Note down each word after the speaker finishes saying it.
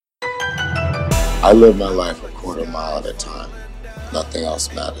I live my life a quarter mile at a time. Nothing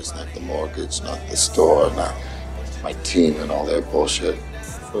else matters, not the mortgage, not the store, not my team and all their bullshit.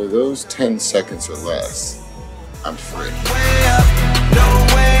 For those 10 seconds or less, I'm free.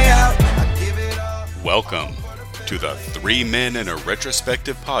 Welcome to the Three Men in a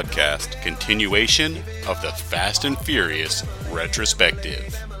Retrospective podcast, continuation of the Fast and Furious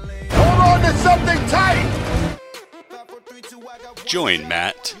Retrospective. Hold on to something tight! Join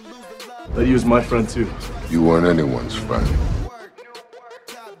Matt. But he was my friend too. You weren't anyone's friend.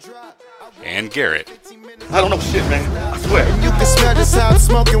 And Garrett. I don't know shit, man. I swear. You can smell the sound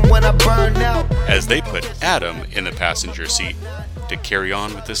smoking when I burn out. As they put Adam in the passenger seat to carry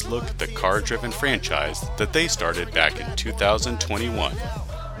on with this look at the car-driven franchise that they started back in 2021.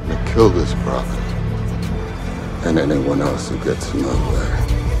 I'm gonna kill this prophet. And anyone else who gets in my way.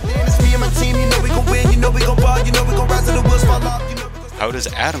 It's me and my team, you know we gon' win, you know we gon' ball, you know we gon' rise to the wheels fall off, you know. How does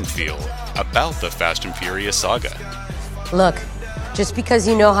Adam feel about the Fast and Furious saga? Look, just because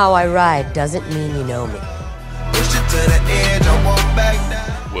you know how I ride doesn't mean you know me. Push it to the edge, I won't back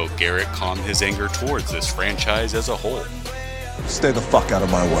down. Will Garrett calm his anger towards this franchise as a whole? Stay the fuck out of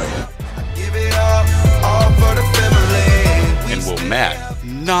my way. Give it all for the family. And will Matt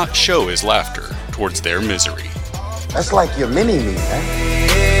not show his laughter towards their misery? That's like your mini-me, man.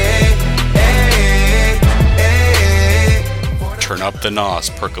 Turn up the NOS,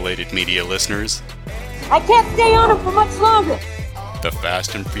 percolated media listeners. I can't stay on him for much longer. The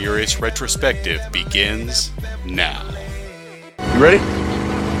Fast and Furious retrospective begins now. You ready?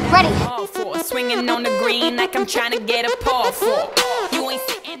 Ready. All for swinging on the green like I'm trying to get a paw for. You ain't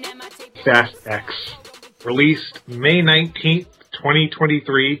sitting at my table. Fast X. Released May 19th,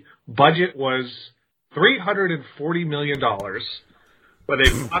 2023. Budget was $340 million. With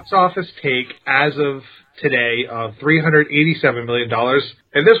a box office take as of today of $387 million.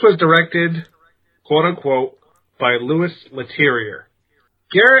 And this was directed, quote unquote, by Louis Leterrier.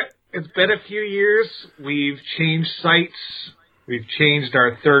 Garrett, it's been a few years. We've changed sites. We've changed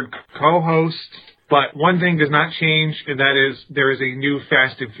our third co-host. But one thing does not change, and that is there is a new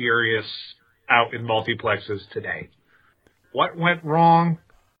Fast and Furious out in multiplexes today. What went wrong?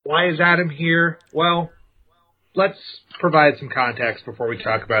 Why is Adam here? Well, let's provide some context before we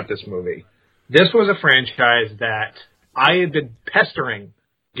talk about this movie. This was a franchise that I had been pestering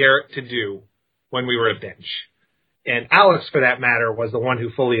Garrett to do when we were at Binge. And Alex, for that matter, was the one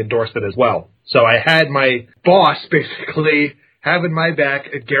who fully endorsed it as well. So I had my boss basically having my back,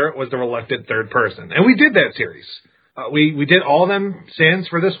 and Garrett was the reluctant third person. And we did that series. We did all them sans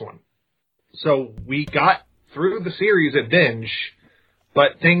for this one. So we got through the series at Binge,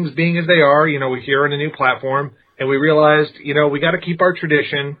 but things being as they are, we're here on a new platform, and we realized, we got to keep our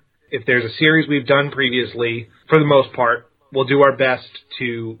tradition. If there's a series we've done previously, for the most part, we'll do our best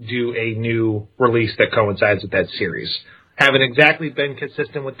to do a new release that coincides with that series. Haven't exactly been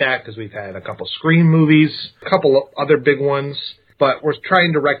consistent with that because we've had a couple Scream movies, a couple of other big ones, but we're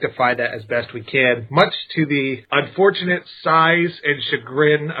trying to rectify that as best we can, much to the unfortunate size and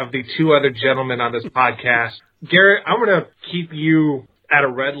chagrin of the two other gentlemen on this podcast. Garrett, I'm going to keep you at a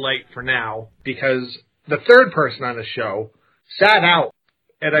red light for now because the third person on the show sat out,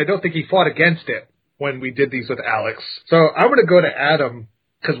 and I don't think he fought against it when we did these with Alex. So I'm going to go to Adam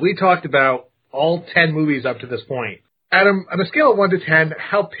because we talked about all 10 movies up to this point. Adam, on a scale of 1 to 10,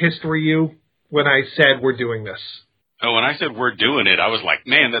 how pissed were you when I said we're doing this? Oh, when I said we're doing it, I was like,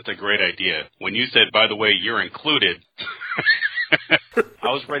 man, that's a great idea. When you said, by the way, you're included, I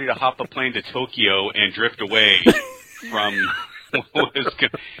was ready to hop a plane to Tokyo and drift away from what was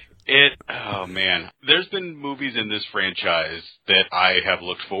good. Oh, man. There's been movies in this franchise that I have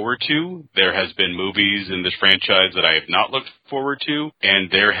looked forward to. There has been movies in this franchise that I have not looked forward to. And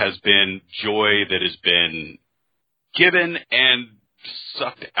there has been joy that has been given and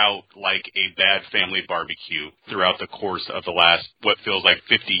sucked out like a bad family barbecue throughout the course of the last, what feels like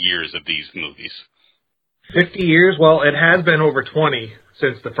 50 years of these movies. 50 years? Well, it has been over 20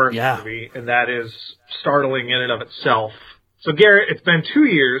 since the first movie, and that is startling in and of itself. So, Garrett, it's been 2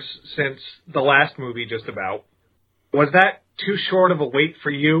 years since the last movie, just about. Was that too short of a wait for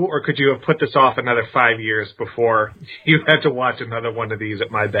you, or could you have put this off another 5 years before you had to watch another one of these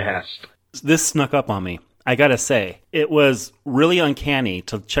at my behest? This snuck up on me. I gotta say, it was really uncanny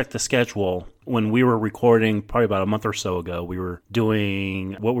to check the schedule when we were recording probably about a month or so ago. We were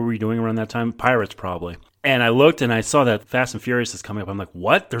doing, what were we doing around that time? Pirates, probably. And I looked and I saw that Fast and Furious is coming up. I'm like,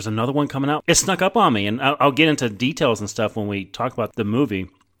 what? There's another one coming out? It snuck up on me. And I'll get into details and stuff when we talk about the movie.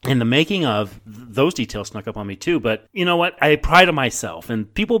 And the making of those details snuck up on me too. But you know what? I pride myself,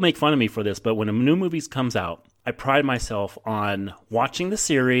 and people make fun of me for this, but when a new movie comes out, I pride myself on watching the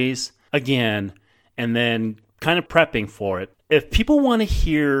series again and then kind of prepping for it. If people want to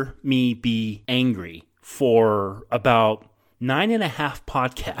hear me be angry for about 9.5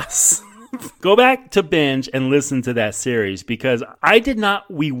 podcasts, go back to Binge and listen to that series, because I did not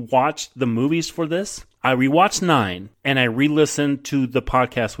rewatch the movies for this. I rewatched 9, and I re-listened to the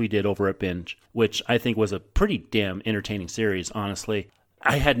podcast we did over at Binge, which I think was a pretty damn entertaining series, honestly.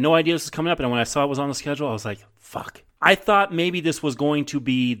 I had no idea this was coming up, and when I saw it was on the schedule, I was like, fuck. I thought maybe this was going to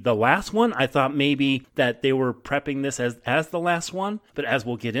be the last one. I thought maybe that they were prepping this as the last one. But as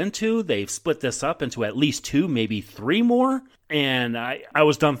we'll get into, they've split this up into at least 2, maybe 3 more. And I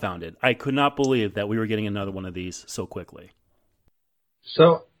was dumbfounded. I could not believe that we were getting another one of these so quickly.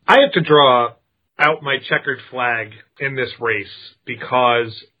 So I have to draw out my checkered flag in this race,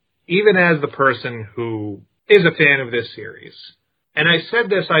 because even as the person who is a fan of this series, and I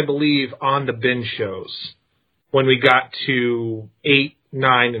said this, I believe, on the Binge shows, when we got to 8,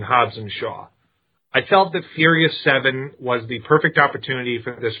 9, and Hobbs and Shaw, I felt that Furious 7 was the perfect opportunity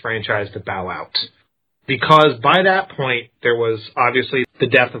for this franchise to bow out. Because by that point, there was obviously the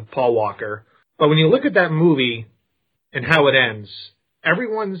death of Paul Walker. But when you look at that movie and how it ends,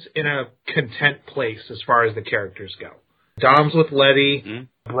 everyone's in a content place as far as the characters go. Dom's with Letty.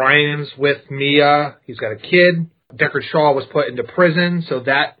 Brian's with Mia. He's got a kid. Deckard Shaw was put into prison, so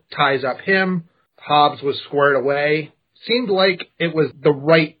that ties up him. Hobbs was squared away. Seemed like it was the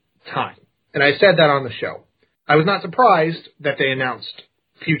right time. And I said that on the show. I was not surprised that they announced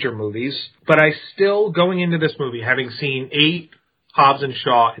future movies, but I still, going into this movie, having seen 8, Hobbs and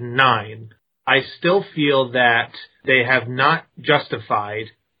Shaw, and 9, I still feel that they have not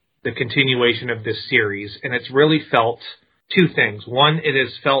justified the continuation of this series, and it's really felt 2 things. One, it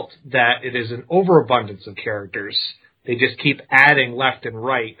has felt that it is an overabundance of characters. They just keep adding left and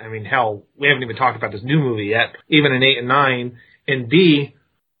right. I mean, hell, we haven't even talked about this new movie yet, even in 8 and 9. And B,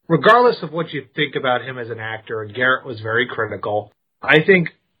 regardless of what you think about him as an actor, and Garrett was very critical, I think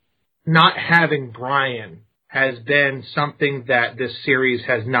not having Brian has been something that this series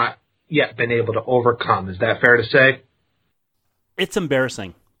has not yet been able to overcome. Is that fair to say? It's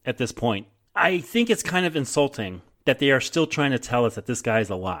embarrassing at this point. I think it's kind of insulting that they are still trying to tell us that this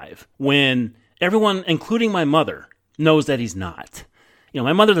guy's alive, when everyone, including my mother, knows that he's not. You know,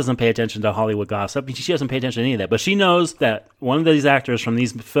 my mother doesn't pay attention to Hollywood gossip. She doesn't pay attention to any of that, but she knows that one of these actors from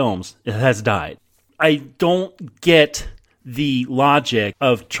these films has died. I don't get the logic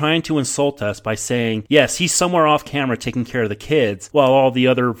of trying to insult us by saying, yes, he's somewhere off camera taking care of the kids while all the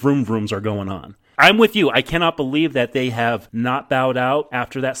other vroom vrooms are going on. I'm with you. I cannot believe that they have not bowed out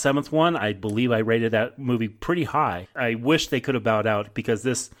after that 7th one. I believe I rated that movie pretty high. I wish they could have bowed out, because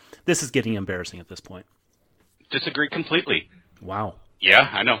this is getting embarrassing at this point. Disagree completely. Wow. Yeah,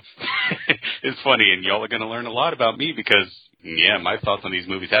 I know. It's funny, and y'all are going to learn a lot about me because, yeah, my thoughts on these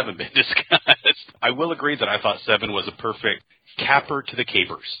movies haven't been discussed. I will agree that I thought 7 was a perfect capper to the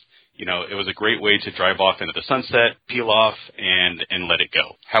capers. You know, it was a great way to drive off into the sunset, peel off, and let it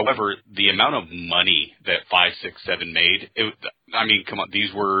go. However, the amount of money that 5, 6, 7 made, I mean, come on,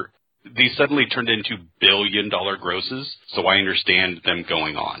 these suddenly turned into billion-dollar grosses, so I understand them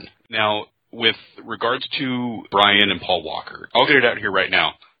going on. Now, with regards to Brian and Paul Walker, I'll get it out here right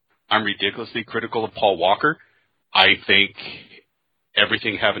now. I'm ridiculously critical of Paul Walker. I think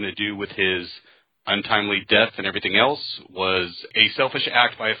everything having to do with his untimely death and everything else was a selfish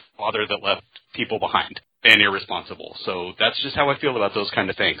act by a father that left people behind and irresponsible. So that's just how I feel about those kind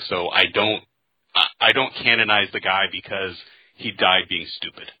of things. So I don't canonize the guy because he died being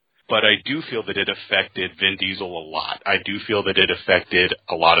stupid. But I do feel that it affected Vin Diesel a lot. I do feel that it affected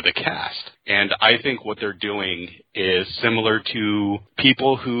a lot of the cast. And I think what they're doing is similar to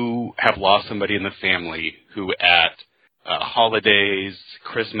people who have lost somebody in the family who at holidays,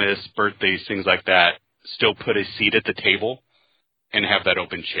 Christmas, birthdays, things like that, still put a seat at the table and have that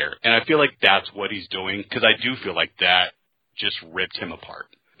open chair. And I feel like that's what he's doing, because I do feel like that just ripped him apart.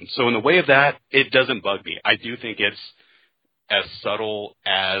 And so in the way of that, it doesn't bug me. I do think it's as subtle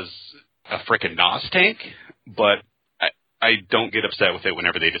as a frickin' NOS tank, but I don't get upset with it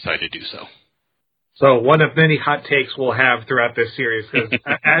whenever they decide to do so. So one of many hot takes we'll have throughout this series,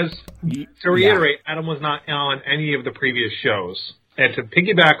 because to reiterate, Adam was not on any of the previous shows. And to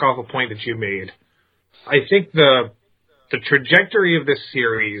piggyback off a point that you made, I think the trajectory of this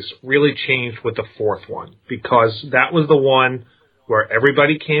series really changed with the 4th one, because that was the one where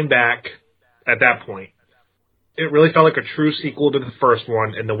everybody came back at that point. It really felt like a true sequel to the first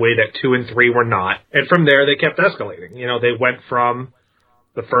one in the way that 2 and 3 were not. And from there, they kept escalating. You know, they went from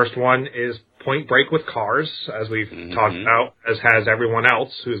the first one is Point Break with cars, as we've talked about, as has everyone else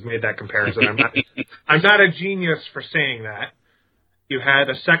who's made that comparison. I'm not a genius for saying that. You had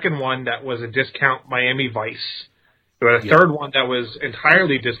a second one that was a discount Miami Vice. You had a third one that was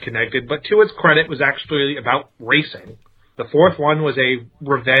entirely disconnected, but to its credit was actually about racing. The fourth one was a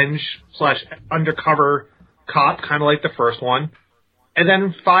revenge/undercover cop, kind of like the first one. And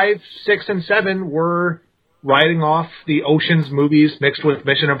then 5, 6, and 7 were riding off the Ocean's movies mixed with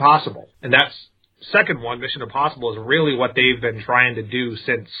Mission Impossible. And that second one, Mission Impossible, is really what they've been trying to do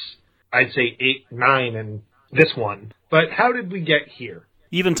since, I'd say, 8, 9, and this one. But how did we get here?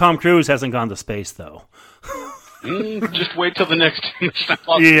 Even Tom Cruise hasn't gone to space, though. Just wait till the next Mission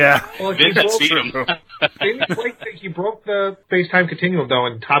Impossible. Yeah. Well, he broke the space-time continuum, though,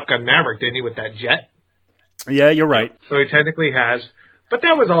 in Top Gun Maverick, didn't he, with that jet? Yeah, you're right. So he technically has. But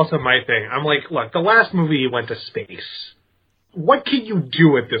that was also my thing. I'm like, look, the last movie he went to space. What can you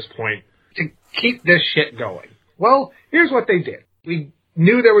do at this point to keep this shit going? Well, here's what they did. We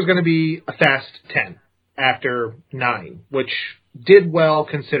knew there was going to be a Fast 10 after 9, which did well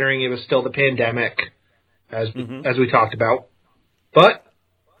considering it was still the pandemic, as we talked about. But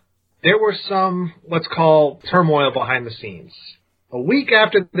there were some, let's call, turmoil behind the scenes. A week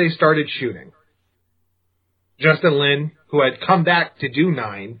after they started shooting, Justin Lin, who had come back to do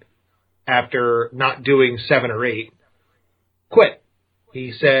 9 after not doing 7 or 8, quit.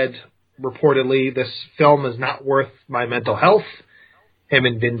 He said, reportedly, this film is not worth my mental health. Him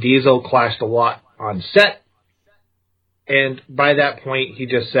and Vin Diesel clashed a lot on set. And by that point, he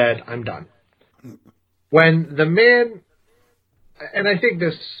just said, I'm done. When the man, and I think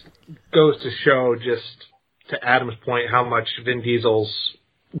this goes to show, just to Adam's point, how much Vin Diesel's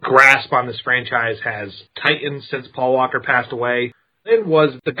grasp on this franchise has tightened since Paul Walker passed away. Lin was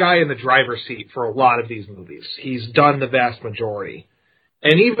the guy in the driver's seat for a lot of these movies. He's done the vast majority.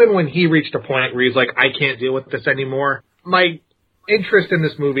 And even when he reached a point where he's like, I can't deal with this anymore, my interest in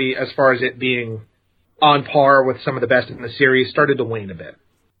this movie, as far as it being on par with some of the best in the series, started to wane a bit.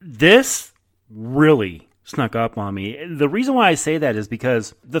 This really snuck up on me. The reason why I say that is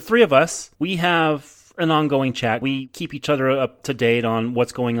because the three of us, we have an ongoing chat. We keep each other up to date on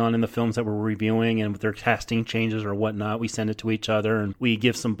what's going on in the films that we're reviewing, and with their casting changes or whatnot, we send it to each other and we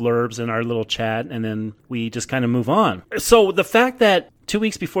give some blurbs in our little chat, and then we just kind of move on. So the fact that 2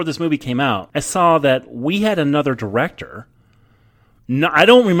 weeks before this movie came out, I saw that we had another director. No, I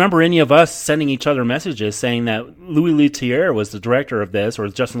don't remember any of us sending each other messages saying that Louis Leterrier was the director of this or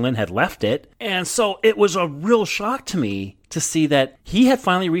Justin Lin had left it. And so it was a real shock to me to see that he had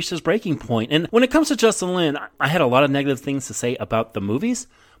finally reached his breaking point. And when it comes to Justin Lin, I had a lot of negative things to say about the movies.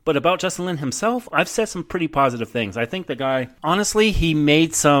 But about Justin Lin himself, I've said some pretty positive things. I think the guy, honestly, he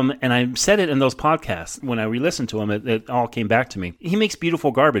made some, and I said it in those podcasts, when I re-listened to him, it all came back to me. He makes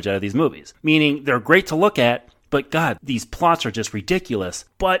beautiful garbage out of these movies. Meaning, they're great to look at, but God, these plots are just ridiculous.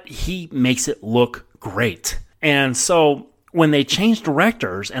 But he makes it look great. And so when they changed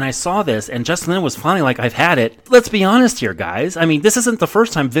directors and I saw this and Justin Lin was finally like, I've had it. Let's be honest here, guys. I mean, this isn't the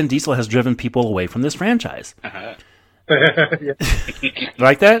first time Vin Diesel has driven people away from this franchise.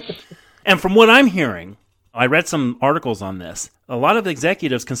 Like that? And from what I'm hearing, I read some articles on this. A lot of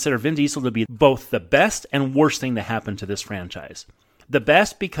executives consider Vin Diesel to be both the best and worst thing to happen to this franchise. The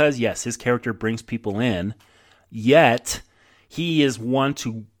best because, yes, his character brings people in. Yet, he is one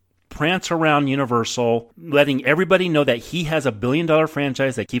to prance around Universal, letting everybody know that he has a billion-dollar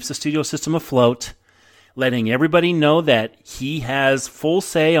franchise that keeps the studio system afloat, letting everybody know that he has full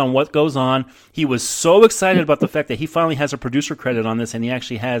say on what goes on. He was so excited about the fact that he finally has a producer credit on this, and he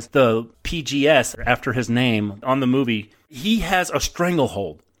actually has the PGS after his name on the movie. He has a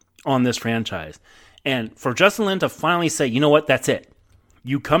stranglehold on this franchise. And for Justin Lin to finally say, you know what, that's it.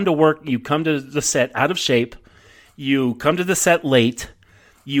 You come to work, you come to the set out of shape, you come to the set late.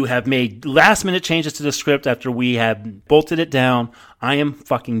 You have made last-minute changes to the script after we have bolted it down. I am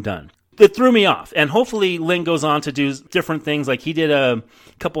fucking done. It threw me off. And hopefully Lin goes on to do different things. Like he did a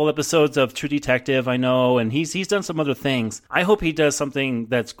couple episodes of True Detective, I know, and he's done some other things. I hope he does something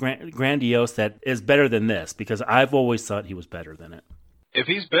that's grandiose that is better than this, because I've always thought he was better than it. If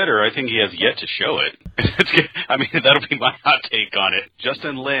he's better, I think he has yet to show it. I mean, that'll be my hot take on it.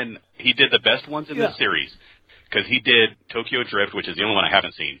 Justin Lin, he did the best ones in this series. Because he did Tokyo Drift, which is the only one I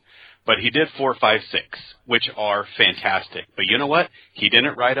haven't seen. But he did 4, 5, 6, which are fantastic. But you know what? He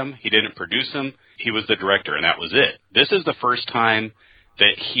didn't write them. He didn't produce them. He was the director, and that was it. This is the first time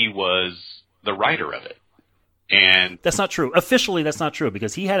that he was the writer of it. And that's not true. Officially, that's not true,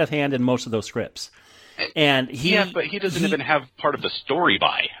 because he had a hand in most of those scripts. And but he doesn't even have part of the story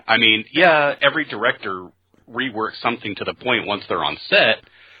by. I mean, yeah, every director reworks something to the point once they're on set.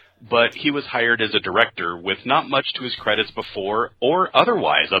 But he was hired as a director with not much to his credits before or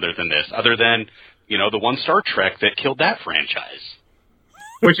otherwise other than this, other than, you know, the one Star Trek that killed that franchise.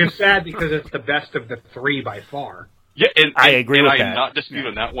 Which is sad because it's the best of the three by far. Yeah, and I agree with that. I'm not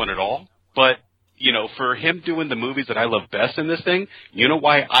disputing that one at all. But, you know, for him doing the movies that I love best in this thing, you know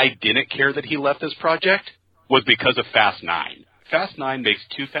why I didn't care that he left this project? Was because of Fast 9. Fast 9 makes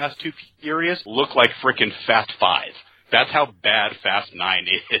Too Fast, Too Furious look like frickin' Fast 5. That's how bad Fast 9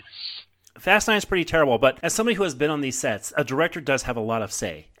 is. Fast 9 is pretty terrible, but as somebody who has been on these sets, a director does have a lot of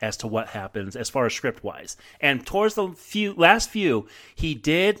say as to what happens as far as script-wise. And towards the last few, he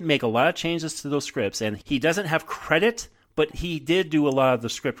did make a lot of changes to those scripts, and he doesn't have credit, but he did do a lot of the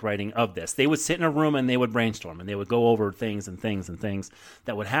script writing of this. They would sit in a room and they would brainstorm, and they would go over things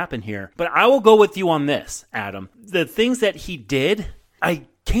that would happen here. But I will go with you on this, Adam. The things that he did, I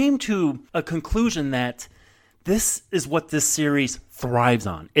came to a conclusion that this is what this series thrives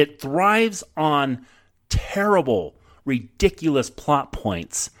on. It thrives on terrible, ridiculous plot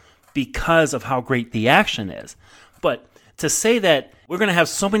points because of how great the action is. But to say that we're going to have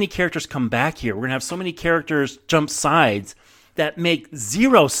so many characters come back here, we're going to have so many characters jump sides that make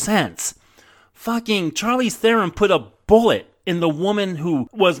zero sense. Fucking Charlize Theron put a bullet in the woman who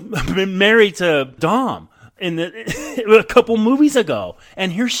was married to Dom a couple movies ago.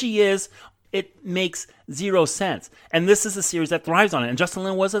 And here she is. It makes zero sense. And this is a series that thrives on it. And Justin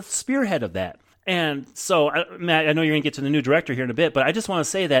Lin was a spearhead of that. And so, Matt, I know you're going to get to the new director here in a bit, but I just want to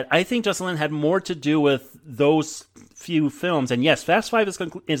say that I think Justin Lin had more to do with those few films. And yes, Fast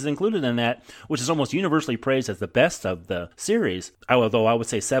 5 is included in that, which is almost universally praised as the best of the series, although I would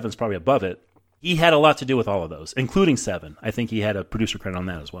say 7 is probably above it. He had a lot to do with all of those, including 7. I think he had a producer credit on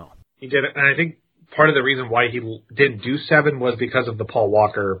that as well. He did, and I think part of the reason why he didn't do 7 was because of the Paul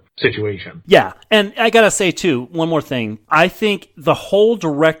Walker situation. Yeah, and I gotta say, too, one more thing. I think the whole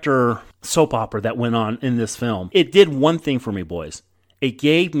director soap opera that went on in this film, it did one thing for me, boys. It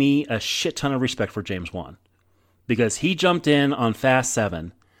gave me a shit ton of respect for James Wan. Because he jumped in on Fast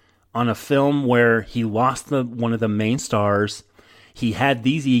 7 on a film where he lost one of the main stars. He had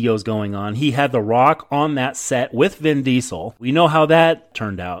these egos going on. He had The Rock on that set with Vin Diesel. We know how that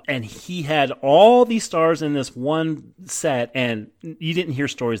turned out. And he had all these stars in this one set, and you didn't hear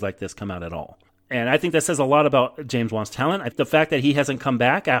stories like this come out at all. And I think that says a lot about James Wan's talent. The fact that he hasn't come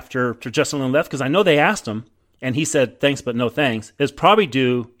back after Justin Lin left, because I know they asked him, and he said thanks but no thanks, is probably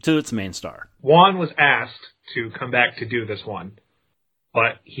due to its main star. Wan was asked to come back to do this one,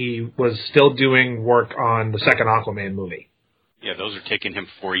 but he was still doing work on the second Aquaman movie. Yeah, those are taking him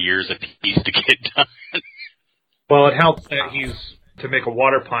 4 years apiece to get done. Well, it helps that to make a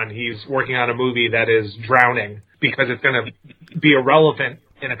water pun, he's working on a movie that is drowning because it's going to be irrelevant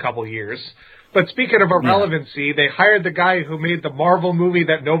in a couple years. But speaking of irrelevancy, they hired the guy who made the Marvel movie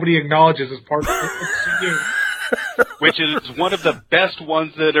that nobody acknowledges as part of the MCU. Which is one of the best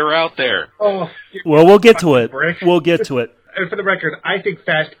ones that are out there. Oh, well, we'll get to it. We'll get to it. And for the record, I think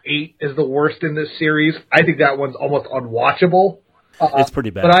Fast 8 is the worst in this series. I think that one's almost unwatchable. It's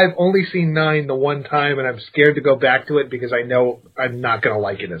pretty bad. But I've only seen 9 the one time, and I'm scared to go back to it because I know I'm not going to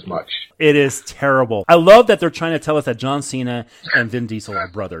like it as much. It is terrible. I love that they're trying to tell us that John Cena and Vin Diesel are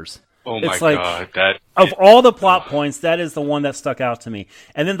brothers. Oh my God. Of all the plot points, that is the one that stuck out to me.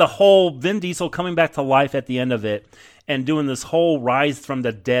 And then the whole Vin Diesel coming back to life at the end of it and doing this whole rise from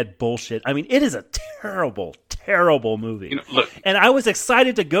the dead bullshit. I mean, it is a terrible, terrible movie. You know, look, and I was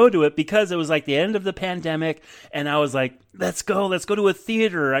excited to go to it because it was like the end of the pandemic, and I was like, let's go to a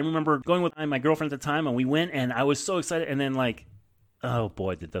theater. I remember going with my girlfriend at the time, and we went, and I was so excited, and then like, oh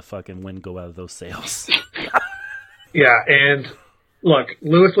boy, did the fucking wind go out of those sails. Yeah, and look,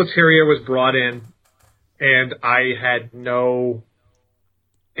 Louis Leterrier was brought in, and I had my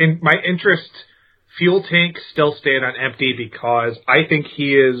interest. Fuel tank still stayed on empty because I think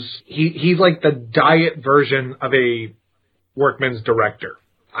he's like the diet version of a workman's director.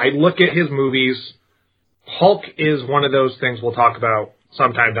 I look at his movies. Hulk is one of those things we'll talk about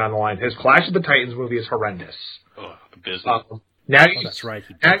sometime down the line. His Clash of the Titans movie is horrendous. Oh, abysmal. That's right.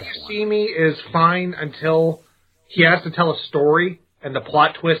 Now You See Me is fine until he has to tell a story and the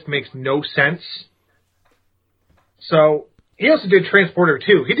plot twist makes no sense. So he also did Transporter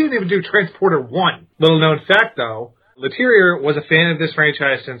 2. He didn't even do Transporter 1. Little known fact, though, Leterrier was a fan of this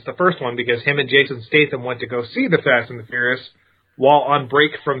franchise since the first one because him and Jason Statham went to go see The Fast and the Furious while on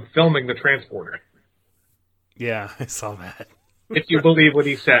break from filming the Transporter. Yeah, I saw that. If you believe what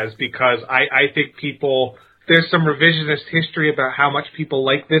he says, because I think there's some revisionist history about how much people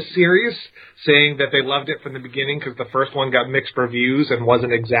like this series, saying that they loved it from the beginning because the first one got mixed reviews and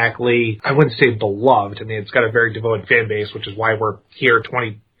wasn't exactly, I wouldn't say beloved. I mean, it's got a very devoted fan base, which is why we're here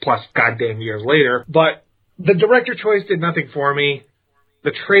 20 plus goddamn years later. But the director choice did nothing for me.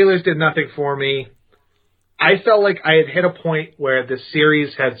 The trailers did nothing for me. I felt like I had hit a point where the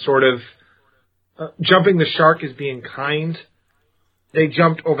series had sort of jumping the shark is being kind. They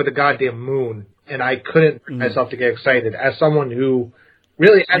jumped over the goddamn moon, and I couldn't bring myself to get excited as someone who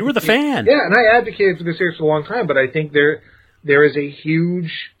really you were the fan. Yeah, and I advocated for the series for a long time, but I think there is a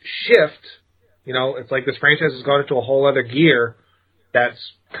huge shift. You know, it's like this franchise has gone into a whole other gear that's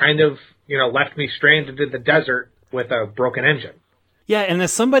kind of, you know, left me stranded in the desert with a broken engine. Yeah, and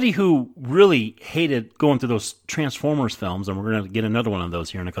as somebody who really hated going through those Transformers films, and we're going to get another one of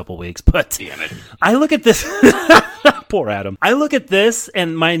those here in a couple of weeks, but I look at this... Poor Adam. I look at this,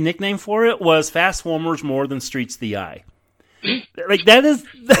 and my nickname for it was Fast Formers More Than Streets the Eye. Like, that's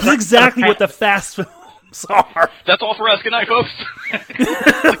exactly what the Fast films are. That's all for us. Good night, folks.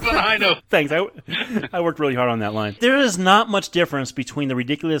 On a high note. Thanks. I worked really hard on that line. There is not much difference between the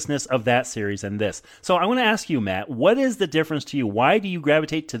ridiculousness of that series and this. So I want to ask you, Matt, what is the difference to you? Why do you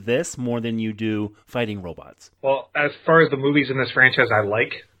gravitate to this more than you do fighting robots? Well, as far as the movies in this franchise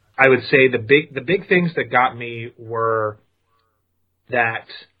I would say the big things that got me were that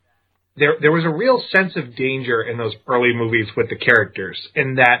there was a real sense of danger in those early movies with the characters,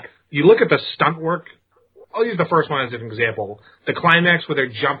 in that you look at the stunt work. I'll use the first one as an example. The climax where they're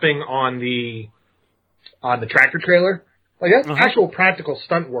jumping on the tractor trailer. Like, that's actual practical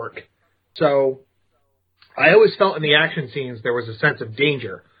stunt work. So I always felt in the action scenes there was a sense of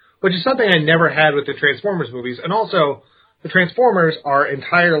danger, which is something I never had with the Transformers movies. And also, the Transformers are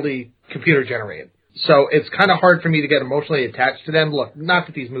entirely computer generated. So it's kind of hard for me to get emotionally attached to them. Look, not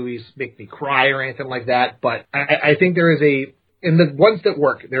that these movies make me cry or anything like that, but I think there is in the ones that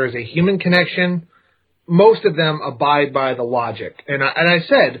work, there is a human connection. Most of them abide by the logic. And I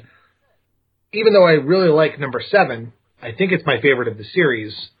said, even though I really like number 7, I think it's my favorite of the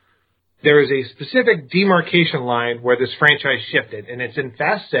series, there is a specific demarcation line where this franchise shifted. And it's in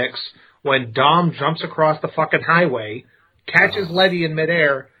Fast 6 when Dom jumps across the fucking highway, catches Letty in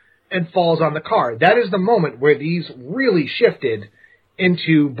midair, and falls on the car. That is the moment where these really shifted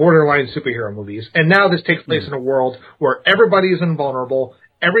into borderline superhero movies. And now this takes place in a world where everybody is invulnerable,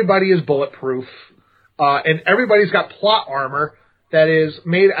 everybody is bulletproof, and everybody's got plot armor that is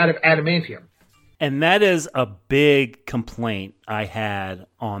made out of adamantium. And that is a big complaint I had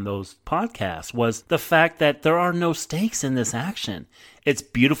on those podcasts, was the fact that there are no stakes in this action. It's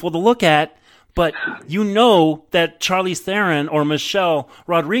beautiful to look at, but you know that Charlize Theron or Michelle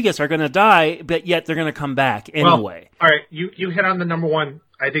Rodriguez are going to die, but yet they're going to come back anyway. Well, all right, you hit on the number one.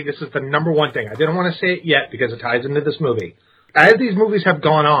 I think this is the number one thing. I didn't want to say it yet because it ties into this movie. As these movies have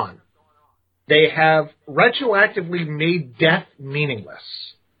gone on, they have retroactively made death meaningless.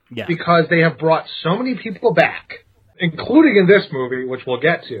 Yeah. Because they have brought so many people back, including in this movie, which we'll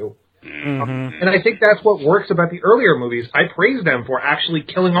get to. And I think that's what works about the earlier movies. I praise them for actually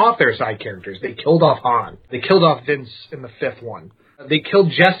killing off their side characters. They killed off Han. They killed off Vince in the 5th one. They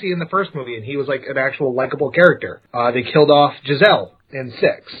killed Jesse in the 1st movie, and he was like an actual likable character. They killed off Giselle in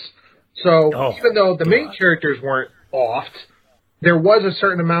 6. So even though the main characters weren't offed, there was a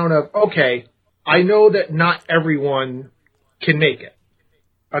certain amount of, okay, I know that not everyone can make it.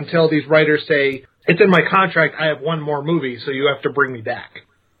 Until these writers say, it's in my contract, I have one more movie, so you have to bring me back.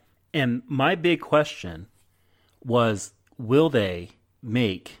 And my big question was, will they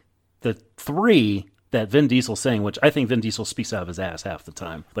make the 3 that Vin Diesel's saying, which I think Vin Diesel speaks out of his ass half the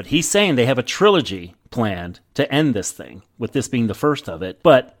time, but he's saying they have a trilogy planned to end this thing, with this being the first of it.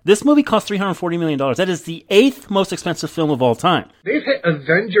 But this movie cost $340 million. That is the 8th most expensive film of all time. They've hit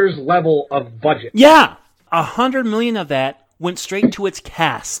Avengers level of budget. Yeah! $100 million of that went straight to its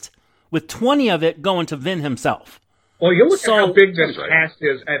cast, with 20 of it going to Vin himself. Well, you look at how big this cast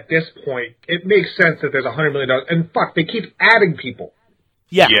is at this point, it makes sense that there's $100 million. And fuck, they keep adding people.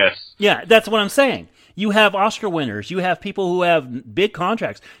 Yeah. Yes. Yeah, that's what I'm saying. You have Oscar winners. You have people who have big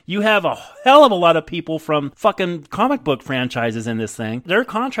contracts. You have a hell of a lot of people from fucking comic book franchises in this thing. Their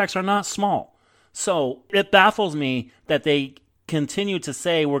contracts are not small. So it baffles me that they continue to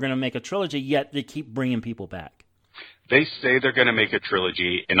say we're going to make a trilogy, yet they keep bringing people back. They say they're going to make a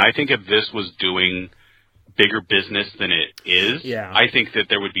trilogy, and I think if this was doing bigger business than it is, I think that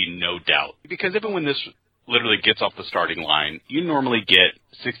there would be no doubt. Because even when this literally gets off the starting line, you normally get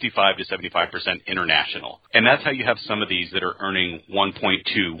 65 to 75% international. And that's how you have some of these that are earning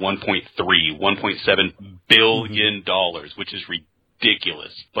 $1.2, $1.3, $1.7 billion, which is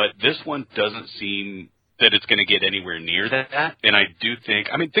ridiculous. But this one doesn't seem that it's going to get anywhere near that. And I do think,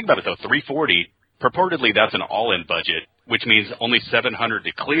 I mean, think about it though, 340, purportedly that's an all-in budget, which means only 700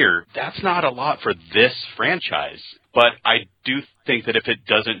 to clear. That's not a lot for this franchise. But I do think that if it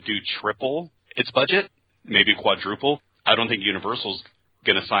doesn't do triple its budget, maybe quadruple, I don't think Universal's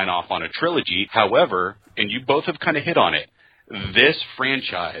going to sign off on a trilogy. However, and you both have kind of hit on it, this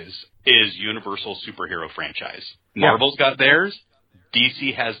franchise is Universal superhero franchise. Marvel's got theirs.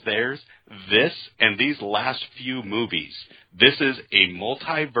 DC has theirs. This and these last few movies, this is a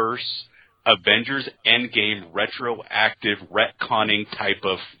multiverse Avengers Endgame retroactive retconning type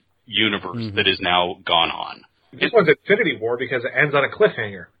of universe that is now gone on. This one's Infinity War because it ends on a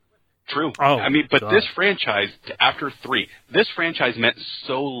cliffhanger. True. Oh, I mean, but God. this franchise, after 3, this franchise meant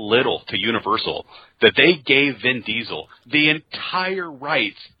so little to Universal that they gave Vin Diesel the entire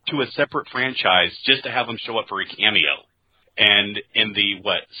rights to a separate franchise just to have him show up for a cameo. And in the,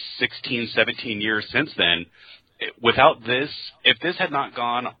 16, 17 years since then, without this, if this had not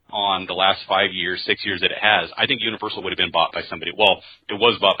gone on the last 5 years, 6 years that it has, I think Universal would have been bought by somebody. Well, it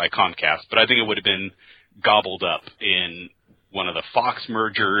was bought by Comcast, but I think it would have been gobbled up in one of the Fox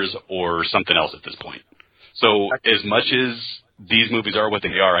mergers or something else at this point. So as much as these movies are what they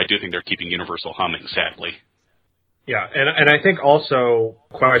are, I do think they're keeping Universal humming, sadly. Yeah, and I think also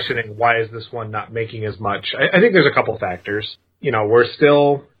questioning why is this one not making as much. I think there's a couple factors. You know, we're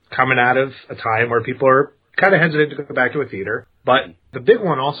still coming out of a time where people are kind of hesitant to go back to a theater. But the big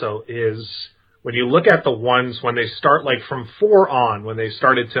one also is when you look at the ones when they start, like from 4 on, when they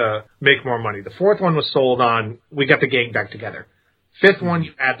started to make more money. The 4th one was sold on, we got the gang back together. 5th one,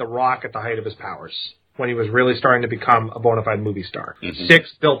 you had The Rock at the height of his powers, when he was really starting to become a bona fide movie star.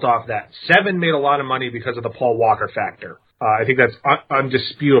 6 built off that. 7 made a lot of money because of the Paul Walker factor. I think that's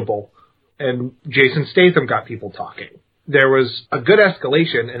undisputable. And Jason Statham got people talking. There was a good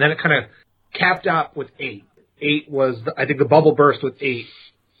escalation, and then it kind of capped up with 8. 8 was, I think the bubble burst with 8,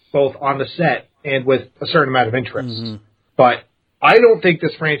 both on the set and with a certain amount of interest. But I don't think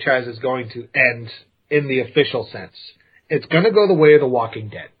this franchise is going to end in the official sense. It's going to go the way of The Walking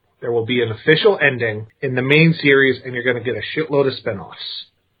Dead. There will be an official ending in the main series, and you're going to get a shitload of spinoffs.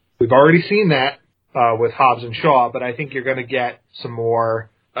 We've already seen that with Hobbs and Shaw, but I think you're going to get some more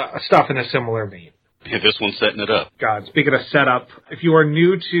stuff in a similar vein. Yeah, this one's setting it up. God, speaking of setup, if you are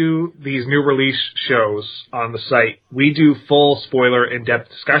new to these new release shows on the site, we do full spoiler in-depth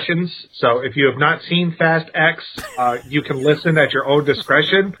discussions. So if you have not seen Fast X, you can listen at your own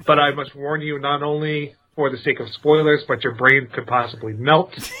discretion. But I must warn you, not only for the sake of spoilers, but your brain could possibly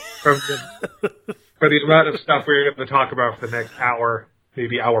melt for the amount of stuff we're going to talk about for the next hour,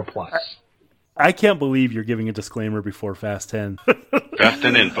 maybe hour plus. I can't believe you're giving a disclaimer before Fast 10. Fast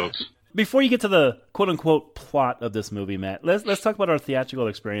 10 in, folks. Before you get to the quote-unquote plot of this movie, Matt, let's talk about our theatrical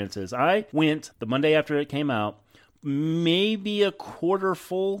experiences. I went the Monday after it came out, maybe a quarter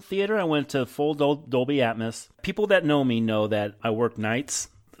full theater. I went to full Dolby Atmos. People that know me know that I work nights,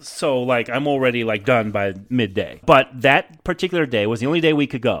 so I'm already done by midday. But that particular day was the only day we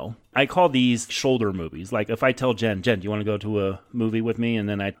could go. I call these shoulder movies. Like if I tell Jen, do you want to go to a movie with me? And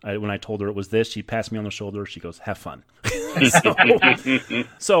then when I told her it was this, she passed me on the shoulder. She goes, have fun.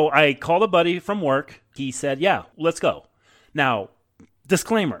 So I called a buddy from work. He said, yeah, let's go. Now,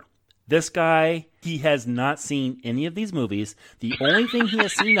 disclaimer. This guy, he has not seen any of these movies. The only thing he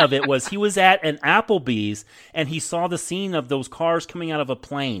has seen of it was he was at an Applebee's and he saw the scene of those cars coming out of a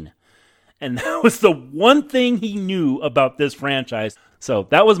plane. And that was the one thing he knew about this franchise. So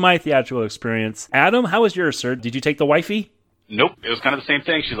that was my theatrical experience. Adam, how was yours, sir? Did you take the wifey? Nope. It was kind of the same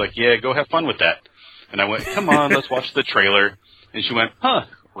thing. She's like, yeah, go have fun with that. And I went, come on, let's watch the trailer. And she went,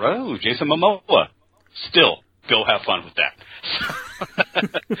 oh, Jason Momoa. Still, go have fun with that.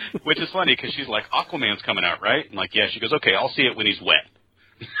 Which is funny because she's like, Aquaman's coming out, right? I'm like, yeah. She goes, okay, I'll see it when he's wet.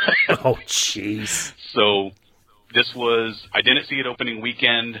 Oh, jeez. So I didn't see it opening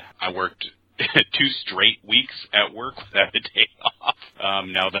weekend. I worked 2 straight weeks at work without a day off.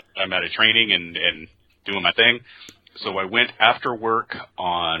 Now that I'm out of training and doing my thing. So I went after work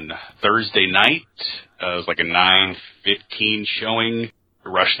on Thursday night. It was like a 9:15 showing.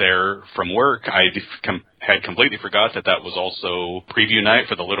 Rushed there from work. I had completely forgot that was also preview night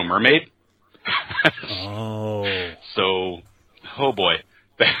for The Little Mermaid. Oh. So, oh boy.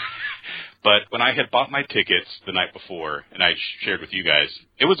 But when I had bought my tickets the night before, and I shared with you guys,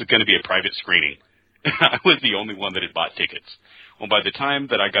 it was going to be a private screening. I was the only one that had bought tickets. Well, by the time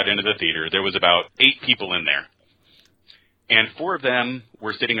that I got into the theater, there was about 8 people in there. And 4 of them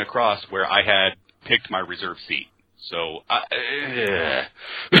were sitting across where I had picked my reserved seat. So,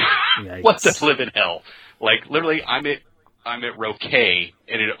 what the living hell? Literally, I'm at row K,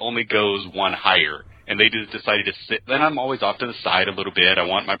 and it only goes 1 higher. And they just decided to sit. Then I'm always off to the side a little bit. I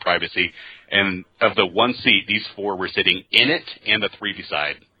want my privacy. And of the 1 seat, these 4 were sitting in it and the 3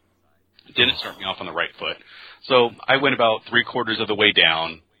 beside. Didn't start me off on the right foot. So I went about 3/4 of the way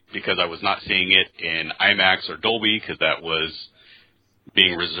down because I was not seeing it in IMAX or Dolby because that was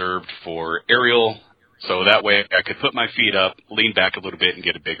being reserved for Ariel, so that way I could put my feet up, lean back a little bit, and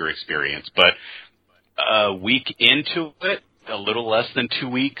get a bigger experience. But a week into it, a little less than 2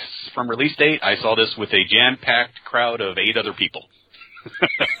 weeks from release date, I saw this with a jam-packed crowd of 8 other people.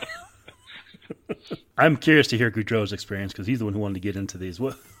 I'm curious to hear Goudreau's experience because he's the one who wanted to get into these.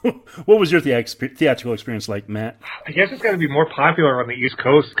 What was your theatrical experience like, Matt? I guess it's got to be more popular on the East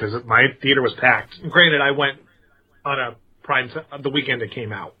Coast because my theater was packed. Granted, I went on the weekend it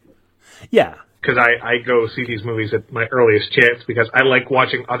came out. Yeah. Because I go see these movies at my earliest chance because I like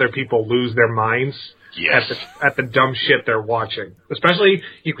watching other people lose their minds at the dumb shit they're watching. Especially,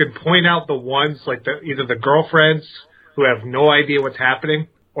 you can point out the ones, like either the girlfriends who have no idea what's happening,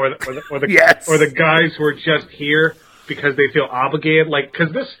 or the guys who are just here because they feel obligated. Like,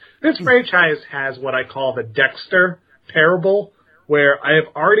 because this franchise has what I call the Dexter parable, where I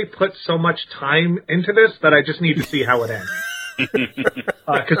have already put so much time into this that I just need to see how it ends.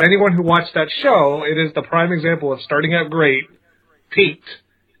 Because anyone who watched that show, it is the prime example of starting out great, peaked,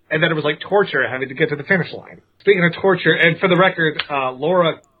 and then it was like torture having to get to the finish line. Speaking of torture, and for the record,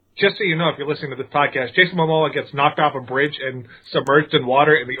 Laura, just so you know, if you're listening to this podcast, Jason Momoa gets knocked off a bridge and submerged in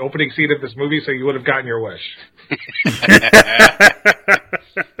water in the opening scene of this movie, so you would have gotten your wish.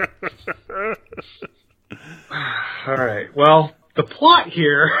 All right, well, the plot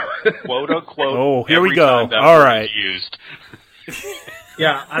here... Quote, unquote. Oh, here we go. All right. Used.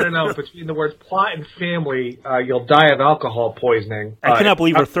 Yeah, I don't know. Between the words plot and family, you'll die of alcohol poisoning. I cannot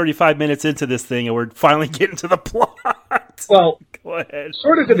believe we're 35 minutes into this thing and we're finally getting to the plot. Well, go ahead.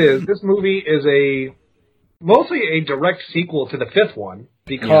 Short as it is, this movie is mostly a direct sequel to the fifth one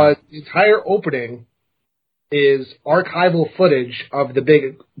because the entire opening is archival footage of the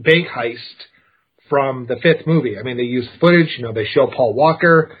big bank heist from the fifth movie. I mean, they use footage, they show Paul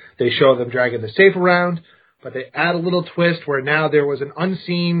Walker, they show them dragging the safe around, but they add a little twist where now there was an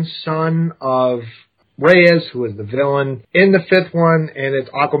unseen son of Reyes, who is the villain in the fifth one, and it's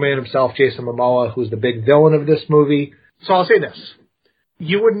Aquaman himself, Jason Momoa, who's the big villain of this movie. So I'll say this.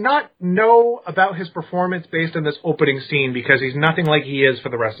 You would not know about his performance based on this opening scene because he's nothing like he is for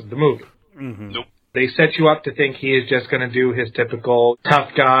the rest of the movie. Mm-hmm. Nope. They set you up to think he is just going to do his typical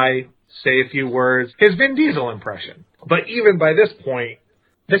tough guy, say a few words, his Vin Diesel impression. But even by this point,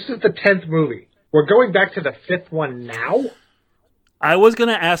 this is the 10th movie. We're going back to the fifth one now? I was going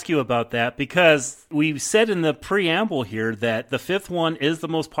to ask you about that because we said in the preamble here that the fifth one is the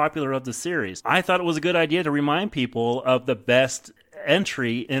most popular of the series. I thought it was a good idea to remind people of the best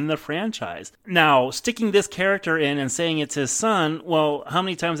entry in the franchise. Now, sticking this character in and saying it's his son, well, how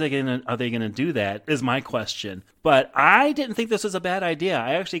many times are they going to do that is my question. But I didn't think this was a bad idea.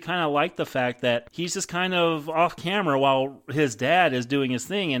 I actually kind of like the fact that he's just kind of off camera while his dad is doing his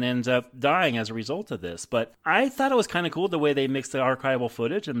thing and ends up dying as a result of this. But I thought it was kind of cool the way they mixed the archival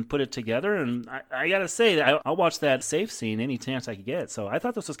footage and put it together. And I got to say, I'll watch that safe scene any chance I could get. So I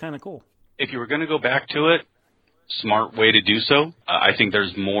thought this was kind of cool. If you were going to go back to it, smart way to do so. I think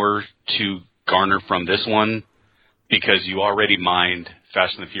there's more to garner from this one because you already mined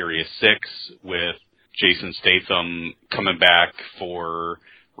Fast and the Furious 6 with Jason Statham coming back for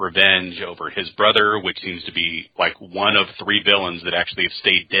revenge over his brother, which seems to be like one of 3 villains that actually have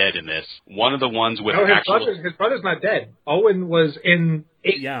stayed dead in this. One of the ones with his brother's not dead. Owen was in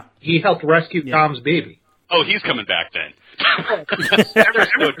 8. Yeah. He helped rescue Tom's baby. Oh, he's coming back then. There's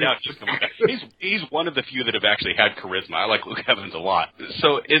no doubt he's coming back. He's one of the few that have actually had charisma. I like Luke Evans a lot.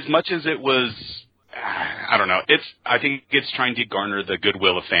 So as much as it was, I don't know, I think it's trying to garner the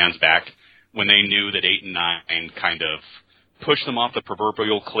goodwill of fans back when they knew that 8 and 9 kind of pushed them off the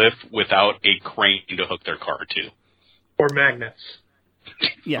proverbial cliff without a crane to hook their car to. Or magnets.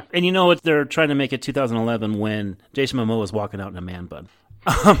 Yeah, and you know what? They're trying to make it 2011 when Jason Momoa was walking out in a man bun.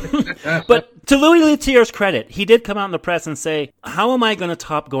 But to Louis Leterrier's credit, he did come out in the press and say, how am I going to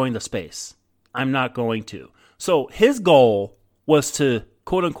top going to space? I'm not going to. So his goal was to,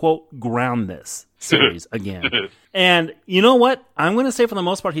 quote unquote, ground this series again. And you know what? I'm going to say for the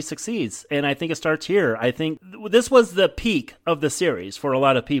most part he succeeds. And I think it starts here. I think this was the peak of the series for a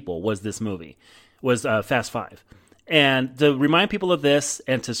lot of people, was this movie, was Fast 5. And to remind people of this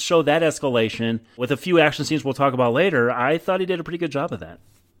and to show that escalation with a few action scenes we'll talk about later, I thought he did a pretty good job of that.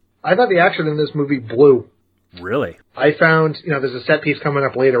 I thought the action in this movie blew. Really? I found, there's a set piece coming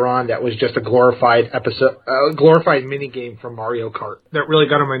up later on that was just a glorified mini game from Mario Kart that really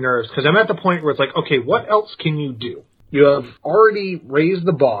got on my nerves because I'm at the point where it's like, okay, what else can you do? You have already raised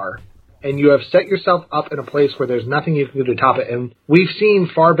the bar and you have set yourself up in a place where there's nothing you can do to top it. And we've seen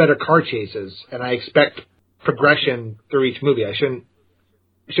far better car chases, and I expect progression through each movie. I shouldn't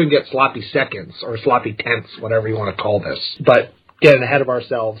get sloppy seconds or sloppy tenths, whatever you want to call this. But getting ahead of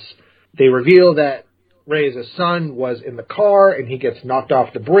ourselves. They reveal that Reyes' son was in the car and he gets knocked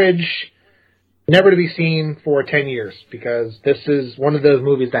off the bridge, never to be seen for 10 years, because this is one of those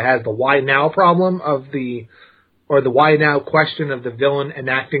movies that has the why now problem or the why now question of the villain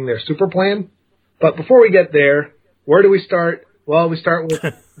enacting their super plan. But before we get there, where do we start? Well, we start with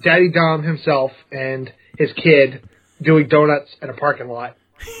Daddy Dom himself and his kid doing donuts in a parking lot.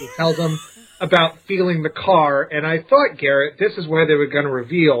 He tells him about feeling the car, and I thought, Garrett, this is where they were going to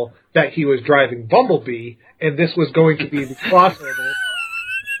reveal that he was driving Bumblebee, and this was going to be the crossover.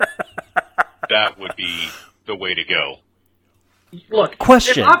 That would be the way to go. Look,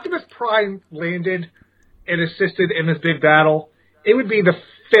 Question. If Optimus Prime landed and assisted in this big battle, it would be the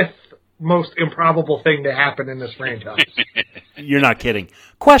 5th most improbable thing to happen in this franchise. You're not kidding.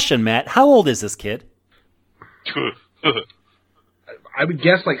 Question, Matt. How old is this kid? I would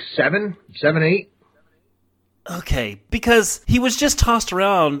guess like 7, 8. Okay, because he was just tossed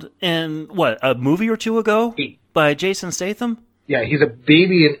around in, what, a movie or two ago? 8. By Jason Statham? Yeah, he's a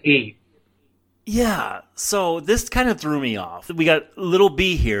baby in 8. Yeah, so this kind of threw me off. We got Little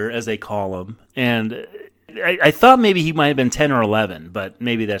B here, as they call him, and I thought maybe he might have been 10 or 11, but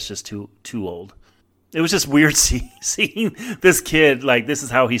maybe that's just too old. It was just weird seeing this kid, like, this is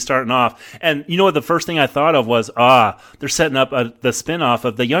how he's starting off. And you know what the first thing I thought of was, they're setting up the spinoff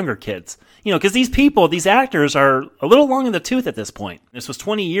of the younger kids. You know, because these people, these actors are a little long in the tooth at this point. This was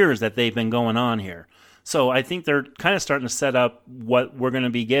 20 years that they've been going on here. So I think they're kind of starting to set up what we're going to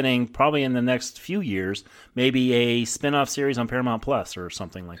be getting probably in the next few years, maybe a spin-off series on Paramount Plus or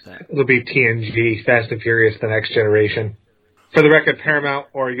something like that. It'll be TNG, Fast and Furious, The Next Generation. For the record, Paramount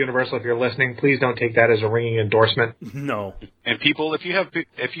or Universal, if you're listening, please don't take that as a ringing endorsement. No. And people, if you have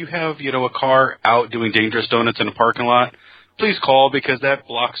a car out doing dangerous donuts in a parking lot, please call, because that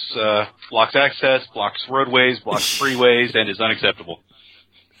blocks access, blocks roadways, blocks freeways, and is unacceptable.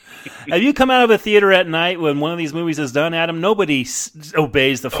 Have you come out of a theater at night when one of these movies is done, Adam? Nobody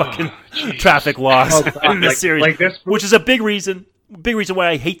obeys the fucking traffic laws in this series, like this, which is a big reason why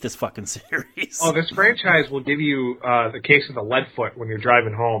I hate this fucking series. Oh, this franchise will give you the case of the lead foot when you're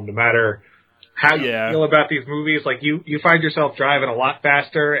driving home, no matter how you feel about these movies. Like, you find yourself driving a lot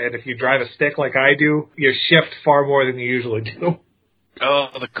faster, and if you drive a stick like I do, you shift far more than you usually do. Oh,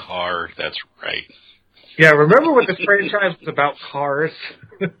 the car, that's right. Yeah, remember when this franchise was about cars?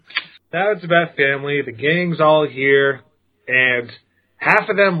 Now it's about family. The gang's all here, and half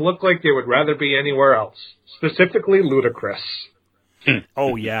of them look like they would rather be anywhere else, specifically Ludacris.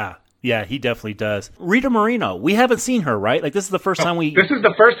 Oh, yeah. Yeah, he definitely does. Rita Moreno, we haven't seen her, right? Like, this is the first time we... This is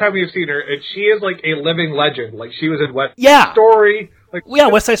the first time we've seen her, and she is like a living legend. Like, she was in West Side Story. Like,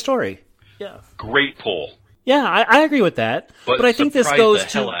 West Side Story. Yeah. Great pull. Yeah, I agree with that. But I think this goes the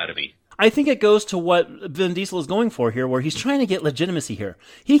hell out of me. I think it goes to what Vin Diesel is going for here, where he's trying to get legitimacy here.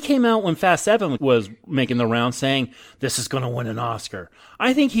 He came out when Fast 7 was making the round saying, this is going to win an Oscar.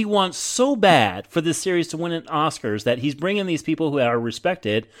 I think he wants so bad for this series to win an Oscars that he's bringing these people who are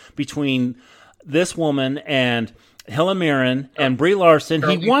respected, between this woman and Helen Mirren and Brie Larson.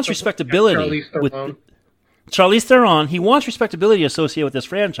 He wants respectability with Charlize Theron. He wants respectability associated with this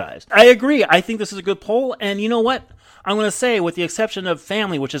franchise. I agree. I think this is a good poll. And you know what? I'm going to say, with the exception of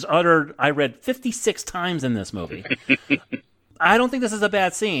family, which is uttered, I read 56 times in this movie, I don't think this is a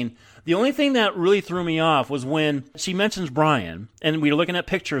bad scene. The only thing that really threw me off was when she mentions Brian, and we were looking at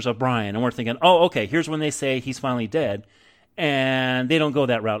pictures of Brian, and we're thinking, oh, okay, here's when they say he's finally dead. And they don't go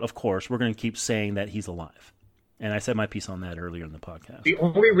that route, of course. We're going to keep saying that he's alive. And I said my piece on that earlier in the podcast. The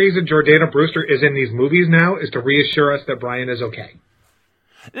only reason Jordana Brewster is in these movies now is to reassure us that Brian is okay.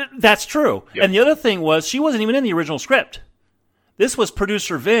 That's true. Yep. And the other thing was, she wasn't even in the original script. This was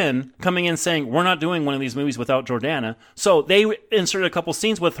producer Vin coming in saying, we're not doing one of these movies without Jordana. So they inserted a couple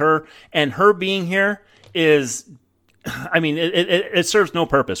scenes with her, and her being here is, I mean, it serves no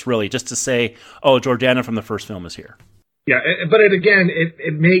purpose, really, just to say, oh, Jordana from the first film is here. Yeah, but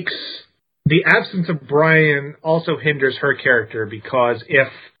it makes the absence of Brian also hinders her character, because if,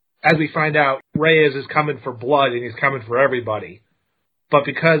 as we find out, Reyes is coming for blood and he's coming for everybody, but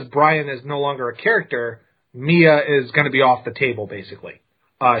because Brian is no longer a character, Mia is going to be off the table, basically.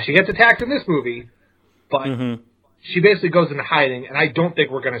 She gets attacked in this movie, but she basically goes into hiding, and I don't think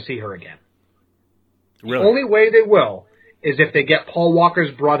we're going to see her again. Really? The only way they will is if they get Paul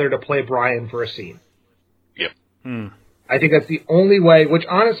Walker's brother to play Brian for a scene. Yep. I think that's the only way, which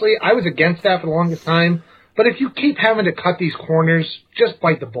honestly, I was against that for the longest time. But if you keep having to cut these corners, just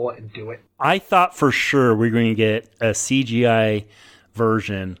bite the bullet and do it. I thought for sure we were going to get a CGI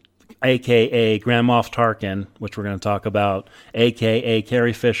version, a.k.a. Grand Moff Tarkin, which we're going to talk about, a.k.a.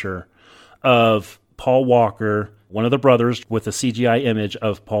 Carrie Fisher, of Paul Walker, one of the brothers, with a CGI image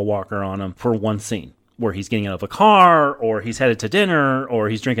of Paul Walker on him for one scene where he's getting out of a car, or he's headed to dinner, or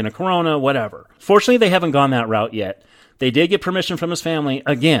he's drinking a Corona, whatever. Fortunately, they haven't gone that route yet. They did get permission from his family,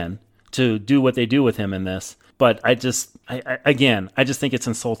 again, to do what they do with him in this. But I just think it's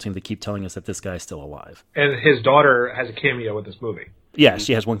insulting to keep telling us that this guy's still alive. And his daughter has a cameo in this movie. Yeah,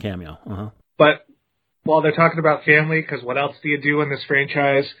 she has one cameo. Uh-huh. But while they're talking about family, because what else do you do in this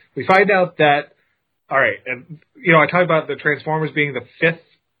franchise? We find out that, all right, and, I talked about the Transformers being the 5th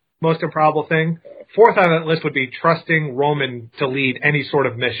most improbable thing. 4th on that list would be trusting Roman to lead any sort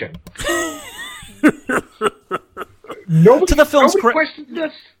of mission. Nobody questioned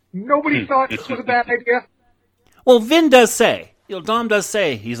this. Nobody thought this was a bad idea. Well, Vin does say, Dom does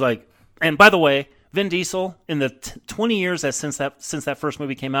say, he's like, and by the way, Vin Diesel, in the 20 years since that first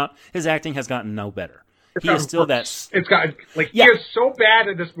movie came out, his acting has gotten no better. He is still that. It's gotten, he is so bad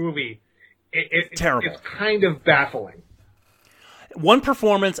in this movie. Terrible. It's kind of baffling. One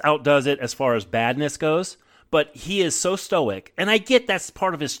performance outdoes it as far as badness goes, but he is so stoic. And I get that's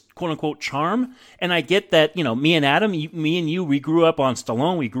part of his quote-unquote charm. And I get that, me and Adam, me and you, we grew up on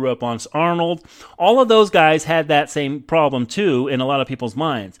Stallone, we grew up on Arnold. All of those guys had that same problem, too, in a lot of people's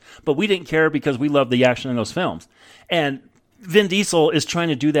minds. But we didn't care because we loved the action in those films. And Vin Diesel is trying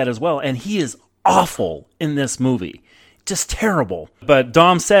to do that as well. And he is awful in this movie. Just terrible. But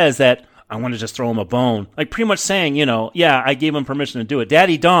Dom says that, I want to just throw him a bone. Like pretty much saying, I gave him permission to do it.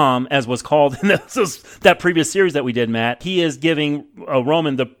 Daddy Dom, as was called in that previous series that we did, Matt, he is giving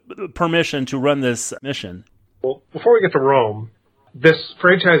Roman the permission to run this mission. Well, before we get to Rome, this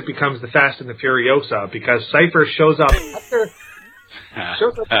franchise becomes the Fast and the Furiosa because Cypher shows up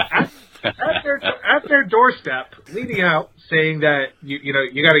at their doorstep, leading out, saying that, you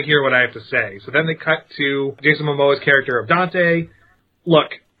got to hear what I have to say. So then they cut to Jason Momoa's character of Dante.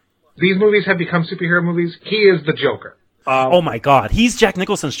 Look, these movies have become superhero movies. He is the Joker. Oh my God, he's Jack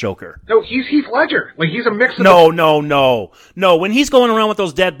Nicholson's Joker. No, he's Heath Ledger. He's a mix of... No. When he's going around with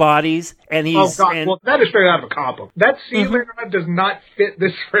those dead bodies, and he's... Oh, God. Well, that is straight out of a comic book. That scene later on does not fit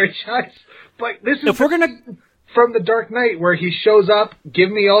this franchise. But this is from The Dark Knight, where he shows up, give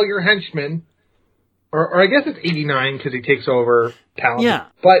me all your henchmen, or I guess it's 89, because he takes over Paladin. Yeah.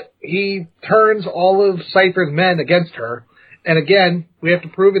 But he turns all of Cypher's men against her. And again, we have to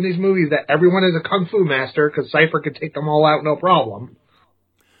prove in these movies that everyone is a kung fu master because Cypher could take them all out no problem.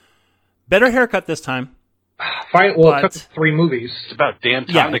 Better haircut this time. Fine. Well, it took 3 movies. It's about damn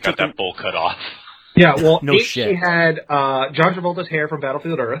time they got that bowl cut off. Yeah, well, no shit. She had John Travolta's hair from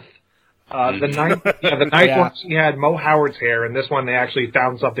Battlefield Earth. The ninth one, she had Mo Howard's hair, and this one they actually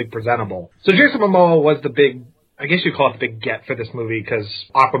found something presentable. So Jason Momoa was the big, I guess you'd call it the big get for this movie because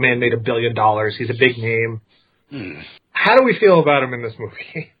Aquaman made $1 billion. He's a big name. How do we feel about him in this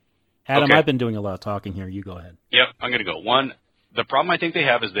movie? Adam, Okay. I've been doing a lot of talking here. You go ahead. Yep, I'm going to go. One, the problem I think they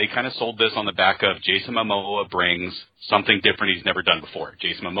have is they kind of sold this on the back of Jason Momoa brings something different he's never done before.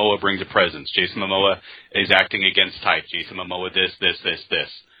 Jason Momoa brings a presence. Jason Momoa is acting against type. Jason Momoa this.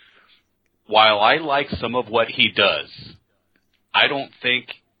 While I like some of what he does, I don't think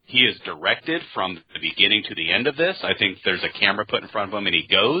he is directed from the beginning to the end of this. I think there's a camera put in front of him and he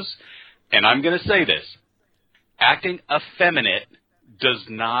goes. And I'm going to say this. Acting effeminate does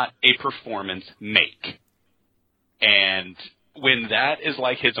not a performance make. And when that is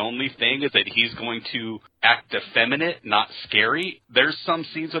like his only thing is that he's going to act effeminate, not scary, there's some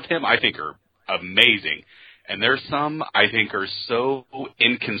scenes of him I think are amazing. And there's some I think are so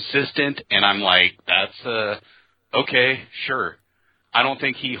inconsistent, and I'm like, that's okay, sure. I don't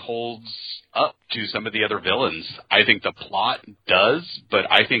think he holds up to some of the other villains. I think the plot does, but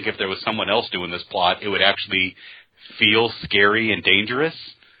I think if there was someone else doing this plot, it would actually feel scary and dangerous.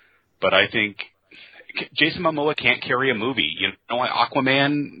 But I think Jason Momoa can't carry a movie. You know why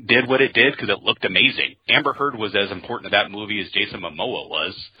Aquaman did what it did? Because it looked amazing. Amber Heard was as important to that movie as Jason Momoa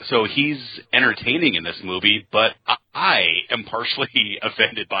was. So he's entertaining in this movie, but I am partially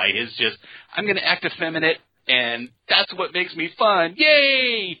offended by his just, I'm going to act effeminate, and that's what makes me fun.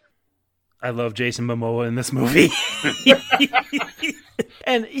 Yay! I love Jason Momoa in this movie.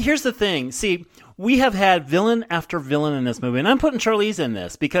 And here's the thing. See, we have had villain after villain in this movie, and I'm putting Charlize in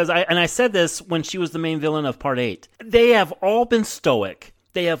this because I said this when she was the main villain of Part 8. They have all been stoic.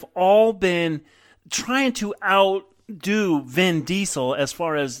 They have all been trying to outdo Vin Diesel as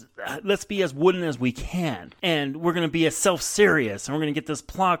far as let's be as wooden as we can, and we're going to be as self-serious, and we're going to get this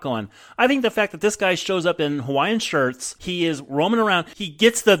plot going. I think the fact that this guy shows up in Hawaiian shirts, he is roaming around, he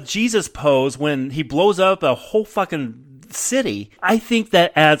gets the Jesus pose when he blows up a whole fucking city, I think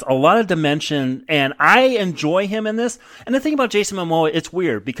that adds a lot of dimension, and I enjoy him in this. And the thing about Jason Momoa, it's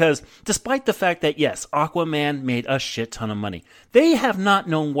weird because despite the fact that, yes, Aquaman made a shit ton of money, they have not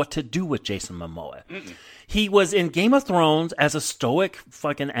known what to do with Jason Momoa. He was in Game of Thrones as a stoic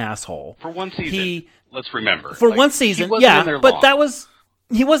fucking asshole. For one season, let's remember. For one season, yeah, but that was...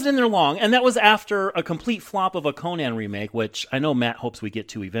 He wasn't in there long, and that was after a complete flop of a Conan remake, which I know Matt hopes we get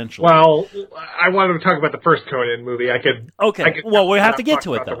to eventually. Well, I wanted to talk about the first Conan movie. Okay, well, we'll have to get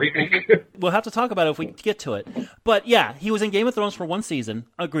to it, though. We'll have to talk about it if we get to it. But yeah, he was in Game of Thrones for one season,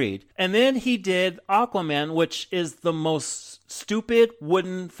 agreed. And then he did Aquaman, which is the most stupid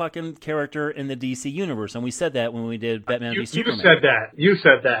wooden fucking character in the DC universe. And we said that when we did Batman v Superman. You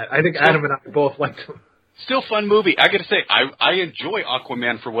said that. I think Adam and I both liked him. Still fun movie. I gotta say, I enjoy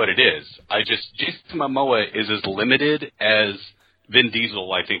Aquaman for what it is. Jason Momoa is as limited as Vin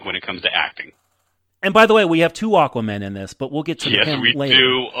Diesel, I think, when it comes to acting. And by the way, we have 2 Aquaman in this, but we'll get to him later. Yes, we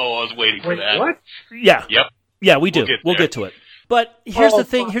do. Oh, I was waiting for that. What? Yeah. Yep. Yeah, we do. We'll get to it. But here's the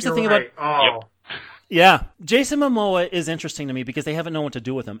thing. Here's the thing about. Yep. Yeah, Jason Momoa is interesting to me because they haven't known what to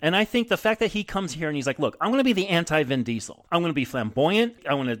do with him. And I think the fact that he comes here and he's like, look, I'm going to be the anti-Vin Diesel. I'm going to be flamboyant.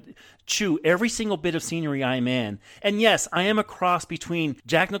 I want to chew every single bit of scenery I'm in. And yes, I am a cross between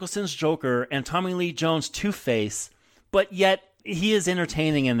Jack Nicholson's Joker and Tommy Lee Jones' Two-Face, but yet he is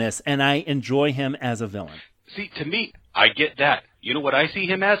entertaining in this, and I enjoy him as a villain. See, to me, I get that. You know what I see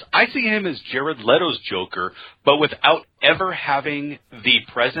him as? I see him as Jared Leto's Joker, but without ever having the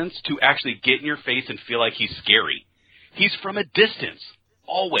presence to actually get in your face and feel like he's scary. He's from a distance,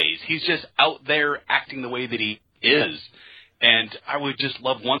 always. He's just out there acting the way that he is. And I would just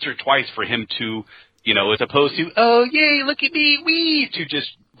love once or twice for him to, you know, as opposed to, oh, yay, look at me, wee, to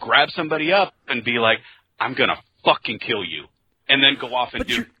just grab somebody up and be like, I'm going to fucking kill you. And then go off and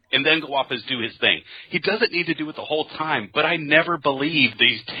do his thing. He doesn't need to do it the whole time, but I never believed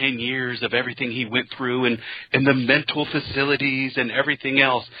these 10 years of everything he went through and the mental facilities and everything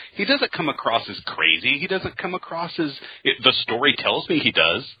else. He doesn't come across as crazy. He doesn't come across as, the story tells me he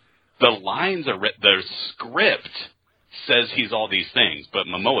does. The lines are, the script says he's all these things, but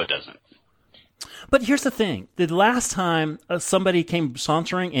Momoa doesn't. But here's the thing. The last time somebody came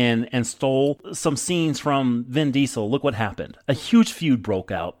sauntering in and stole some scenes from Vin Diesel, look what happened. A huge feud broke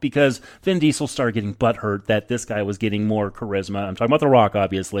out because Vin Diesel started getting butthurt that this guy was getting more charisma. I'm talking about The Rock,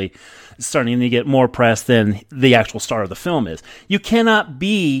 obviously, starting to get more press than the actual star of the film is. You cannot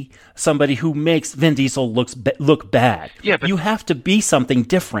be somebody who makes Vin Diesel look bad. Yeah, but you have to be something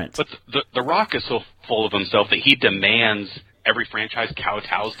different. But the Rock is so full of himself that he demands every franchise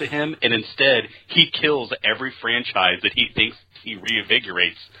kowtows to him, and instead he kills every franchise that he thinks he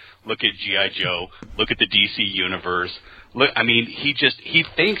reinvigorates. Look at G.I. Joe. Look at the DC universe. Look, I mean, he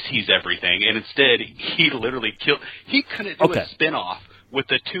thinks he's everything, and instead he literally killed. He couldn't do a spinoff with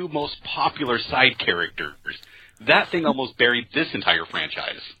the 2 most popular side characters. That thing almost buried this entire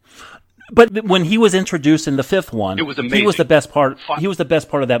franchise. But when he was introduced in the 5th one, it was amazing. He was the best part. He was the best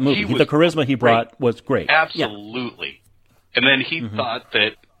part of that movie. The charisma he brought was great. Absolutely. Yeah. And then he thought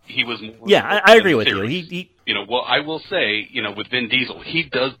that he was more... Yeah, I agree with you. He you know, well, I will say, you know, with Vin Diesel, he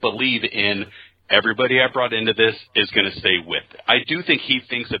does believe in everybody I brought into this is going to stay with. I do think he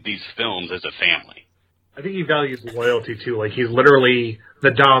thinks of these films as a family. I think he values loyalty, too. Like, he's literally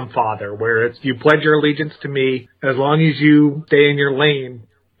the Dom father, where it's, you pledge your allegiance to me. As long as you stay in your lane,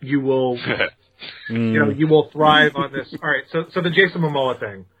 you will, you know, you will thrive on this. All right, so the Jason Momoa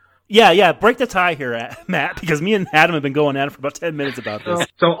thing. Yeah, break the tie here, Matt, because me and Adam have been going at it for about 10 minutes about this.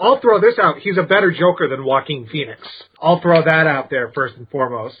 So I'll throw this out. He's a better Joker than Joaquin Phoenix. I'll throw that out there first and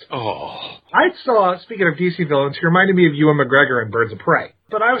foremost. Oh. I saw, speaking of DC villains, he reminded me of Ewan McGregor in Birds of Prey.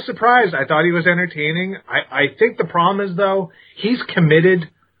 But I was surprised. I thought he was entertaining. I think the problem is, though, he's committed,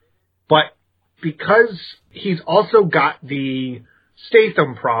 but because he's also got the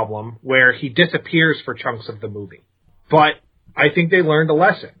Statham problem where he disappears for chunks of the movie. But I think they learned a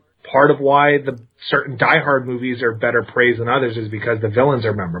lesson. Part of why the certain Die Hard movies are better praised than others is because the villains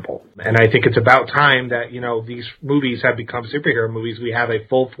are memorable. And I think it's about time that, you know, these movies have become superhero movies. We have a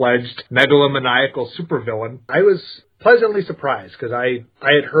full-fledged megalomaniacal supervillain. I was pleasantly surprised because I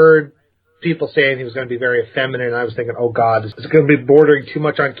had heard people saying he was going to be very effeminate, and I was thinking, oh God, is it going to be bordering too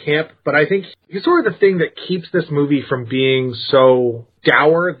much on camp? But I think he's sort of the thing that keeps this movie from being so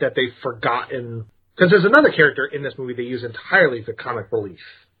dour that they've forgotten. Because there's another character in this movie they use entirely for comic relief.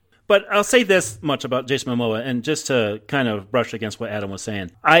 But I'll say this much about Jason Momoa, and just to kind of brush against what Adam was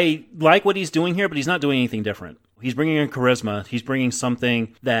saying. I like what he's doing here, but he's not doing anything different. He's bringing in charisma. He's bringing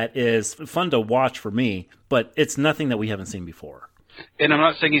something that is fun to watch for me, but it's nothing that we haven't seen before. And I'm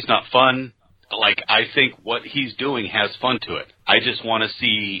not saying he's not fun. Like, I think what he's doing has fun to it. I just want to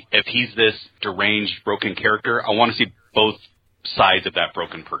see, if he's this deranged, broken character, I want to see both sides of that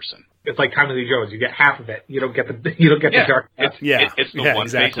broken person. It's like Tommy Lee Jones. You get half of it. You don't get the dark. It's the one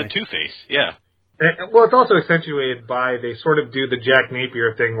face and two face. Yeah. Well, it's also accentuated by, they sort of do the Jack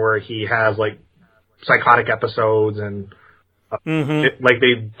Napier thing where he has, like, psychotic episodes and, like,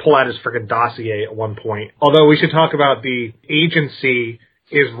 they pull out his freaking dossier at one point. Although we should talk about the agency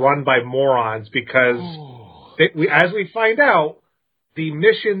is run by morons because, as we find out, the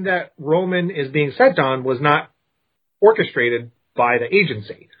mission that Roman is being sent on was not orchestrated by the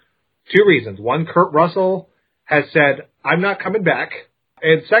agency. 2 reasons. One, Kurt Russell has said, I'm not coming back.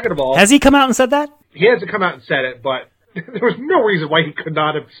 And second of all... Has he come out and said that? He hasn't come out and said it, but there was no reason why he could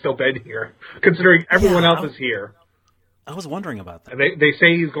not have still been here, considering everyone else is here. I was wondering about that. And they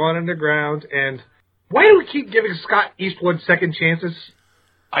say he's gone underground, and why do we keep giving Scott Eastwood second chances?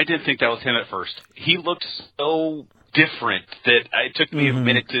 I did think that was him at first. He looked so different that it took me a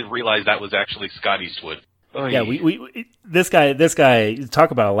minute to realize that was actually Scott Eastwood. Oh, yeah, this guy,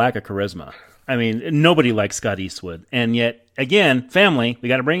 talk about a lack of charisma. I mean, nobody likes Scott Eastwood. And yet, again, family, we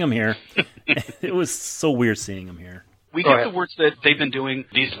got to bring him here. It was so weird seeing him here. We get the words that they've been doing,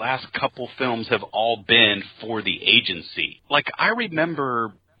 these last couple films have all been for the agency. Like, I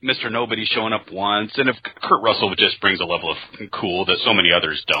remember Mr. Nobody showing up once, and if Kurt Russell just brings a level of cool that so many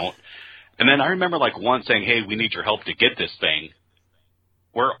others don't. And then I remember, like, once saying, hey, we need your help to get this thing.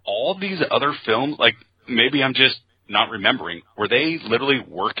 Where all these other films, like, maybe I'm just not remembering. Were they literally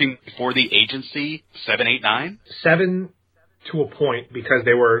working for the agency 7, 8, 9? 7 to a point because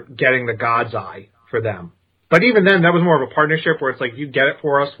they were getting the God's eye for them. But even then, that was more of a partnership where it's like, you get it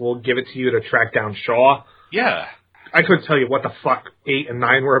for us, we'll give it to you to track down Shaw. Yeah. I couldn't tell you what the fuck 8 and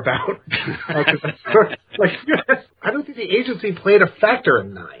 9 were about. I don't think the agency played a factor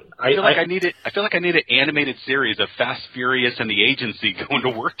in 9. I feel like I need an animated series of Fast, Furious, and the agency going to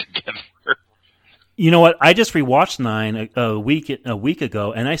work together. You know what? I just rewatched 9 a week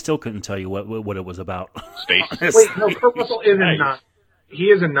ago, and I still couldn't tell you what it was about. Space. Wait, no, Kurt Russell is in 9. He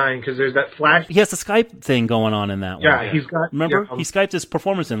is in 9 because there's that flash. He has the Skype thing going on in that one. Yeah, he's got. Remember, he Skyped his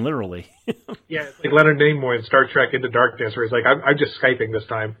performance in literally. Yeah, it's like Leonard Nimoy in Star Trek Into Darkness, where he's like, "I'm just Skyping this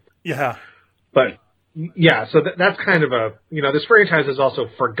time." Yeah, but yeah, so that's kind of a this franchise has also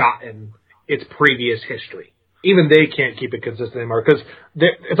forgotten its previous history. Even they can't keep it consistent anymore because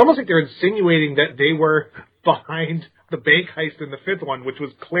it's almost like they're insinuating that they were behind the bank heist in the 5th one, which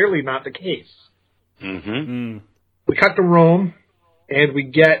was clearly not the case. We cut to Rome, and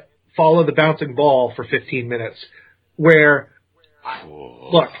we follow the bouncing ball for 15 minutes, where,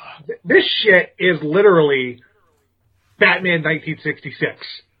 look, this shit is literally Batman 1966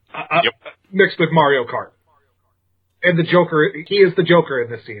 mixed with Mario Kart. And the Joker, he is the Joker in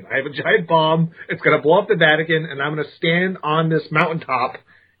this scene. I have a giant bomb. It's going to blow up the Vatican, and I'm going to stand on this mountaintop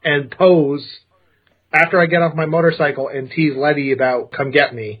and pose after I get off my motorcycle and tease Letty about come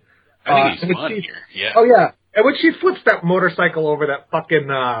get me. I think he's fun here. Yeah. Oh, yeah. And when she flips that motorcycle over that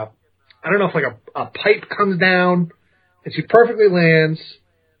fucking, I don't know if like a pipe comes down, and she perfectly lands.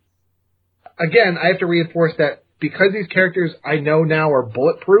 Again, I have to reinforce that because these characters I know now are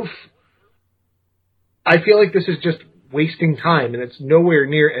bulletproof, I feel like this is just wasting time, and it's nowhere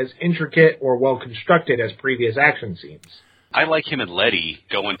near as intricate or well-constructed as previous action scenes. I like him and Letty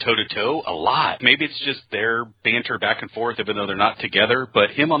going toe-to-toe a lot. Maybe it's just their banter back and forth, even though they're not together, but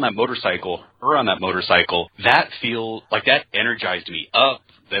him on that motorcycle, her on that motorcycle, that energized me up,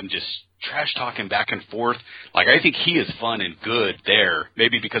 them just trash-talking back and forth. Like, I think he is fun and good there,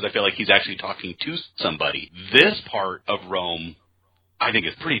 maybe because I feel like he's actually talking to somebody. This part of Rome, I think,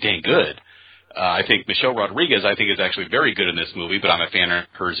 is pretty dang good. I think Michelle Rodriguez, is actually very good in this movie, but I'm a fan of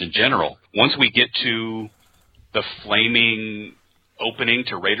hers in general. Once we get to the flaming opening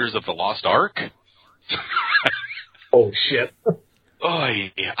to Raiders of the Lost Ark. Oh, shit. Oh,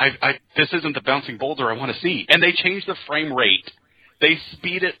 yeah. This isn't the bouncing boulder I want to see. And they changed the frame rate. They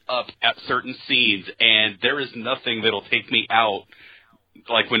speed it up at certain scenes, and there is nothing that'll take me out.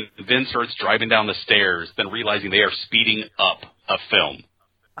 Like when Vin starts driving down the stairs, then realizing they are speeding up a film.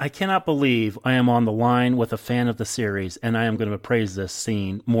 I cannot believe I am on the line with a fan of the series, and I am going to praise this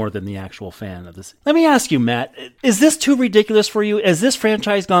scene more than the actual fan of this. Let me ask you, Matt, is this too ridiculous for you? Has this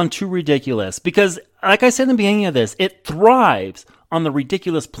franchise gone too ridiculous? Because, like I said in the beginning of this, it thrives on the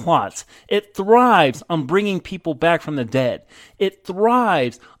ridiculous plots. It thrives on bringing people back from the dead. It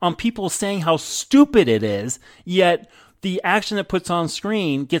thrives on people saying how stupid it is, yet the action it puts on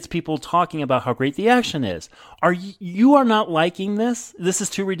screen gets people talking about how great the action is. You are not liking this? This is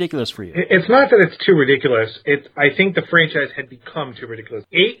too ridiculous for you. It's not that it's too ridiculous. I think the franchise had become too ridiculous.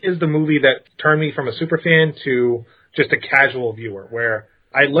 8 is the movie that turned me from a super fan to just a casual viewer, where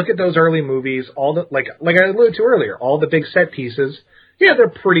I look at those early movies, all the like I alluded to earlier, all the big set pieces. Yeah, they're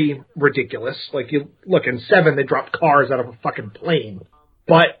pretty ridiculous. Like, you look, in 7, they dropped cars out of a fucking plane.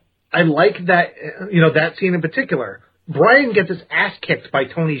 But I like that, that scene in particular. Brian gets his ass kicked by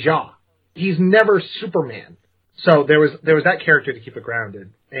Tony Jaa. He's never Superman. So there was that character to keep it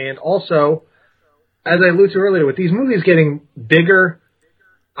grounded. And also, as I alluded to earlier, with these movies getting bigger,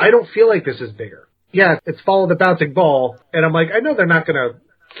 I don't feel like this is bigger. Yeah, it's Follow the Bouncing Ball, and I'm like, I know they're not going to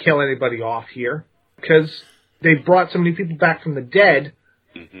kill anybody off here, because they've brought so many people back from the dead,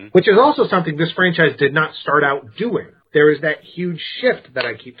 which is also something this franchise did not start out doing. There is that huge shift that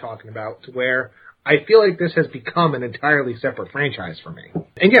I keep talking about, to where I feel like this has become an entirely separate franchise for me.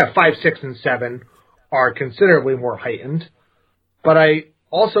 And yeah, 5, 6, and 7 are considerably more heightened, but I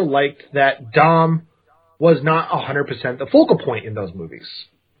also liked that Dom was not 100% the focal point in those movies.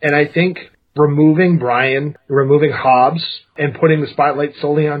 And I think removing Brian, removing Hobbs, and putting the spotlight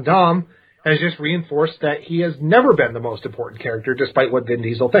solely on Dom has just reinforced that he has never been the most important character, despite what Vin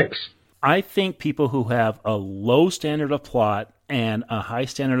Diesel thinks. I think people who have a low standard of plot and a high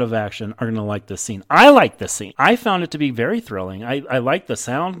standard of action are going to like this scene. I like this scene. I found it to be very thrilling. I like the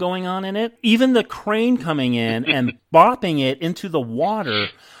sound going on in it. Even the crane coming in and bopping it into the water.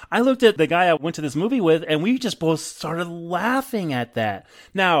 I looked at the guy I went to this movie with, and we just both started laughing at that.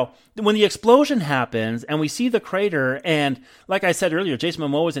 Now, when the explosion happens and we see the crater, and like I said earlier, Jason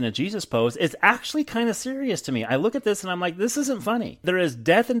Momoa is in a Jesus pose, it's actually kind of serious to me. I look at this and I'm like, this isn't funny. There is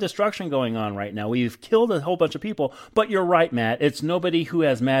death and destruction going on right now. We've killed a whole bunch of people, but you're right, Matt. It's nobody who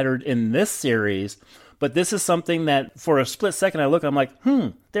has mattered in this series. But this is something that, for a split second, I look, I'm like,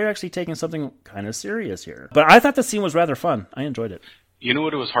 they're actually taking something kind of serious here. But I thought the scene was rather fun. I enjoyed it. You know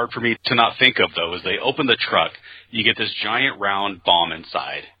what it was hard for me to not think of, though, is they open the truck, you get this giant round bomb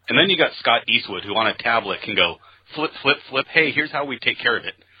inside, and then you got Scott Eastwood, who on a tablet can go, flip, flip, flip, hey, here's how we take care of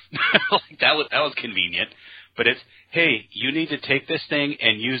it. Like, that was convenient. But it's, hey, you need to take this thing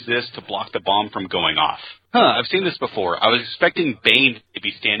and use this to block the bomb from going off. I've seen this before. I was expecting Bane to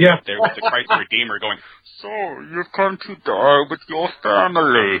be standing up there with the Christ Redeemer going, so, you've come to die with your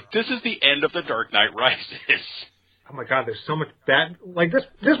family. This is the end of The Dark Knight Rises. Oh my God, there's so much like this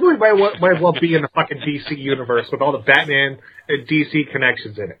movie might as well be in the fucking DC universe with all the Batman and DC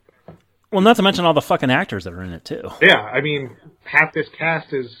connections in it. Well, not to mention all the fucking actors that are in it, too. Yeah, I mean, half this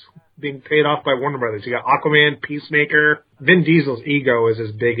cast is being paid off by Warner Brothers. You got Aquaman, Peacemaker. Vin Diesel's ego is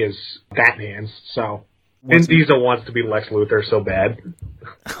as big as Batman's, so Vin Diesel wants to be Lex Luthor so bad.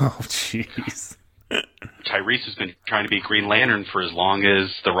 Oh, jeez. Tyrese has been trying to be Green Lantern for as long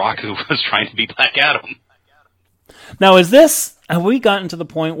as The Rock, who was trying to be Black Adam. Now, have we gotten to the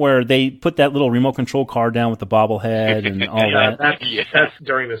point where they put that little remote control car down with the bobblehead and all that? That's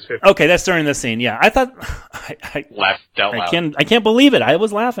during this 50. Okay, that's during this scene, yeah. I thought... I laughed out loud. I can't believe it. I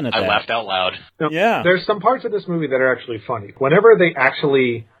was laughing at that. I laughed out loud. Now, yeah. There's some parts of this movie that are actually funny. Whenever they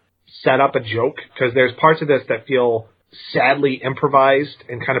actually set up a joke, because there's parts of this that feel sadly improvised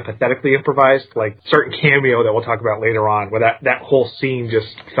and kind of pathetically improvised, like certain cameo that we'll talk about later on, where that whole scene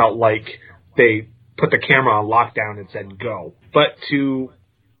just felt like they put the camera on lockdown and said go. But to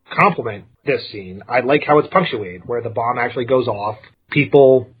complement this scene, I like how it's punctuated, where the bomb actually goes off.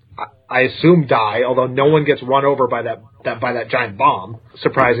 People, I assume, die, although no one gets run over by that giant bomb,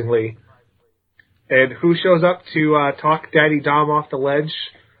 surprisingly. And who shows up to talk Daddy Dom off the ledge?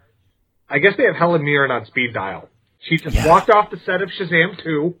 I guess they have Helen Mirren on speed dial. She just walked off the set of Shazam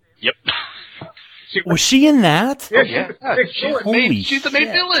 2. Yep. Was she in that? Yeah, she's the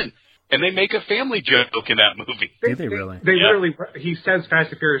main villain. And they make a family joke in that movie. Do they really? They literally, he says Fast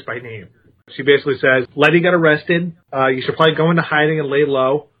and Furious by name. She basically says, Letty got arrested, you should probably go into hiding and lay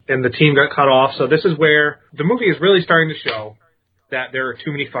low, and the team got cut off. So this is where the movie is really starting to show that there are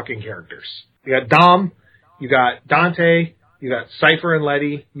too many fucking characters. You got Dom, you got Dante, you got Cypher and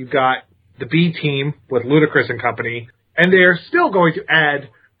Letty, you got the B team with Ludacris and company, and they're still going to add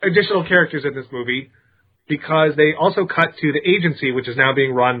additional characters in this movie, because they also cut to the agency, which is now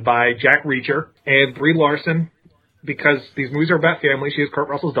being run by Jack Reacher and Brie Larson, because these movies are about family. She is Kurt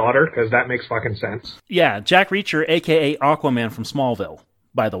Russell's daughter, because that makes fucking sense. Yeah, Jack Reacher, a.k.a. Aquaman from Smallville,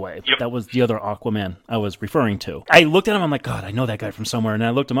 by the way. Yep. That was the other Aquaman I was referring to. I looked at him, I'm like, God, I know that guy from somewhere. And I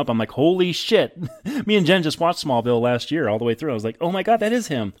looked him up, I'm like, holy shit. Me and Jen just watched Smallville last year all the way through. I was like, oh my God, that is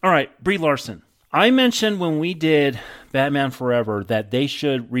him. All right, Brie Larson. I mentioned when we did Batman Forever that they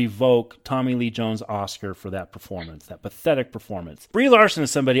should revoke Tommy Lee Jones' Oscar for that performance, that pathetic performance. Brie Larson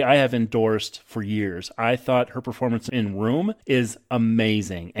is somebody I have endorsed for years. I thought her performance in Room is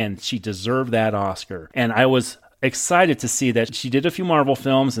amazing, and she deserved that Oscar. And I was excited to see that she did a few Marvel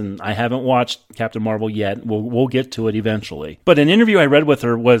films, and I haven't watched Captain Marvel yet. We'll get to it eventually. But an interview I read with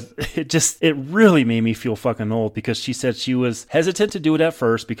her it really made me feel fucking old, because she said she was hesitant to do it at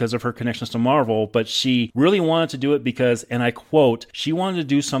first because of her connections to Marvel, but she really wanted to do it because, and I quote, she wanted to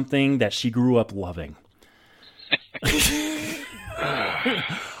do something that she grew up loving.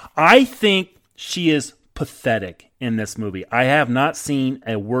 I think she is pathetic in this movie. I have not seen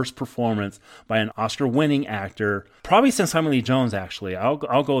a worse performance by an Oscar-winning actor, probably since Tommy Lee Jones, actually. I'll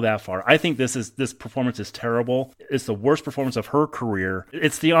go that far. I think this performance is terrible. It's the worst performance of her career.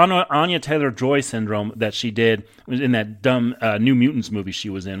 It's the Anya Taylor-Joy syndrome that she did in that dumb New Mutants movie she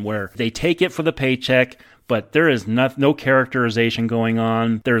was in, where they take it for the paycheck, but there is no characterization going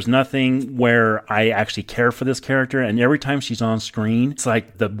on. There's nothing where I actually care for this character. And every time she's on screen, it's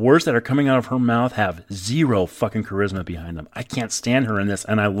like the words that are coming out of her mouth have zero fucking charisma behind them. I can't stand her in this,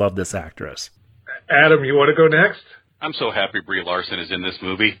 and I love this actress. Adam, you want to go next? I'm so happy Brie Larson is in this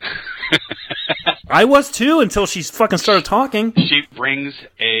movie. I was too, until she fucking started talking. She brings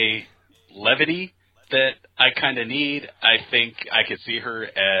a levity that I kind of need. I think I could see her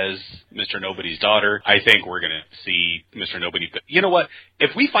as Mr. Nobody's daughter. I think we're going to see Mr. Nobody. But you know what?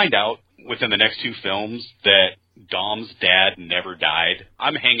 If we find out within the next two films that Dom's dad never died,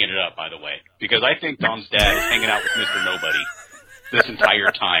 I'm hanging it up, by the way. Because I think Dom's dad is hanging out with Mr. Nobody this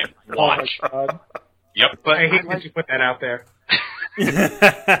entire time. Watch. Oh my God. Yep. But I hate that you put that out there.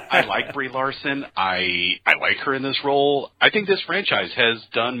 I like Brie Larson. I like her in this role. I think this franchise has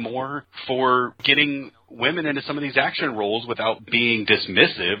done more for getting women into some of these action roles without being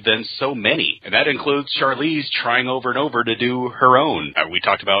dismissive than so many. And that includes Charlize trying over and over to do her own. We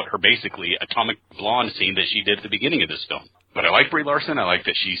talked about her basically Atomic Blonde scene that she did at the beginning of this film. But I like Brie Larson. I like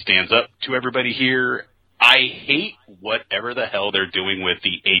that she stands up to everybody here. I hate whatever the hell they're doing with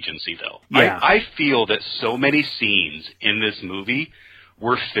the agency, though. Yeah. I feel that so many scenes in this movie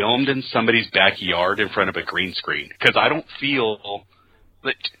were filmed in somebody's backyard in front of a green screen. Because I don't feel,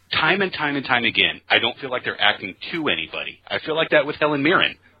 like, time and time again, I don't feel like they're acting to anybody. I feel like that with Helen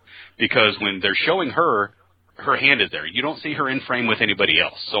Mirren. Because when they're showing her, her hand is there. You don't see her in frame with anybody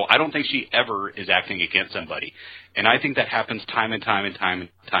else. So I don't think she ever is acting against somebody. And I think that happens time and time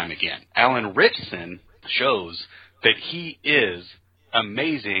again. Alan Ritchson shows that he is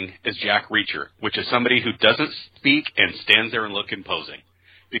amazing as Jack Reacher, which is somebody who doesn't speak and stands there and look imposing.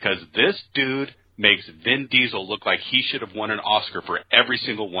 Because this dude makes Vin Diesel look like he should have won an Oscar for every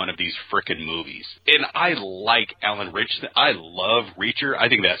single one of these frickin' movies. And I like Alan Ritchson. I love Reacher. I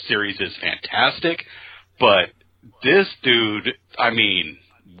think that series is fantastic. But this dude, I mean,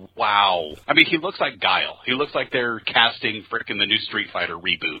 wow. I mean, he looks like Guile. He looks like they're casting frickin' the new Street Fighter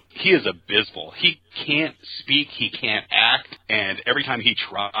reboot. He is abysmal. He can't speak, he can't act, and every time he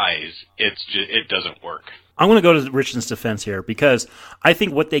tries, it doesn't work. I'm going to go to Richardson's defense here, because I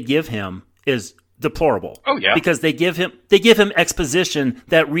think what they give him is deplorable. Oh, yeah. Because they give him exposition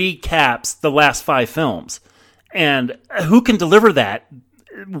that recaps the last 5 films. And who can deliver that?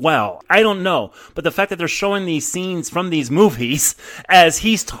 Well, I don't know. But the fact that they're showing these scenes from these movies as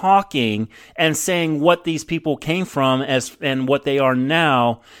he's talking and saying what these people came from and what they are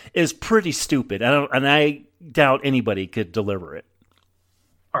now is pretty stupid. And I doubt anybody could deliver it.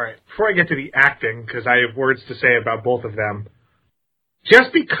 All right. Before I get to the acting, because I have words to say about both of them,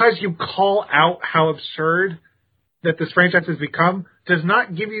 just because you call out how absurd that this franchise has become does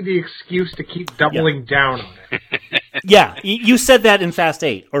not give you the excuse to keep doubling down on it. Yeah, you said that in Fast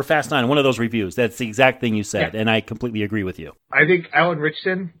 8 or Fast 9, one of those reviews. That's the exact thing you said, and I completely agree with you. I think Alan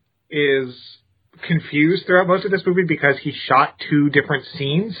Ritchson is confused throughout most of this movie because he shot 2 different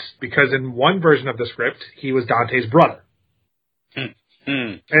scenes, because in one version of the script, he was Dante's brother.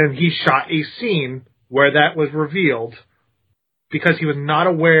 And he shot a scene where that was revealed because he was not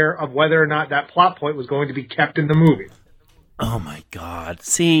aware of whether or not that plot point was going to be kept in the movie. Oh my God.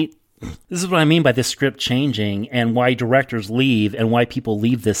 See, this is what I mean by this script changing, and why directors leave and why people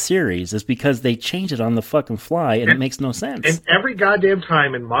leave this series is because they change it on the fucking fly, and it makes no sense. And every goddamn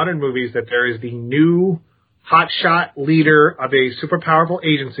time in modern movies that there is the new hotshot leader of a super powerful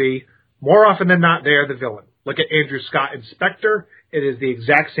agency, more often than not, they are the villain. Look at Andrew Scott in Spectre. It is the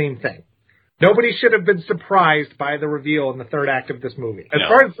exact same thing. Nobody should have been surprised by the reveal in the third act of this movie. As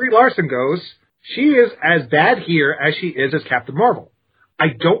far as Brie Larson goes, she is as bad here as she is as Captain Marvel. I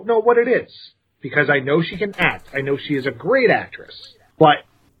don't know what it is, because I know she can act. I know she is a great actress. But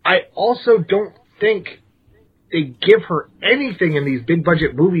I also don't think they give her anything in these big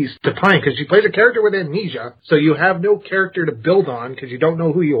budget movies to play, because she plays a character with amnesia, so you have no character to build on because you don't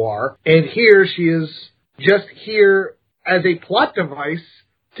know who you are. And here she is just here as a plot device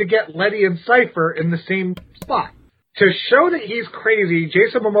to get Letty and Cypher in the same spot. To show that he's crazy,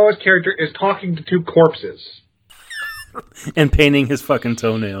 Jason Momoa's character is talking to two corpses. And painting his fucking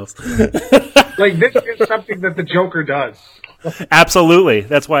toenails. Like, this is something that the Joker does. Absolutely.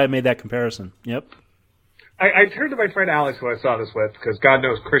 That's why I made that comparison. Yep. I turned to my friend Alex, who I saw this with, because God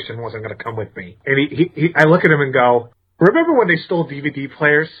knows Christian wasn't going to come with me. And I look at him and go, remember when they stole DVD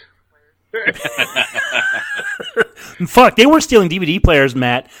players? Fuck, they were stealing DVD players,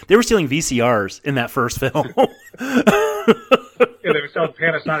 Matt. They were stealing VCRs in that first film. Yeah, they were selling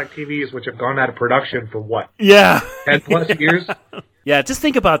Panasonic TVs, which have gone out of production for what? Yeah. 10 plus years? Yeah, just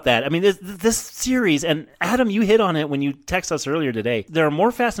think about that. I mean, this series, and Adam, you hit on it when you text us earlier today. There are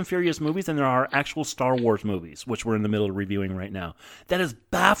more Fast and Furious movies than there are actual Star Wars movies, which we're in the middle of reviewing right now. That is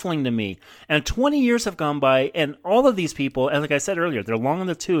baffling to me. And 20 years have gone by, and all of these people, and like I said earlier, they're long in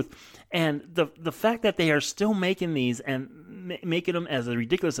the tooth. And the fact that they are still making these and making them as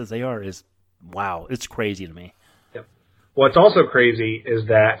ridiculous as they are is, wow, it's crazy to me. Yep. What's also crazy is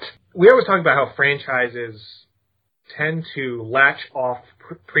that we always talk about how franchises tend to latch off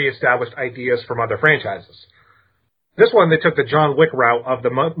pre-established ideas from other franchises. This one, they took the John Wick route of the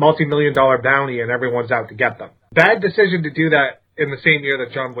multi-million-dollar bounty and everyone's out to get them. Bad decision to do that in the same year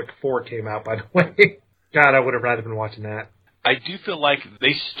that John Wick 4 came out, by the way. God, I would have rather been watching that. I do feel like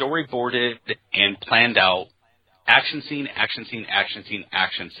they storyboarded and planned out action scene, action scene, action scene,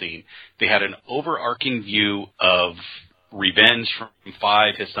 action scene. They had an overarching view of revenge from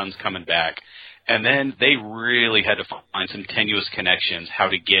 5, his son's coming back. And then they really had to find some tenuous connections, how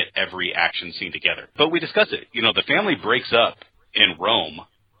to get every action scene together. But we discussed it. You know, the family breaks up in Rome,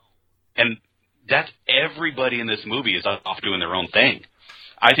 and that's everybody in this movie is off doing their own thing.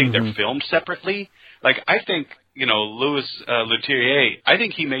 I think they're filmed separately. Like, I think, you know, Louis Leterrier, I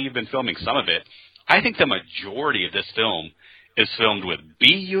think he may have been filming some of it. I think the majority of this film is filmed with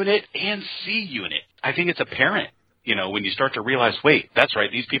B unit and C unit. I think it's apparent. You know, when you start to realize, wait, that's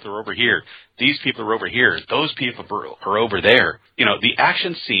right, these people are over here, these people are over here, those people are over there. You know, the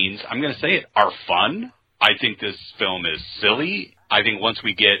action scenes, I'm going to say it, are fun. I think this film is silly. I think once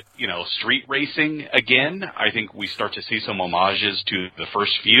we get, you know, street racing again, I think we start to see some homages to the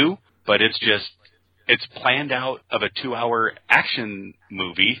first few, but it's planned out of a 2-hour action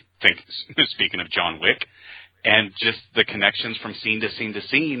movie, speaking of John Wick, and just the connections from scene to scene to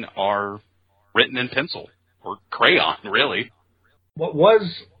scene are written in pencil. Or crayon, really. What was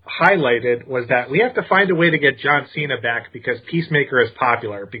highlighted was that we have to find a way to get John Cena back because Peacemaker is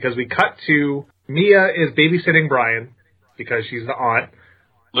popular. Because we cut to Mia is babysitting Brian because she's the aunt.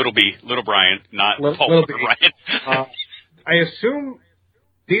 Little Brian, not Paul Little Brian. I assume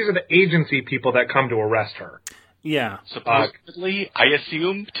these are the agency people that come to arrest her. Yeah. Supposedly, I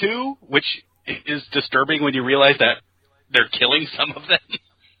assume, too, which is disturbing when you realize that they're killing some of them.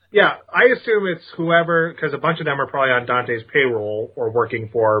 Yeah, I assume it's whoever, because a bunch of them are probably on Dante's payroll or working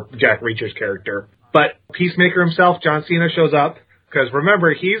for Jack Reacher's character. But Peacemaker himself, John Cena, shows up, because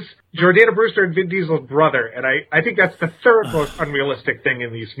remember, he's Jordana Brewster and Vin Diesel's brother, and I think that's the third most unrealistic thing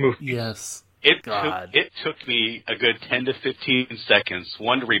in these movies. Yes. It took me a good 10 to 15 seconds,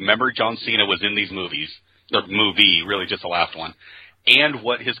 one, to remember John Cena was in these movies, the movie, really just the last one, and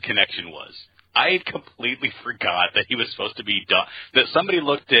what his connection was. I completely forgot that he was supposed to be that somebody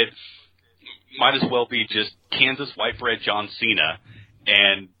looked at, might as well be just Kansas white bread John Cena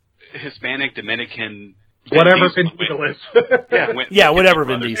and Hispanic Dominican. Whatever Vin Diesel is. Whatever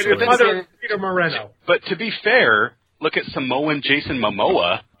Vin Diesel is. Mother Peter Moreno. But to be fair, look at Samoan Jason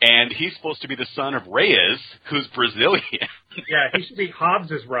Momoa, and he's supposed to be the son of Reyes, who's Brazilian. Yeah, he should be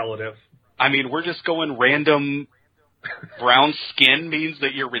Hobbs' relative. I mean, we're just going random. Brown skin means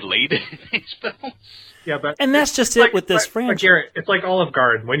that you're related in these films. Yeah, but and that's just it with this franchise. But Garrett, it's like Olive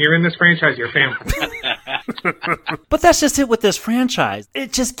Garden. When you're in this franchise, you're family. But that's just it with this franchise.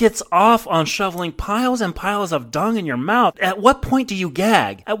 It just gets off on shoveling piles and piles of dung in your mouth. At what point do you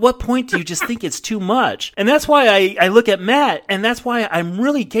gag? At what point do you just think it's too much? And that's why I look at Matt, and that's why I'm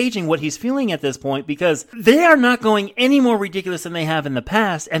really gauging what he's feeling at this point, because they are not going any more ridiculous than they have in the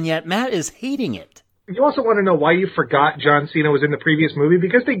past, and yet Matt is hating it. You also want to know why you forgot John Cena was in the previous movie?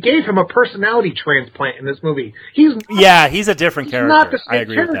 Because they gave him a personality transplant in this movie. He's a different character. Not the same I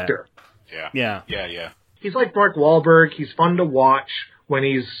agree character. With that. Yeah. He's like Mark Wahlberg. He's fun to watch when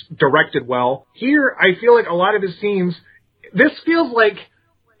he's directed well. Here, I feel like a lot of his scenes, this feels like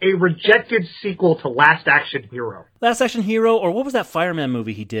a rejected sequel to Last Action Hero. Last Action Hero, or what was that fireman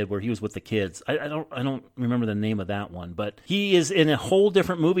movie he did where he was with the kids? I don't remember the name of that one, but he is in a whole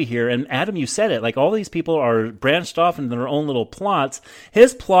different movie here. And Adam, you said it, like all these people are branched off into their own little plots.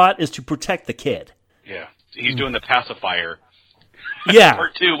 His plot is to protect the kid. Yeah, he's doing the pacifier. Yeah,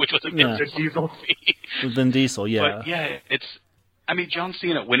 Part 2, which was a Vin Diesel movie. Vin Diesel, yeah. But yeah, I mean, John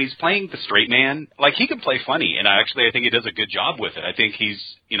Cena, when he's playing the straight man, like, he can play funny, and I think he does a good job with it. I think he's,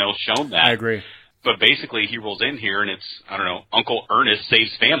 shown that. I agree. But basically, he rolls in here, and it's, I don't know, Uncle Ernest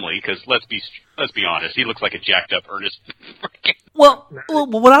saves family, because let's be honest, he looks like a jacked up Ernest. Well,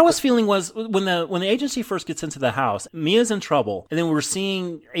 what I was feeling was when the agency first gets into the house, Mia's in trouble, and then we're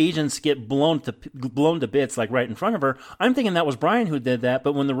seeing agents get blown to bits, like right in front of her. I'm thinking that was Brian who did that,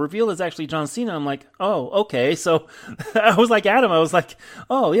 but when the reveal is actually John Cena, I'm like, oh, okay. So I was like Adam. I was like,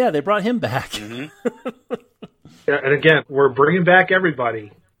 oh yeah, they brought him back. Mm-hmm. Yeah, and again, we're bringing back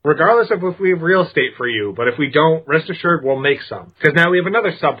everybody. Regardless of if we have real estate for you, but if we don't, rest assured we'll make some. Because now we have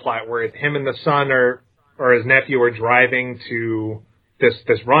another subplot where him and the son or his nephew are driving to this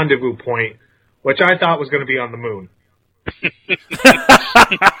rendezvous point, which I thought was going to be on the moon.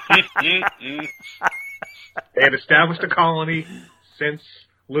 They had established a colony since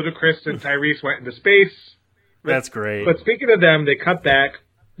Ludacris and Tyrese went into space. That's great. But speaking of them, they cut back.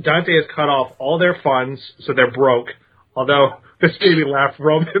 Dante has cut off all their funds, so they're broke. Although, this made me laugh.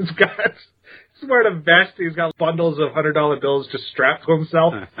 Roman's he's wearing a vest. He's got bundles of $100 bills just strapped to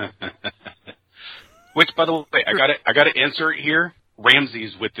himself. Which, by the way, I got to insert here.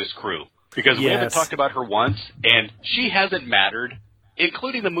 Ramsey's with this crew. Because we haven't talked about her once, and she hasn't mattered,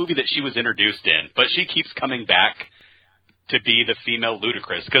 including the movie that she was introduced in. But she keeps coming back to be the female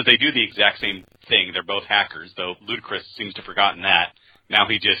Ludacris, because they do the exact same thing. They're both hackers, though Ludacris seems to have forgotten that. Now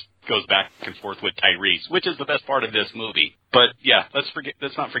he just goes back and forth with Tyrese, which is the best part of this movie. But yeah, let's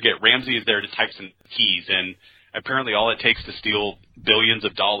not forget, Ramsey is there to type some keys, and apparently all it takes to steal billions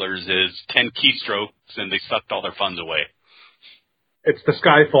of dollars is 10 keystrokes, and they sucked all their funds away. It's the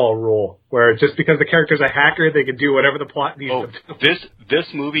Skyfall rule, where just because the character's a hacker, they can do whatever the plot needs them to.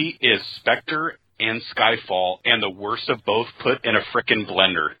 This movie is Spectre and Skyfall, and the worst of both put in a frickin'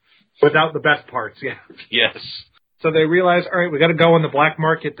 blender. Without the best parts, yeah. Yes. So they realize, all right, we got to go on the black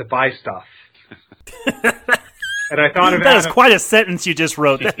market to buy stuff. And I thought of that is quite a sentence you just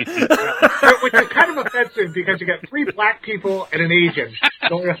wrote. Which is kind of offensive because you get 3 black people and an Asian.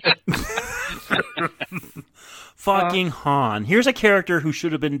 Fucking Han. Here's a character who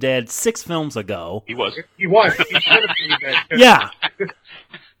should have been dead 6 films ago. He was. He should have been dead. Yeah.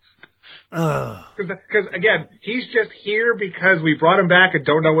 Because, again, he's just here because we brought him back and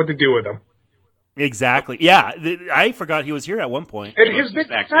don't know what to do with him. Exactly. Yeah, I forgot he was here at one point. And his big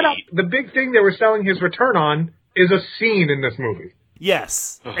setup, the big thing they were selling his return on is a scene in this movie.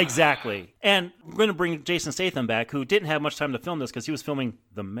 Yes, exactly. And we're going to bring Jason Statham back, who didn't have much time to film this because he was filming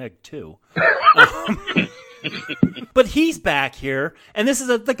The Meg 2. But he's back here, and this is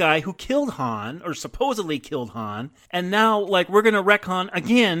the guy who killed Han, or supposedly killed Han, and now, we're going to retcon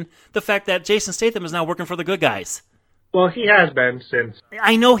again the fact that Jason Statham is now working for the good guys. Well, he has been since.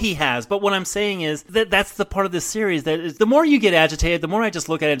 I know he has, but what I'm saying is that's the part of this series that is, the more you get agitated, the more I just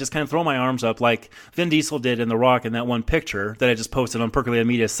look at it and just kind of throw my arms up like Vin Diesel did in The Rock in that one picture that I just posted on Percolated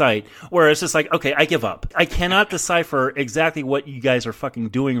Media's site, where it's just like, okay, I give up. I cannot decipher exactly what you guys are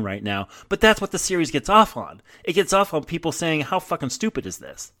fucking doing right now, but that's what the series gets off on. It gets off on people saying, how fucking stupid is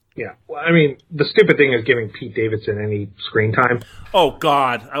this? Yeah, well, I mean, the stupid thing is giving Pete Davidson any screen time. Oh,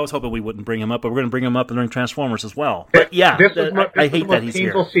 God. I was hoping we wouldn't bring him up, but we're going to bring him up during Transformers as well. But yeah, I hate that he's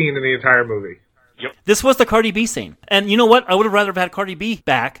here. This was the most painful scene in the entire movie. Yep. This was the Cardi B scene. And you know what? I would have rather had Cardi B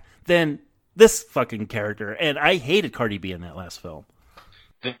back than this fucking character. And I hated Cardi B in that last film.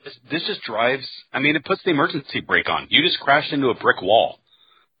 This just drives... I mean, it puts the emergency brake on. You just crashed into a brick wall.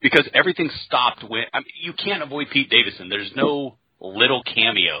 Because everything stopped when... I mean, you can't avoid Pete Davidson. There's no... little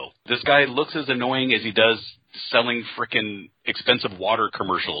cameo. This guy looks as annoying as he does selling frickin' expensive water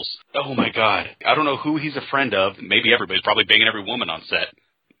commercials. Oh my God. I don't know who he's a friend of. Maybe everybody's probably banging every woman on set.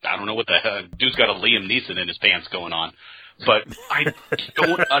 I don't know what the hell. Dude's got a Liam Neeson in his pants going on. But I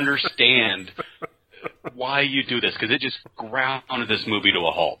don't understand why you do this, because it just grounded this movie to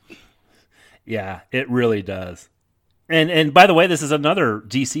a halt. Yeah, it really does. And by the way, this is another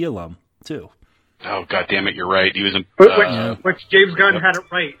DC alum, too. Oh, God damn it, you're right. He was in... which James Gunn had it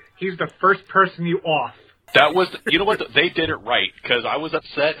right. He's the first person you off. That was... You know what? They did it right, because I was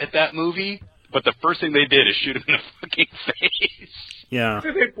upset at that movie, but the first thing they did is shoot him in the fucking face. Yeah.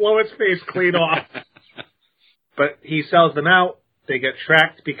 They blow his face clean off. But he sells them out. They get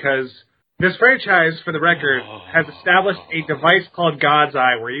tracked because This franchise, for the record, has established a device called God's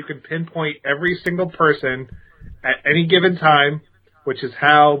Eye where you can pinpoint every single person at any given time, which is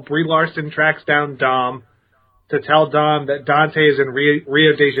how Brie Larson tracks down Dom to tell Dom that Dante is in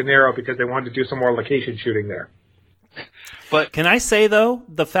Rio de Janeiro because they wanted to do some more location shooting there. But can I say, though,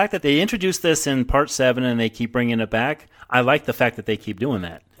 the fact that they introduced this in Part 7 and they keep bringing it back, I like the fact that they keep doing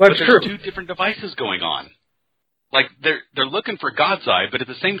that. But there's two different devices going on. Like, they're looking for God's Eye, but at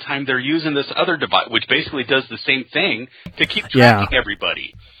the same time, they're using this other device, which basically does the same thing to keep tracking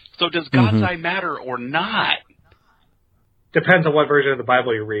everybody. So does God's Eye matter or not? Depends on what version of the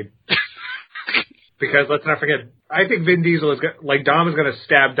Bible you read. Because let's not forget, I think Vin Diesel Dom is going to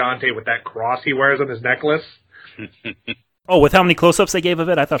stab Dante with that cross he wears on his necklace. Oh, with how many close-ups they gave of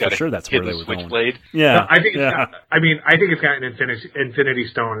it, I thought for sure that's where they were going. Switchblade. Yeah, no, I think it's got an Infinity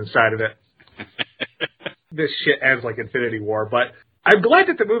Stone inside of it. This shit ends like Infinity War, but I'm glad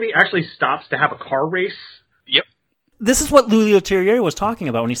that the movie actually stops to have a car race. Yep. This is what Louis Leterrier was talking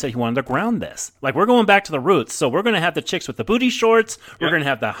about when he said he wanted to ground this. Like, we're going back to the roots, so we're going to have the chicks with the booty shorts, we're going to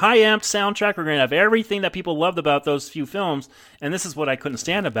have the high-amped soundtrack, we're going to have everything that people loved about those few films, and this is what I couldn't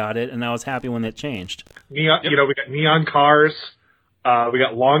stand about it, and I was happy when it changed. Neon, we got neon cars, we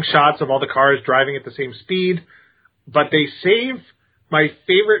got long shots of all the cars driving at the same speed, but they save my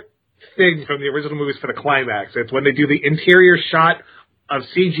favorite thing from the original movies for the climax. It's when they do the interior shot of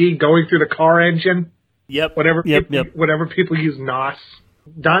CG going through the car engine. Yep. Whenever people use NOS.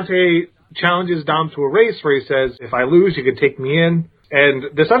 Dante challenges Dom to a race where he says, if I lose, you can take me in.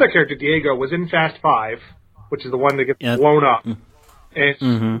 And this other character, Diego, was in Fast 5, which is the one that gets blown up.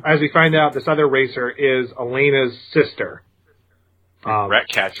 And as we find out, this other racer is Elena's sister.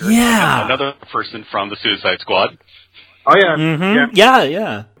 Ratcatcher. Yeah. Another person from the Suicide Squad. Oh, yeah.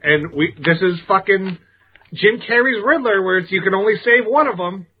 Yeah. And this is fucking Jim Carrey's Riddler, where you can only save one of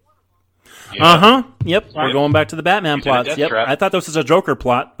them. Yeah. Yep. We're going back to the Batman plots. Yep. I thought this was a Joker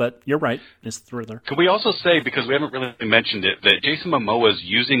plot, but you're right. It's the Riddler. Could we also say, because we haven't really mentioned it, that Jason Momoa's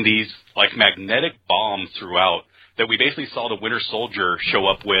using these like magnetic bombs throughout that we basically saw the Winter Soldier show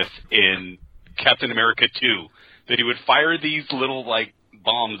up with in Captain America 2. That he would fire these little like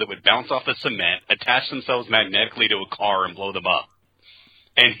bombs that would bounce off the cement, attach themselves magnetically to a car, and blow them up.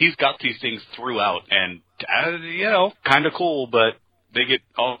 And he's got these things throughout, and kind of cool, but they get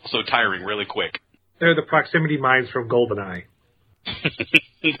also tiring really quick. They're the proximity mines from GoldenEye.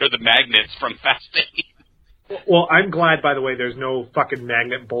 They're the magnets from Fast 8. Well, I'm glad, by the way, there's no fucking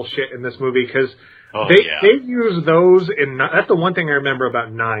magnet bullshit in this movie, because they use those in... That's the one thing I remember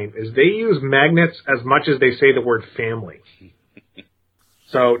about 9, is they use magnets as much as they say the word family.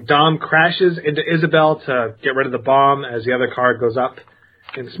 So Dom crashes into Isabel to get rid of the bomb as the other car goes up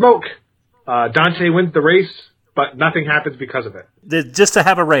in smoke. Dante wins the race, but nothing happens because of it. Just to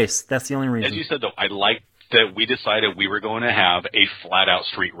have a race. That's the only reason. As you said, though, I liked that we decided we were going to have a flat-out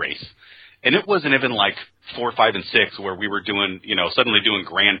street race. And it wasn't even like 4, 5, and 6 where we were doing, suddenly doing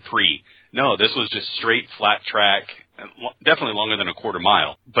Grand Prix. No, this was just straight, flat track, definitely longer than a quarter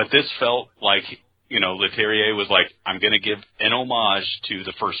mile. But this felt like... Leterrier was like, I'm going to give an homage to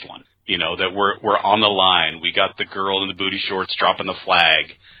the first one. That we're on the line. We got the girl in the booty shorts dropping the flag.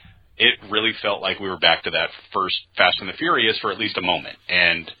 It really felt like we were back to that first Fast and the Furious for at least a moment.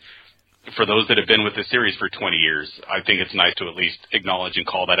 And for those that have been with the series for 20 years, I think it's nice to at least acknowledge and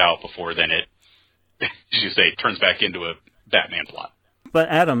call that out before then it, as you say, turns back into a Batman plot. But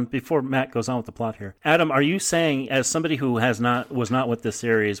Adam, before Matt goes on with the plot here, Adam, are you saying, as somebody who was not with this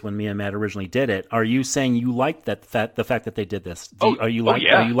series when me and Matt originally did it, are you saying you like the fact that they did this? Are you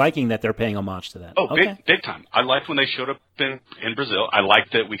liking that they're paying homage to that? Oh, okay. big time. I liked when they showed up in Brazil. I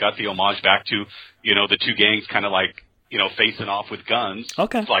liked that we got the homage back to, the two gangs kind of like, facing off with guns.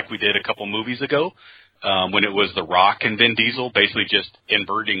 Okay. Like we did a couple movies ago, when it was The Rock and Vin Diesel, basically just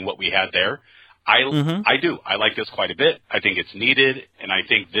inverting what we had there. I do. I like this quite a bit. I think it's needed, and I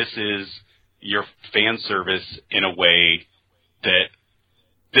think this is your fan service in a way that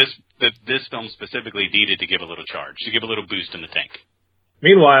this film specifically needed to give a little charge, to give a little boost in the tank.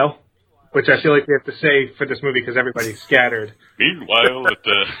 Meanwhile, which I feel like we have to say for this movie because everybody's scattered. Meanwhile,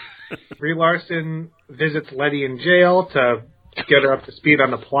 Brie Larson visits Letty in jail to get her up to speed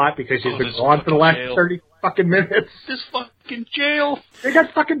on the plot because she's been gone for the last 30 fucking minutes. This fucking jail. They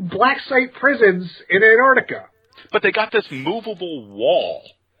got fucking black site prisons in Antarctica. But they got this movable wall.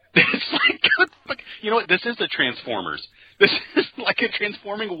 It's like, what? This is the Transformers. This is like a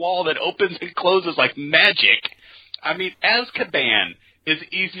transforming wall that opens and closes like magic. I mean, Azkaban is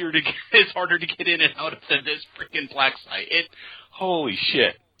harder to get in and out of than this freaking black site. Holy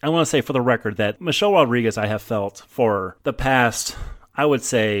shit. I want to say for the record that Michelle Rodriguez, I have felt for the past I would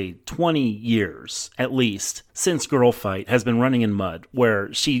say 20 years at least since Girl Fight has been running in mud,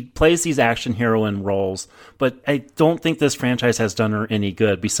 where she plays these action heroine roles, but I don't think this franchise has done her any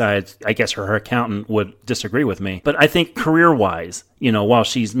good. Besides, I guess her accountant would disagree with me. But I think career-wise, while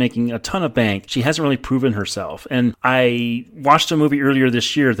she's making a ton of bank, she hasn't really proven herself. And I watched a movie earlier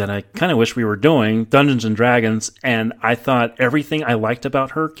this year that I kind of wish we were doing, Dungeons and Dragons, and I thought everything I liked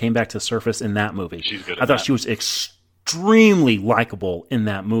about her came back to surface in that movie. She's good at I thought that. she was extremely likable in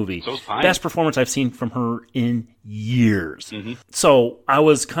that movie. So is Pine. Best performance I've seen from her in years. Mm-hmm. So I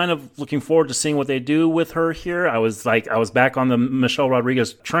was kind of looking forward to seeing what they do with her here. I was back on the Michelle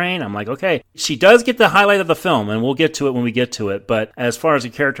Rodriguez train. I'm like, okay, she does get the highlight of the film, and we'll get to it when we get to it. But as far as the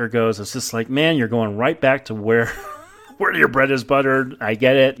character goes, it's just like, man, you're going right back to where your bread is buttered. I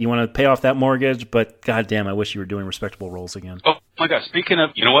get it. You want to pay off that mortgage, but goddamn, I wish you were doing respectable roles again. Oh my God! Speaking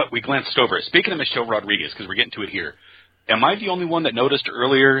of, you know what? We glanced over it. Speaking of Michelle Rodriguez, because we're getting to it here. Am I the only one that noticed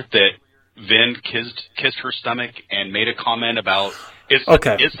earlier that Vin kissed her stomach and made a comment about is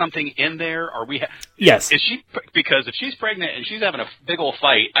something in there? Are we? Yes. Is she? Because if she's pregnant and she's having a big old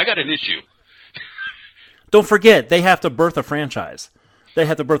fight, I got an issue. Don't forget, they have to birth a franchise. They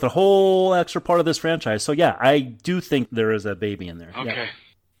have to birth a whole extra part of this franchise. So yeah, I do think there is a baby in there. Okay.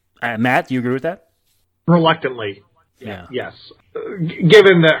 Yeah. Matt, do you agree with that? Reluctantly. Yeah. Yes.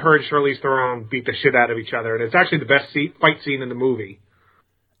 Given that her and Charlize Theron beat the shit out of each other, and it's actually the best fight scene in the movie.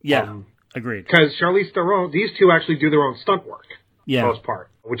 Yeah, agreed. Because Charlize Theron, these two actually do their own stunt work, for the most part.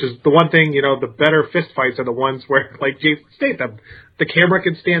 Which is the one thing, the better fist fights are the ones where, like Jason Statham, the camera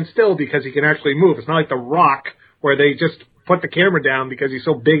can stand still because he can actually move. It's not like The Rock, where they just put the camera down because he's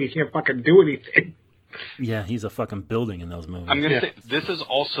so big he can't fucking do anything. Yeah, he's a fucking building in those movies. I'm going to say, this is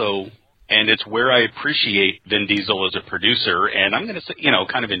also... And it's where I appreciate Vin Diesel as a producer, and I'm going to say,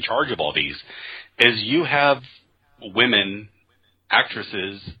 kind of in charge of all these, is you have women,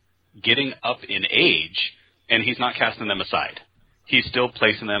 actresses, getting up in age, and he's not casting them aside. He's still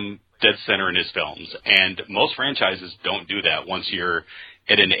placing them dead center in his films. And most franchises don't do that once you're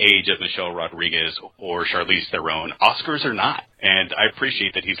at an age of Michelle Rodriguez or Charlize Theron. Oscars are not. And I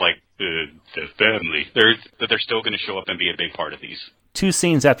appreciate that he's like, the family. That they're still going to show up and be a big part of these. 2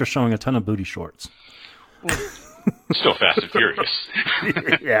 scenes after showing a ton of booty shorts. Still Fast and Furious.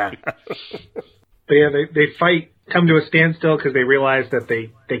 Yeah. But yeah, they fight, come to a standstill because they realize that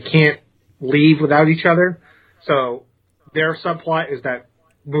they can't leave without each other. So their subplot is that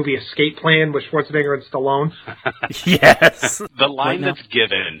movie Escape Plan with Schwarzenegger and Stallone. Yes. The line that's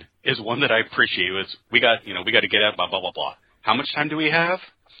given is one that I appreciate. It's, we got to get out, blah, blah, blah, blah. How much time do we have?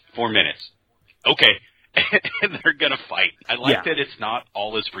 4 minutes. Okay. And they're going to fight. I like that it's not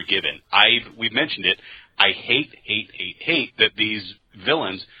all is forgiven. We've mentioned it. I hate that these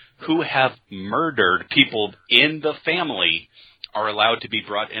villains who have murdered people in the family are allowed to be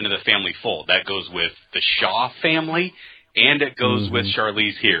brought into the family fold. That goes with the Shaw family, and it goes with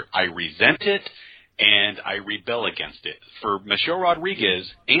Charlize here. I resent it, and I rebel against it. For Michelle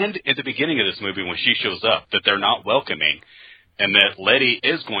Rodriguez, and at the beginning of this movie when she shows up, that they're not welcoming, and that Letty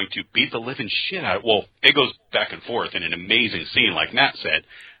is going to beat the living shit out of... Well, it goes back and forth in an amazing scene, like Matt said.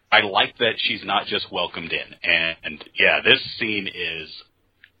 I like that she's not just welcomed in. And yeah, this scene is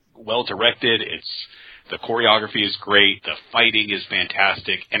well-directed. The choreography is great. The fighting is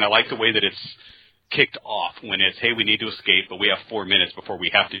fantastic. And I like the way that it's kicked off when it's, hey, we need to escape, but we have 4 minutes before we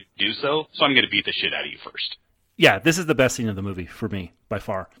have to do so. So I'm going to beat the shit out of you first. Yeah, this is the best scene of the movie for me, by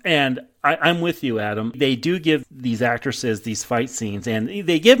far. And I'm with you, Adam. They do give these actresses these fight scenes, and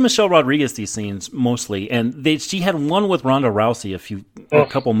they give Michelle Rodriguez these scenes mostly. And she had one with Ronda Rousey a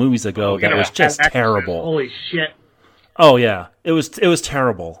couple movies ago that was just terrible. Holy shit. Oh, yeah. It was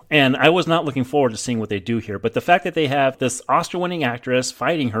terrible. And I was not looking forward to seeing what they do here. But the fact that they have this Oscar-winning actress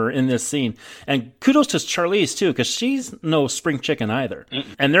fighting her in this scene, and kudos to Charlize, too, because she's no spring chicken either.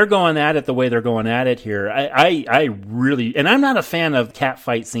 And they're going at it the way they're going at it here. I really... And I'm not a fan of cat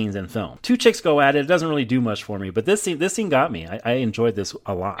fight scenes in film. 2 chicks go at it. It doesn't really do much for me. But this scene got me. I enjoyed this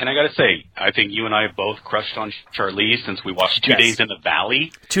a lot. And I got to say, I think you and I both crushed on Charlize since we watched 2 Days in the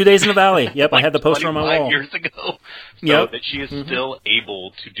Valley. 2 Days in the Valley. Yep, like I had the poster on my wall. 25 years ago. So that she is still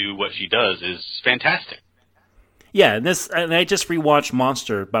able to do what she does is fantastic. Yeah, and I just rewatched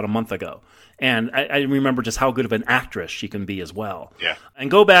Monster about a month ago, and I remember just how good of an actress she can be as well. Yeah. And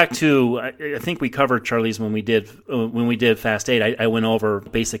go back to, I think we covered Charlize when we did Fast 8. I went over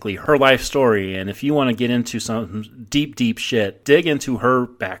basically her life story, and if you want to get into some deep shit, dig into her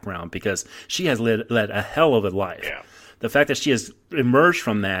background because she has led a hell of a life. Yeah. the fact that she has emerged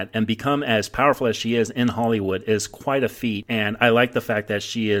from that and become as powerful as she is in Hollywood is quite a feat. And I like the fact that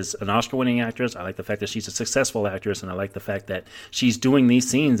she is an Oscar-winning actress. I like the fact that she's a successful actress, and I like the fact that she's doing these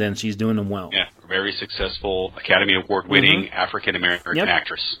scenes and she's doing them well. Yeah, very successful Academy Award-winning African-American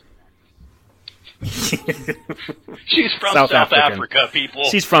actress. She's from South Africa, people.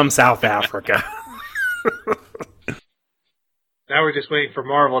 She's from South Africa. Now we're just waiting for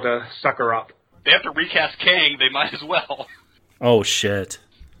Marvel to suck her up. They have to recast Kang. They might as well. Oh, shit.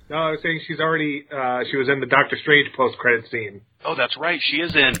 No, I was saying she's already, she was in the Doctor Strange post-credit scene. Oh, that's right. She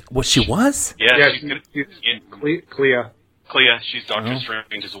is in. What, she was? Yeah, she's Clea. Clea. She's Doctor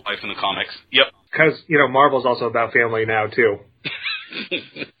Strange's wife in the comics. Yep. Because, you know, Marvel's also about family now, too.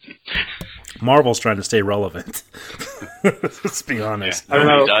 Marvel's trying to stay relevant. Let's be honest.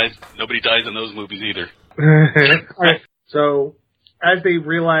 Yeah, nobody dies in those movies either. All right. So, as they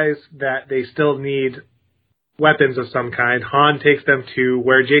realize that they still need weapons of some kind, Han takes them to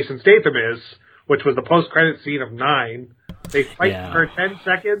where Jason Statham is, which was the post-credit scene of 9. They fight for 10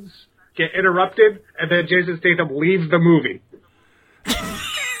 seconds, get interrupted, and then Jason Statham leaves the movie.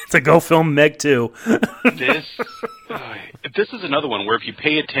 To go film Meg 2. This is another one where if you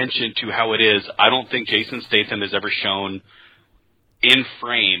pay attention to how it is, I don't think Jason Statham is ever shown in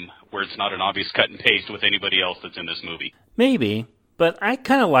frame where it's not an obvious cut and paste with anybody else that's in this movie. Maybe. But I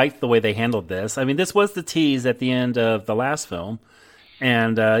kind of liked the way they handled this. I mean, this was the tease at the end of the last film.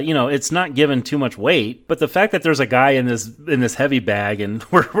 And, it's not given too much weight. But the fact that there's a guy in this heavy bag and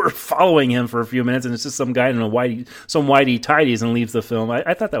we're following him for a few minutes and it's just some guy in some whitey tidies and leaves the film,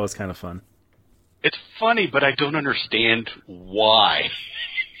 I thought that was kind of fun. It's funny, but I don't understand why.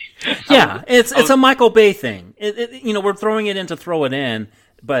 Yeah, it's a Michael Bay thing. We're throwing it in to throw it in,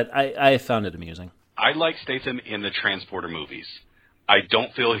 but I found it amusing. I like Statham in the Transporter movies. I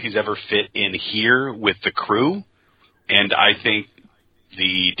don't feel he's ever fit in here with the crew, and I think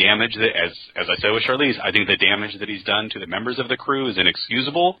the damage that, as I said with Charlize, I think the damage that he's done to the members of the crew is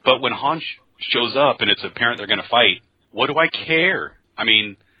inexcusable. But when Han shows up and it's apparent they're going to fight, what do I care? I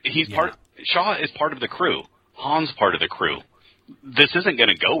mean, Shaw is part of the crew. Han's part of the crew. This isn't going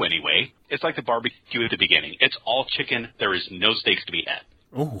to go anyway. It's like the barbecue at the beginning. It's all chicken. There is no stakes to be had.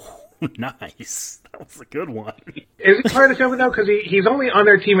 Oh, nice. That was a good one. Is it part of the film, though? Because he's only on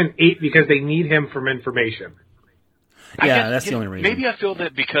their team in 8 because they need him from information. Yeah, that's the only reason. Maybe I feel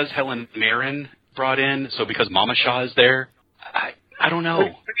that because Helen Mirren brought in, so because Mama Shaw is there, I don't know.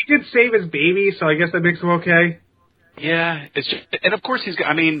 But he did save his baby, so I guess that makes him okay. Yeah, it's just, and of course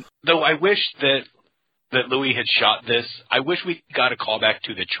though I wish that Louis had shot this, I wish we got a callback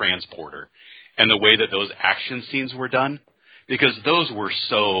to the Transporter and the way that those action scenes were done, because those were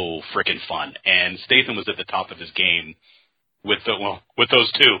so freaking fun, and Statham was at the top of his game with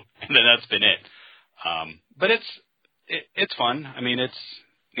those two, and then that's been it. But it's fun. I mean, it's,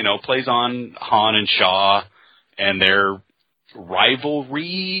 plays on Han and Shaw and their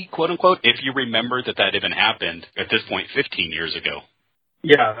rivalry, quote unquote, if you remember that even happened at this point 15 years ago.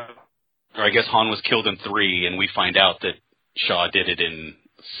 Yeah. Or I guess Han was killed in 3, and we find out that Shaw did it in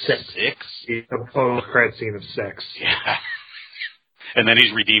 6? The post-credit scene of 6. Yeah. And then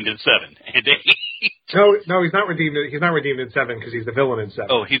he's redeemed in 7 and 8. No, he's not redeemed. He's not redeemed in 7 because he's the villain in 7.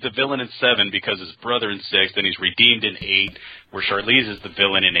 Oh, he's the villain in 7 because his brother in 6. Then he's redeemed in 8, where Charlize is the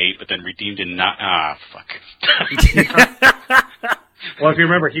villain in 8, but then redeemed in 9. Fuck. Well, if you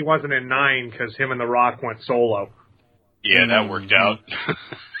remember, he wasn't in 9 because him and The Rock went solo. Yeah, that worked out.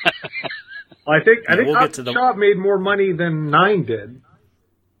 Well, I think Shaw made more money than 9 did.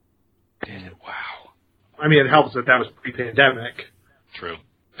 Wow. I mean, it helps that was pre-pandemic. True.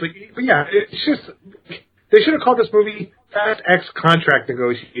 But yeah, it's just, they should have called this movie Fast X Contract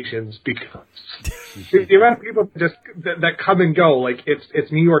Negotiations, because the amount of people that come and go, like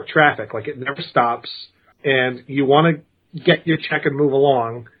it's New York traffic, like it never stops, and you want to get your check and move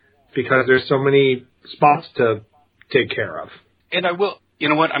along because there's so many spots to take care of. And I will, you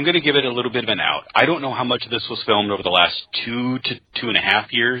know what, I'm going to give it a little bit of an out. I don't know how much of this was filmed over the last 2 to 2.5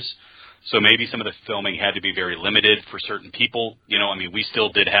 years. So maybe some of the filming had to be very limited for certain people. We still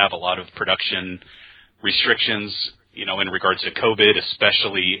did have a lot of production restrictions, in regards to COVID,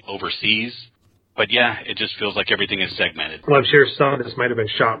 especially overseas. But yeah, it just feels like everything is segmented. Well, I'm sure some of this might have been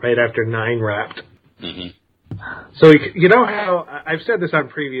shot right after 9 wrapped. Mm-hmm. So you know how, I've said this on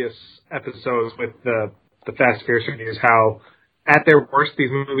previous episodes with the Fast and Furious reviews, how at their worst, these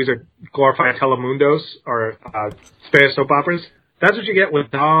movies are glorified telemundos or Spanish soap operas. That's what you get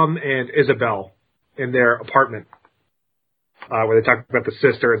with Dom and Isabel in their apartment, where they talk about the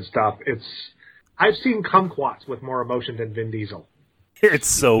sister and stuff. I've seen kumquats with more emotion than Vin Diesel. It's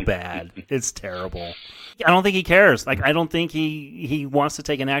so bad. It's terrible. I don't think he cares. Like, I don't think he wants to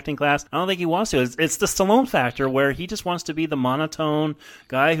take an acting class. I don't think he wants to. It's the Stallone factor where he just wants to be the monotone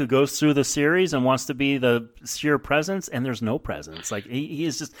guy who goes through the series and wants to be the sheer presence, and there's no presence. Like, he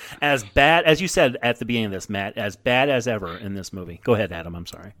is just as bad, as you said at the beginning of this, Matt, as bad as ever in this movie. Go ahead, Adam. I'm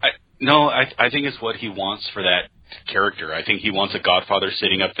sorry. I think it's what he wants for that character. I think he wants a Godfather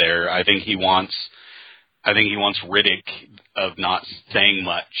sitting up there. I think he wants Riddick of not saying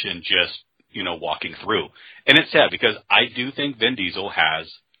much and just, walking through. And it's sad because I do think Vin Diesel has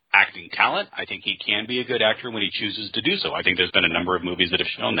acting talent. I think he can be a good actor when he chooses to do so. I think there's been a number of movies that have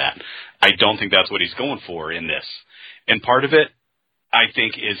shown that. I don't think that's what he's going for in this. And part of it, I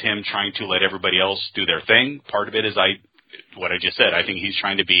think, is him trying to let everybody else do their thing. Part of it is what I just said. I think he's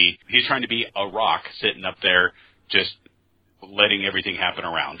trying to be a rock sitting up there just letting everything happen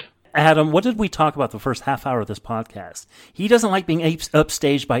around. Adam, what did we talk about the first half hour of this podcast? He doesn't like being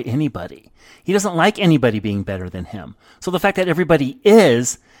upstaged by anybody. He doesn't like anybody being better than him. So the fact that everybody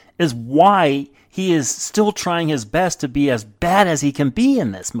is why he is still trying his best to be as bad as he can be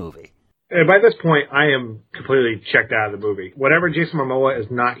in this movie. And by this point, I am completely checked out of the movie. Whatever Jason Momoa is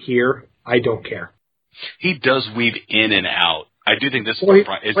not here, I don't care. He does weave in and out. I do think this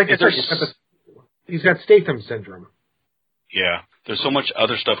he's got Statham syndrome. Yeah, there's so much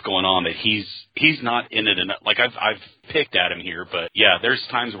other stuff going on that he's not in it enough. Like, I've picked at him here, but yeah, there's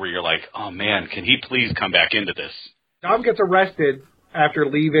times where you're like, oh man, can he please come back into this? Dom gets arrested after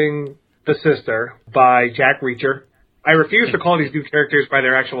leaving the sister by Jack Reacher. I refuse to call these new characters by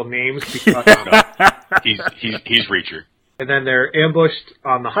their actual names because he's Reacher. And then they're ambushed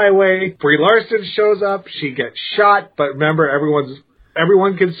on the highway. Brie Larson shows up. She gets shot, but remember,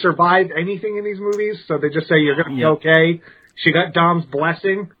 everyone can survive anything in these movies, so they just say you're going to be okay. She got Dom's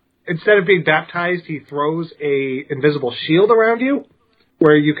blessing. Instead of being baptized, he throws a invisible shield around you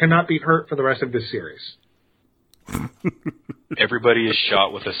where you cannot be hurt for the rest of this series. Everybody is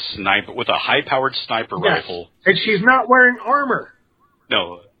shot with a high-powered sniper rifle. And she's not wearing armor.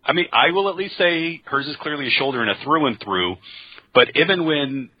 No. I mean, I will at least say hers is clearly a shoulder and a through and through, but even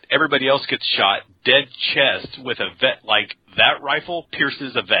when everybody else gets shot, dead chest with a vet like that rifle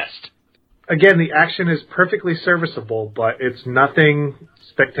pierces a vest. Again, the action is perfectly serviceable, but it's nothing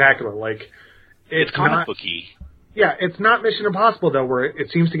spectacular. Like, it's comic booky. Yeah, it's not Mission Impossible, though, where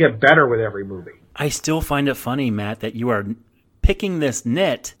it seems to get better with every movie. I still find it funny, Matt, that you are picking this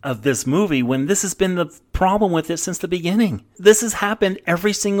nit of this movie when this has been the problem with it since the beginning. This has happened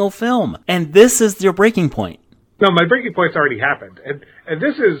every single film, and this is your breaking point. No, my breaking point's already happened, and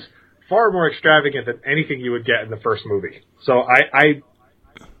this is far more extravagant than anything you would get in the first movie. So I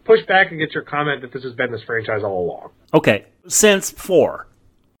push back against your comment that this has been this franchise all along. Okay, since 4.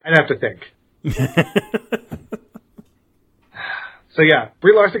 I'd have to think. So yeah,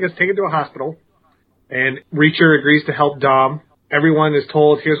 Brie Larson gets taken to a hospital, and Reacher agrees to help Dom. Everyone is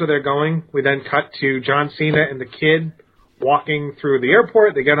told, here's where they're going. We then cut to John Cena and the kid walking through the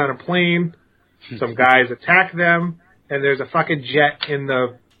airport. They get on a plane. Some guys attack them, and there's a fucking jet in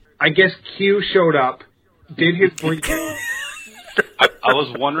the... I guess Q showed up, did his briefing. I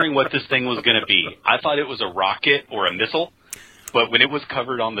was wondering what this thing was going to be. I thought it was a rocket or a missile, but when it was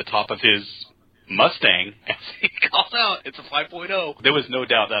covered on the top of his Mustang, as he called out, it's a 5.0, there was no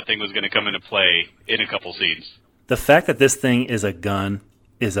doubt that thing was going to come into play in a couple scenes. The fact that this thing is a gun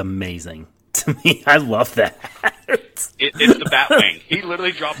is amazing to me. I love that. It's the Batwing. He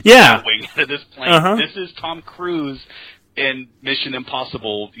literally dropped the Batwing out of this plane. Uh-huh. This is Tom Cruise in Mission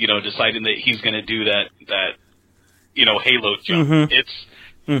Impossible, deciding that he's going to do that Halo jump.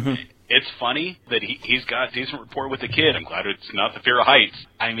 Mm-hmm. It's funny that he's got a decent rapport with the kid. I'm glad it's not the fear of heights.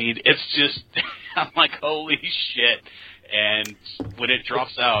 I mean, it's just, I'm like, holy shit. And when it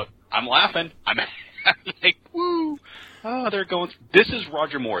drops out, I'm laughing. I'm like, woo. Oh, they're going. This is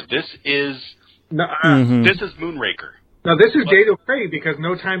Roger Moore. This is this is Moonraker. No, this is Daniel Craig because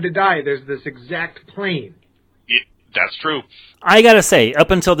No Time to Die. There's this exact plane. That's true. I gotta say,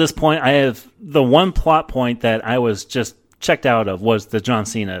 up until this point, I have the one plot point that I was just checked out of was the John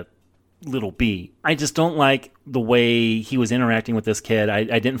Cena little B. I just don't like the way he was interacting with this kid. I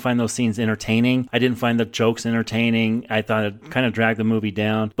didn't find those scenes entertaining. I didn't find the jokes entertaining. I thought it kind of dragged the movie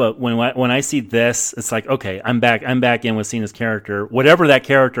down. But when I see this, it's like, okay, I'm back in with Cena's character. Whatever that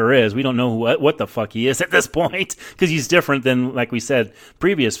character is, we don't know what the fuck he is at this point because he's different than, like we said,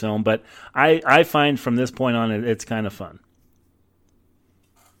 previous film. But I find from this point on, it's kind of fun.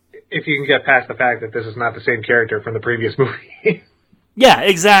 If you can get past the fact that this is not the same character from the previous movie. Yeah,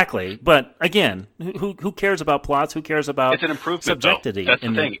 exactly. But again, who cares about plots? Who cares about it's an improvement, subjectivity? Though. That's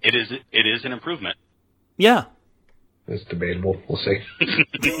the thing. It is an improvement. Yeah. It's debatable. We'll see.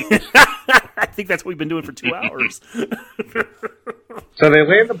 I think that's what we've been doing for 2 hours. So they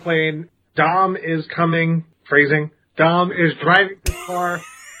land the plane. Dom is coming. Phrasing. Dom is driving the car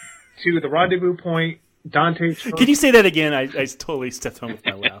to the rendezvous point. Dante. Can you say that again? I totally stepped on with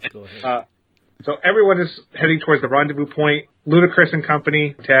my laugh. Go ahead. So everyone is heading towards the rendezvous point. Ludacris and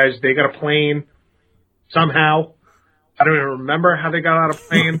company, Tej, they got a plane somehow. I don't even remember how they got on a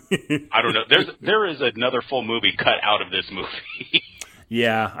plane. I don't know. There is another full movie cut out of this movie.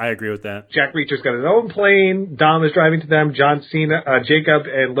 Yeah, I agree with that. Jack Reacher's got his own plane. Dom is driving to them. John Cena, Jacob,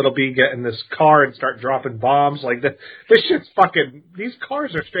 and Little B get in this car and start dropping bombs. Like this shit's fucking. These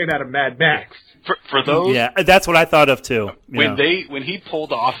cars are straight out of Mad Max. For those, yeah, that's what I thought of too. When he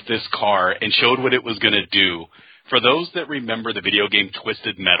pulled off this car and showed what it was going to do. For those that remember the video game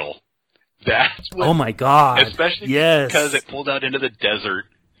Twisted Metal, that's what, oh my god, especially because it pulled out into the desert,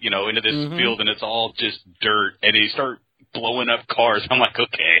 into this field, and it's all just dirt, and they start blowing up cars. I'm like,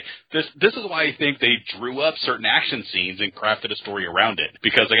 okay, this is why I think they drew up certain action scenes and crafted a story around it.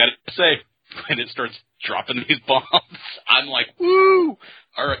 Because I got to say, when it starts dropping these bombs, I'm like, woo!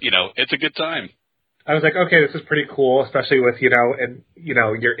 All right, it's a good time. I was like, okay, this is pretty cool, especially with your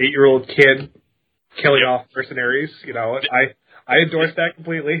 8-year-old kid killing off mercenaries. I endorse that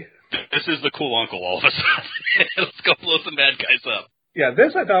completely. This is the cool uncle all of a sudden. Let's go blow some bad guys up. Yeah,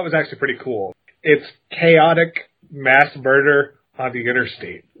 this I thought was actually pretty cool. It's chaotic mass murder on the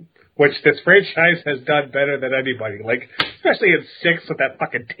interstate, which this franchise has done better than anybody. Like, especially in 6 with that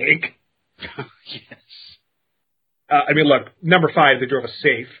fucking tank. Yes. Look, number 5, they drove a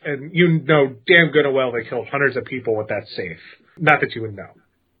safe, and you know damn good and well they killed hundreds of people with that safe. Not that you would know.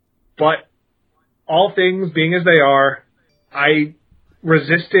 But all things being as they are, I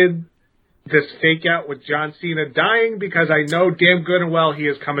resisted this fake out with John Cena dying because I know damn good and well he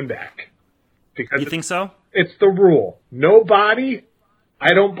is coming back. Because you think so? It's the rule. No body,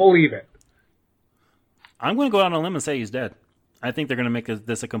 I don't believe it. I'm going to go out on a limb and say he's dead. I think they're going to make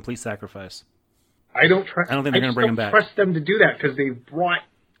this a complete sacrifice. I don't think they're going to bring him back. I trust them to do that because they brought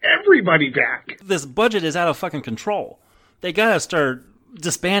everybody back. This budget is out of fucking control. They got to start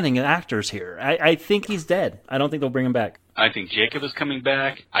disbanding actors here. I think he's dead. I don't think they'll bring him back. I think Jacob is coming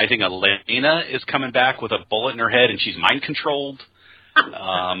back. I think Elena is coming back with a bullet in her head and she's mind controlled.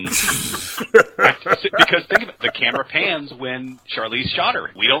 Because think of it, the camera pans when Charlize shot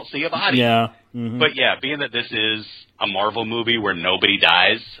her. We don't see a body. Yeah. Mm-hmm. But yeah, being that this is a Marvel movie where nobody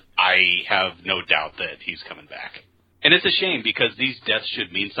dies, I have no doubt that he's coming back. And it's a shame because these deaths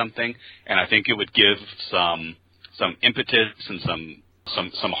should mean something, and I think it would give some impetus and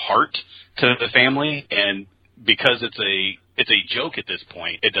some heart to the family. And because it's a joke at this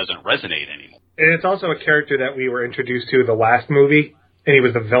point, it doesn't resonate anymore. And it's also a character that we were introduced to in the last movie, and he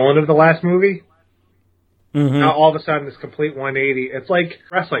was the villain of the last movie. Mm-hmm. Now all of a sudden, this complete 180. It's like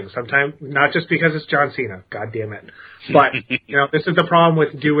wrestling sometimes, not just because it's John Cena. God damn it! But this is the problem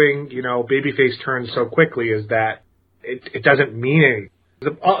with doing babyface turns so quickly is that it doesn't mean anything.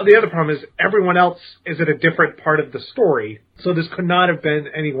 The other problem is everyone else is at a different part of the story, so this could not have been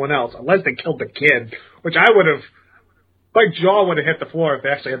anyone else unless they killed the kid, which I would have. My jaw would have hit the floor if they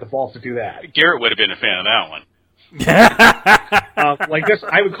actually had the balls to do that. Garrett would have been a fan of that one. Like this,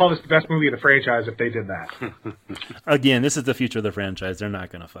 I would call this the best movie in the franchise if they did that. Again, this is the future of the franchise. They're not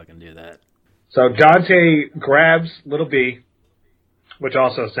going to fucking do that. So Dante grabs Little B, which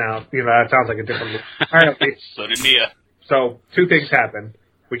also sounds, that sounds like a different movie. Apparently. So did Mia. So 2 things happen.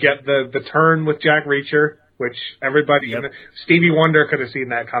 We get the turn with Jack Reacher, which everybody, Stevie Wonder could have seen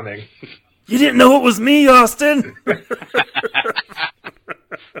that coming. You didn't know it was me, Austin.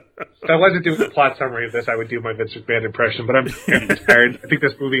 If I wasn't doing the plot summary of this, I would do my Vince McMahon impression, but I'm tired. I think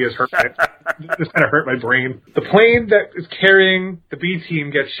this movie has hurt this kind of hurt my brain. The plane that is carrying the B team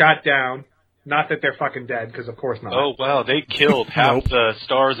gets shot down. Not that they're fucking dead, because of course not. Oh, wow, they killed half the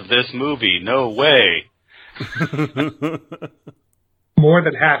stars of this movie. No way. More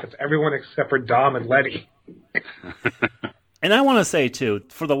than half. It's everyone except for Dom and Letty. And I want to say, too,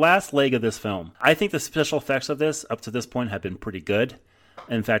 for the last leg of this film, I think the special effects of this, up to this point, have been pretty good.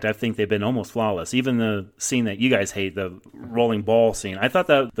 In fact, I think they've been almost flawless. Even the scene that you guys hate, the rolling ball scene, I thought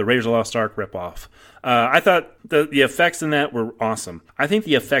that the Raiders of the Lost Ark ripoff. I thought the effects in that were awesome. I think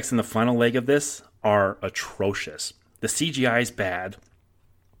the effects in the final leg of this are atrocious. The CGI is bad.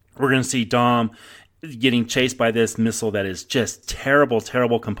 We're going to see Dom getting chased by this missile that is just terrible,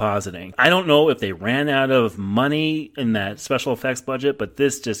 terrible compositing. I don't know if they ran out of money in that special effects budget, but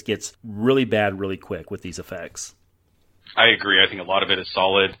this just gets really bad really quick with these effects. I agree. I think a lot of it is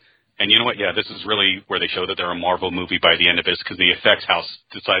solid. And you know what? Yeah, this is really where they show that they're a Marvel movie by the end of it, because the effects house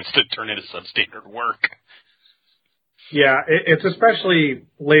decides to turn into substandard work. Yeah, it's especially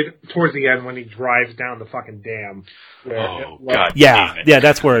late towards the end when he drives down the fucking dam. God! Yeah,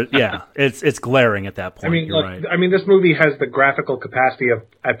 that's where. Yeah, it's glaring at that point. I mean, You're right. I mean, this movie has the graphical capacity of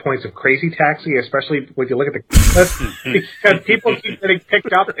at points of Crazy Taxi, especially when you look at the list, because people keep getting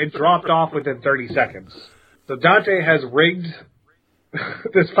picked up and dropped off within 30 seconds. So Dante has rigged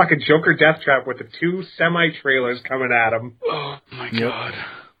this fucking Joker death trap with the 2 semi-trailers coming at him. Oh my God!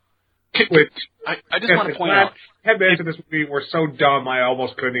 Which I just want to point out, headbands in this movie were so dumb I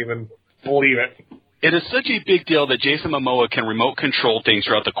almost couldn't even believe it. it is such a big deal that Jason Momoa can remote control things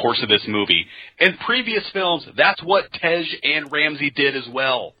throughout the course of this movie. In previous films, that's what Tej and Ramsey did as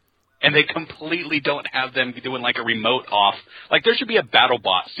well. And they completely don't have them doing like a remote off. Like there should be a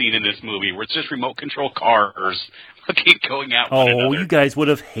BattleBot scene in this movie where it's just remote control cars going at one another. You guys would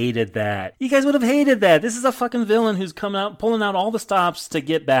have hated that. You guys would have hated that. This is a fucking villain who's coming out, pulling out all the stops to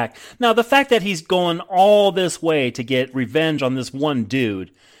get back. Now, the fact that he's going all this way to get revenge on this one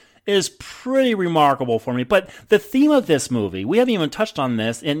dude is pretty remarkable for me. But the theme of this movie, we haven't even touched on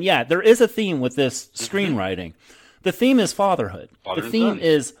this, and yeah, there is a theme with this screenwriting. The theme is fatherhood. The theme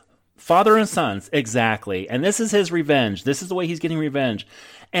is father and sons, exactly. And this is his revenge. This is the way he's getting revenge.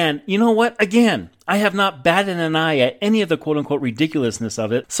 And you know what? Again, I have not batted an eye at any of the quote-unquote ridiculousness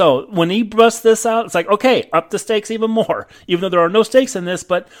of it. So when he busts this out, it's like, okay, up the stakes even more. Even though there are no stakes in this,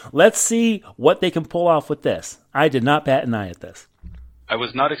 but let's see what they can pull off with this. I did not bat an eye at this. I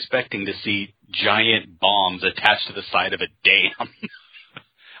was not expecting to see giant bombs attached to the side of a dam.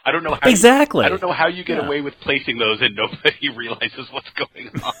 I don't know how exactly. I don't know how you get away with placing those and nobody realizes what's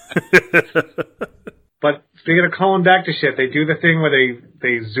going on. But speaking of calling back to shit, they do the thing where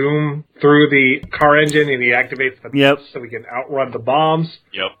they zoom through the car engine and he activates the so we can outrun the bombs.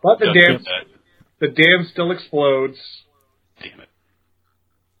 Yep. But the dam still explodes. Damn it.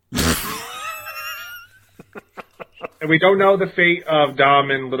 And we don't know the fate of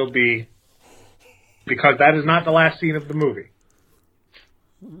Dom and Little B because that is not the last scene of the movie.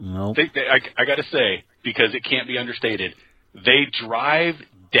 Nope. I got to say, because it can't be understated, they drive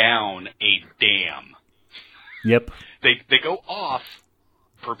down a dam. Yep. They go off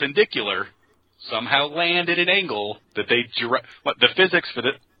perpendicular, somehow land at an angle that they the physics for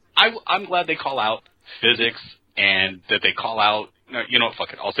the. I'm glad they call out physics and that they call out. You know what?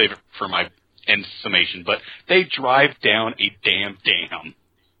 Fuck it. I'll save it for my end summation. But they drive down a damn dam.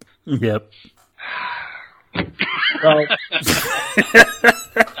 Yep. Well,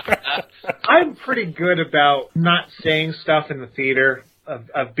 I'm pretty good about not saying stuff in the theater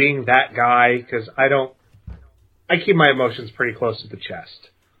of being that guy because I keep my emotions pretty close to the chest.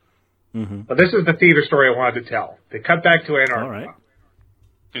 Mm-hmm. But this is the theater story I wanted to tell. They cut back to Antarctica. All right.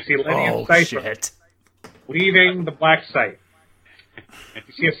 You see Lenny and Safa leaving the black site.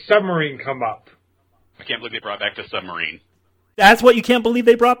 You see a submarine come up. I can't believe they brought back the submarine. That's what you can't believe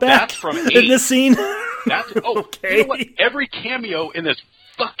they brought back? That's from 8. In this scene? Okay. You know what? Every cameo in this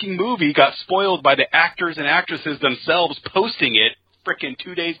fucking movie got spoiled by the actors and actresses themselves posting it frickin'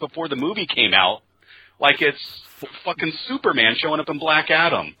 2 days before the movie came out. Like it's fucking Superman showing up in Black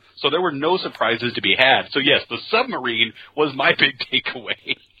Adam. So there were no surprises to be had. So yes, the submarine was my big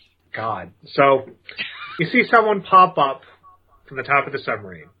takeaway. God. So you see someone pop up from the top of the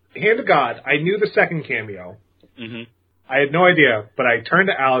submarine. Hand to God, I knew the second cameo. Mm-hmm. I had no idea, but I turned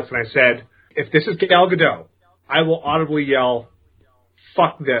to Alex and I said, if this is Gal Gadot, I will audibly yell,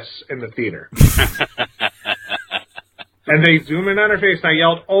 fuck this in the theater. And they zoom in on her face, and I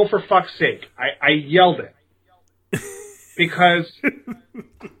yelled, oh, for fuck's sake. I yelled it. Because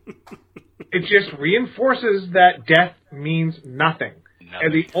it just reinforces that death means nothing.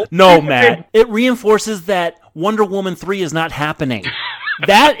 No, Matt. It reinforces that Wonder Woman 3 is not happening.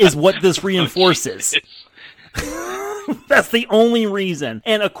 That is what this reinforces. That's the only reason.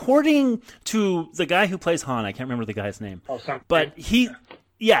 And according to the guy who plays Han, I can't remember the guy's name, but he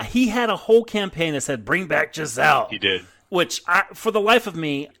had a whole campaign that said, bring back Giselle. He did. Which, for the life of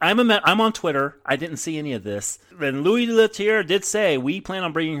me, I'm on Twitter. I didn't see any of this. And Louis Leterrier did say, we plan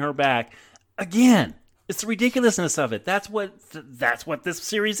on bringing her back. Again, it's the ridiculousness of it. That's what this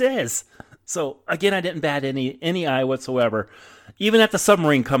series is. So, again, I didn't bat any eye whatsoever. Even at the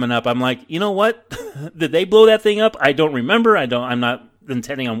submarine coming up, I'm like, you know what? Did they blow that thing up? I don't remember. I'm not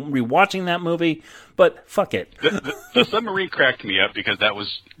intending on rewatching that movie. But fuck it. The submarine cracked me up because that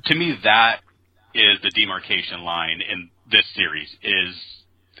was, to me, that is the demarcation line in this series, is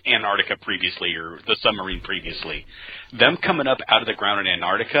Antarctica previously or the submarine previously. Them coming up out of the ground in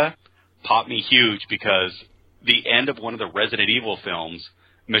Antarctica popped me huge because the end of one of the Resident Evil films,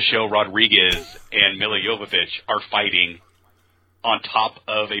 Michelle Rodriguez and Mila Jovovich are fighting on top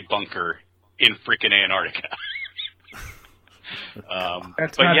of a bunker in frickin' Antarctica.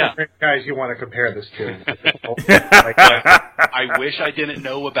 That's but not yeah. the guys you want to compare this to. I wish I didn't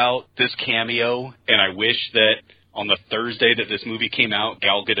know about this cameo, and I wish that on the Thursday that this movie came out,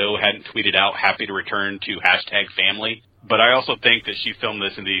 Gal Gadot hadn't tweeted out happy to return to #family. But I also think that she filmed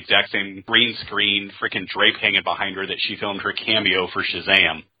this in the exact same green screen, freaking drape hanging behind her that she filmed her cameo for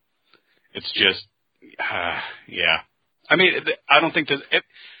Shazam. It's just, yeah. I mean, I don't think that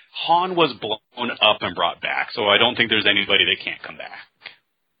Han was blown up and brought back, so I don't think there's anybody that can't come back.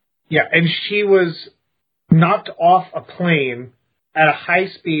 Yeah, and she was knocked off a plane at a high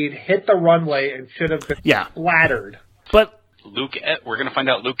speed, hit the runway, and should have been splattered. But we're going to find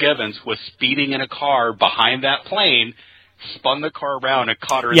out Luke Evans was speeding in a car behind that plane, spun the car around, and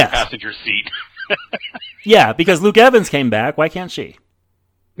caught her in the passenger seat. Yeah, because Luke Evans came back. Why can't she?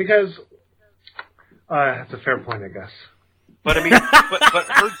 Because that's a fair point, I guess. But I mean, but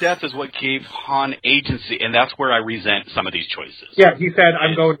her death is what gave Han agency, and that's where I resent some of these choices. Yeah, he said,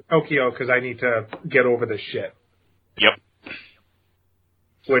 "I'm going to Tokyo because I need to get over this shit." Yep.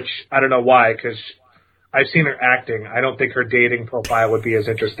 Which I don't know why, because I've seen her acting. I don't think her dating profile would be as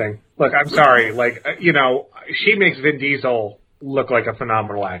interesting. Look, I'm sorry, she makes Vin Diesel look like a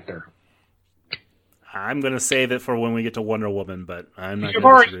phenomenal actor. I'm going to save it for when we get to Wonder Woman, but I'm not. You've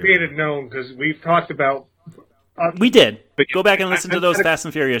already made it known because we've talked about. We did. Go back and listen to those Fast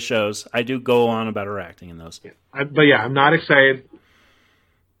and Furious shows. I do go on about her acting in those. But yeah, I'm not excited.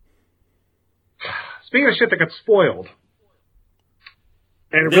 Speaking of shit that got spoiled.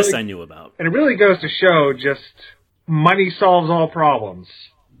 And I knew about. And it really goes to show just money solves all problems.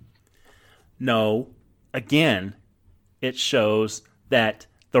 No. Again, it shows that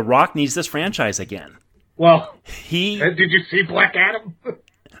The Rock needs this franchise again. Well, did you see Black Adam?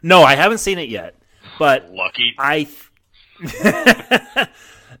 No, I haven't seen it yet. But lucky.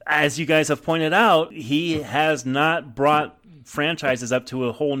 As you guys have pointed out, he has not brought franchises up to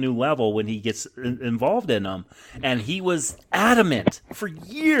a whole new level when he gets involved in them. And he was adamant for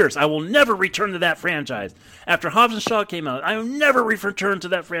years, I will never return to that franchise. After Hobbs and Shaw came out, I will never return to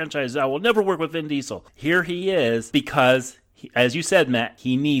that franchise. I will never work with Vin Diesel. Here he is because, as you said, Matt,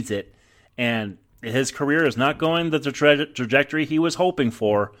 he needs it. And his career is not going the trajectory he was hoping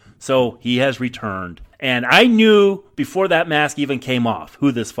for, so he has returned. And I knew before that mask even came off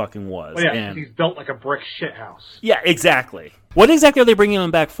who this fucking was. Well, yeah, he's built like a brick shithouse. Yeah, exactly. What exactly are they bringing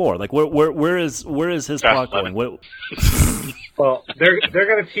him back for? Like, where is his plot going? Well, they're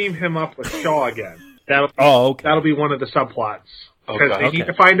going to team him up with Shaw again. That'll be one of the subplots. Because they need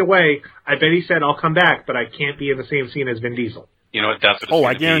to find a way. I bet he said, "I'll come back, but I can't be in the same scene as Vin Diesel." You know what? That's what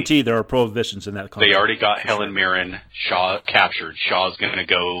I guarantee there are prohibitions in that contract. They already got Helen Mirren, Shaw captured. Shaw's going to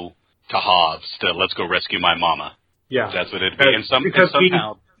go to Hobbs to let's go rescue my mama. Yeah, that's what it'd be. And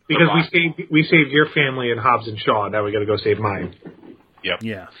somehow we saved your family in Hobbs and Shaw. Now we got to go save mine. Yep.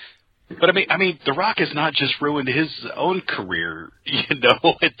 Yeah. But I mean, The Rock has not just ruined his own career,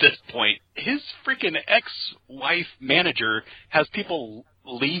 at this point. His freaking ex-wife manager has people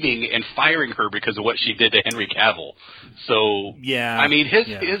leaving and firing her because of what she did to Henry Cavill. So, yeah, I mean,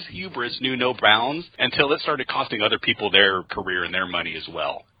 his hubris knew no bounds until it started costing other people their career and their money as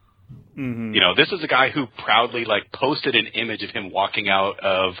well. Mm-hmm. This is a guy who proudly posted an image of him walking out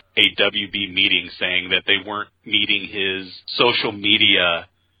of a WB meeting saying that they weren't meeting his social media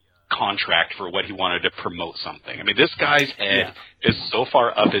contract for what he wanted to promote something. I mean, this guy's head is so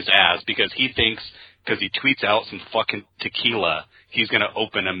far up his ass because he thinks because he tweets out some fucking tequila, he's going to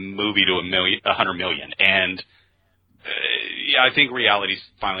open a movie to 100 million. And I think reality's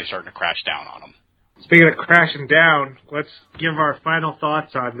finally starting to crash down on him. Speaking of crashing down, let's give our final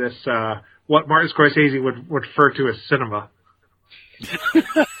thoughts on this, what Martin Scorsese would refer to as cinema.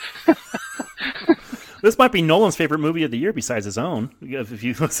 This might be Nolan's favorite movie of the year besides his own, if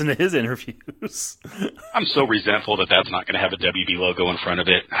you listen to his interviews. I'm so resentful that that's not going to have a WB logo in front of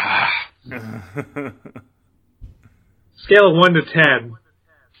it. Scale of 1 to 10.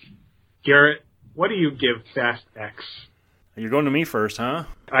 Garrett, what do you give Fast X? You're going to me first, huh?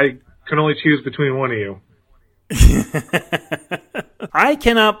 I can only choose between one of you. I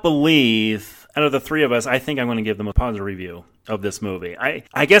cannot believe, out of the three of us, I think I'm going to give them a positive review of this movie.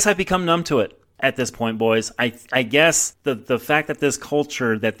 I guess I've become numb to it at this point, boys. I guess the fact that this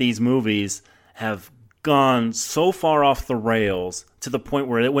culture, that these movies have gone so far off the rails to the point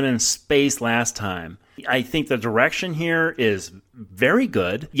where it went in space last time. I think the direction here is very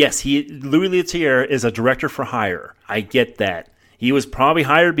good. Yes, Louis Leterrier is a director for hire. I get that. He was probably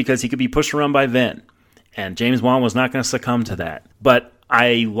hired because he could be pushed around by Vin. And James Wan was not going to succumb to that. But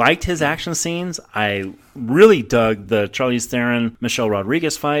I liked his action scenes. I really dug the Charlize Theron, Michelle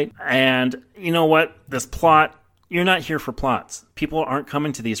Rodriguez fight. And you know what? This plot you're not here for plots. People aren't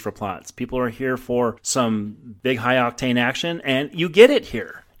coming to these for plots. People are here for some big high-octane action, and you get it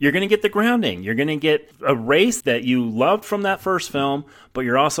here. You're going to get the grounding. You're going to get a race that you loved from that first film, but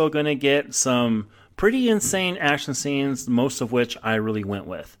you're also going to get some pretty insane action scenes, most of which I really went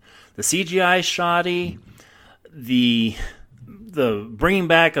with. The CGI is shoddy. The bringing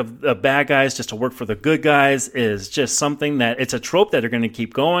back of the bad guys just to work for the good guys is just something that it's a trope that are going to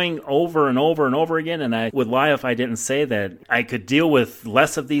keep going over and over and over again. And I would lie if I didn't say that I could deal with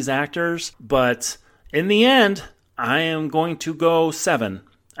less of these actors. But in the end, I am going to go 7.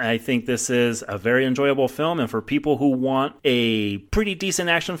 I think this is a very enjoyable film. And for people who want a pretty decent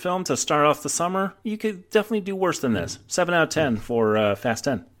action film to start off the summer, you could definitely do worse than this. 7 out of 10 for Fast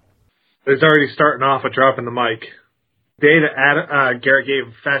 10. It's already starting off with dropping the mic. Garrett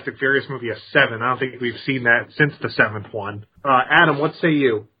gave Fast and Furious movie a 7. I don't think we've seen that since the 7th one. Adam, what say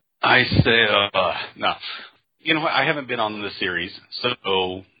you? I say, no. You know what? I haven't been on the series, so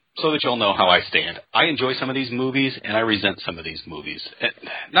that you'll know how I stand. I enjoy some of these movies, and I resent some of these movies.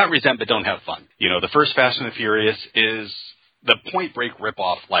 Not resent, but don't have fun. You know, the first Fast and the Furious is the Point Break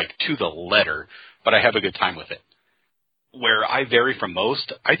ripoff, like, to the letter, but I have a good time with it. Where I vary from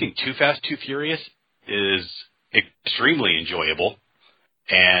most, I think Too Fast, Too Furious is extremely enjoyable.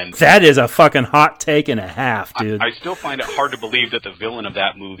 And that is a fucking hot take and a half, dude. I still find it hard to believe that the villain of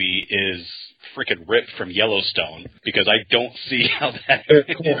that movie is freaking ripped from Yellowstone, because I don't see how that...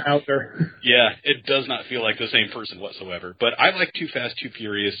 Cool out there. Yeah, it does not feel like the same person whatsoever. But I like Too Fast, Too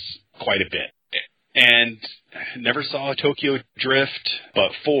Furious quite a bit. And never saw Tokyo Drift,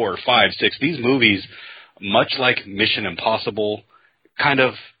 but 4, 5, 6, these movies, much like Mission Impossible, kind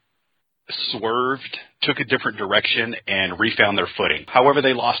of swerved, took a different direction, and refound their footing. However,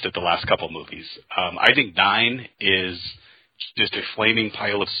 they lost it the last couple movies. I think 9 is just a flaming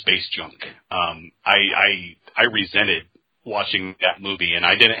pile of space junk. I resented watching that movie, and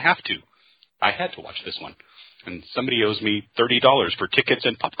I didn't have to. I had to watch this one. And somebody owes me $30 for tickets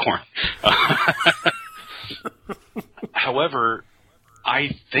and popcorn. However, I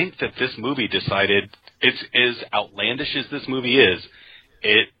think that this movie decided, it's as outlandish as this movie is,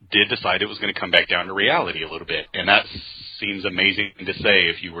 it did decide it was going to come back down to reality a little bit. And that seems amazing to say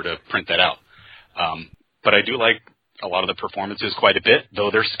if you were to print that out. But I do like a lot of the performances quite a bit, though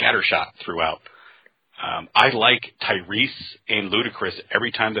they're scattershot throughout. I like Tyrese and Ludacris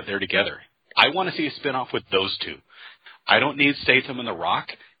every time that they're together. I want to see a spinoff with those two. I don't need Statham and The Rock.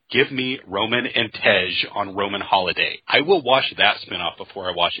 Give me Roman and Tej on Roman Holiday. I will watch that spinoff before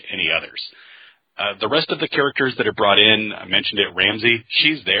I watch any others. The rest of the characters that are brought in, I mentioned it, Ramsey,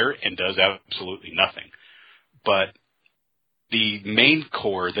 she's there and does absolutely nothing. But the main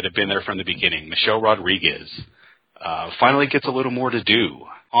core that have been there from the beginning, Michelle Rodriguez, finally gets a little more to do.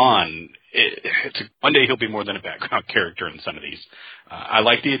 One day he'll be more than a background character in some of these. I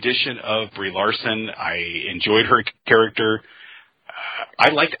like the addition of Brie Larson. I enjoyed her character. I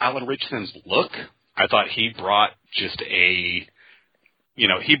liked Alan Richardson's look. I thought he brought just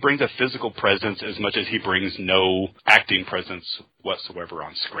he brings a physical presence as much as he brings no acting presence whatsoever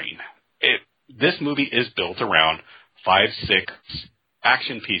on screen. This movie is built around 5, 6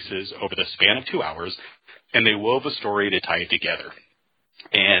 action pieces over the span of 2 hours, and they wove a story to tie it together.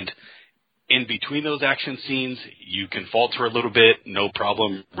 And in between those action scenes, you can falter a little bit, no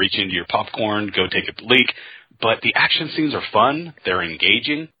problem, reach into your popcorn, go take a leak. But the action scenes are fun, they're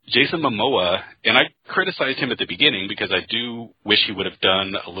engaging. Jason Momoa, and I criticized him at the beginning because I do wish he would have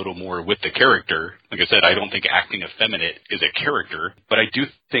done a little more with the character. Like I said, I don't think acting effeminate is a character, but I do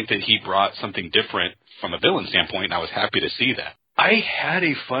think that he brought something different from a villain standpoint, and I was happy to see that. I had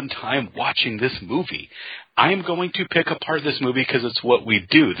a fun time watching this movie. I am going to pick apart this movie because it's what we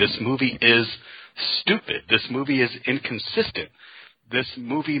do. This movie is stupid. This movie is inconsistent. This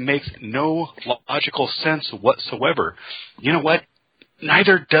movie makes no logical sense whatsoever. You know what?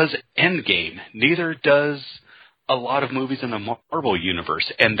 Neither does Endgame. Neither does a lot of movies in the Marvel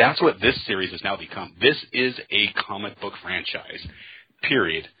universe. And that's what this series has now become. This is a comic book franchise.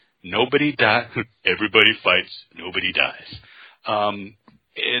 Period. Nobody dies. Everybody fights. Nobody dies.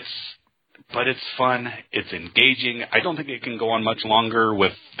 But it's fun. It's engaging. I don't think it can go on much longer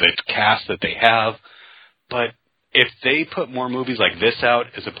with the cast that they have. But if they put more movies like this out,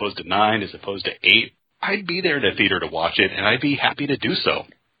 as opposed to 9, as opposed to 8, I'd be there in the theater to watch it, and I'd be happy to do so.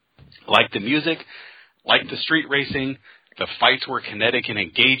 Like the music, like the street racing, the fights were kinetic and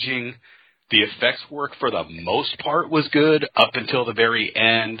engaging. The effects work, for the most part, was good up until the very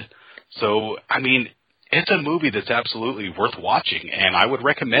end. So, I mean, it's a movie that's absolutely worth watching, and I would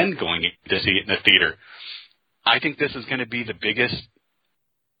recommend going to see it in the theater. I think this is going to be the biggest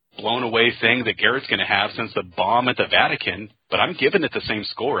blown away thing that Garrett's going to have since the bomb at the Vatican, but I'm giving it the same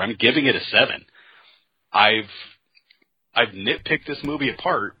score. I'm giving it a 7. I've nitpicked this movie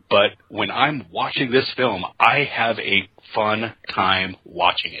apart, but when I'm watching this film, I have a fun time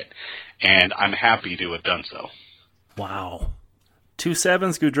watching it, and I'm happy to have done so. Wow. 2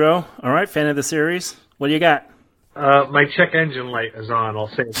 7s, Goudreau. All right, fan of the series. What do you got? My check engine light is on, I'll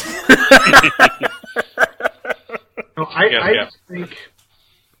say. No, I just think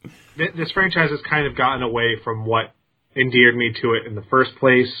this franchise has kind of gotten away from what endeared me to it in the first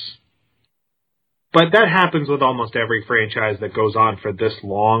place. But that happens with almost every franchise that goes on for this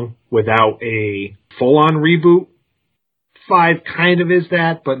long without a full-on reboot. 5 kind of is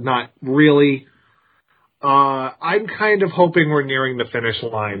that, but not really. I'm kind of hoping we're nearing the finish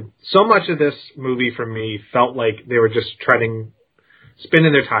line. So much of this movie for me felt like they were just spinning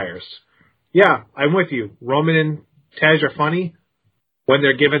their tires. Yeah, I'm with you. Roman and Tej are funny when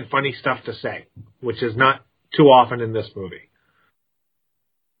they're given funny stuff to say, which is not too often in this movie.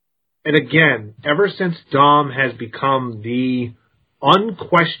 And again, ever since Dom has become the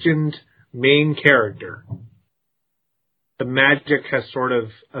unquestioned main character, the magic has sort of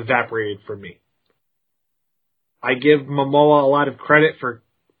evaporated for me. I give Momoa a lot of credit for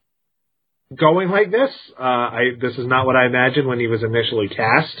going like this. This is not what I imagined when he was initially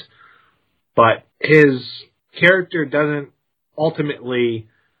cast, but his character doesn't ultimately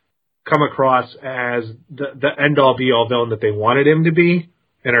come across as the end-all be-all villain that they wanted him to be,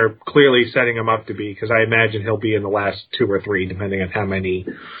 and are clearly setting him up to be, because I imagine he'll be in the last 2 or 3, depending on how many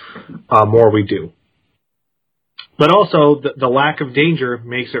more we do. But also, the lack of danger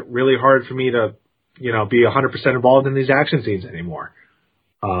makes it really hard for me to, be 100% involved in these action scenes anymore.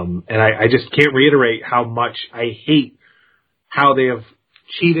 And I just can't reiterate how much I hate how they have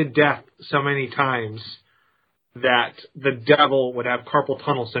cheated death so many times that the devil would have carpal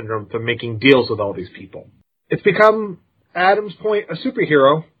tunnel syndrome from making deals with all these people. It's become, Adam's point, a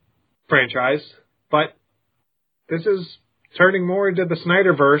superhero franchise, but this is turning more into the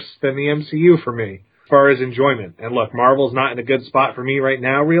Snyderverse than the MCU for me, as far as enjoyment. And look, Marvel's not in a good spot for me right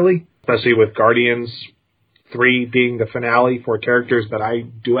now, really, especially with Guardians 3 being the finale for characters that I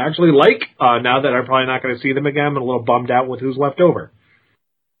do actually like, now that I'm probably not going to see them again. I'm a little bummed out with who's left over.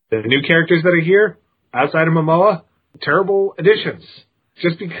 The new characters that are here, outside of Momoa, terrible additions.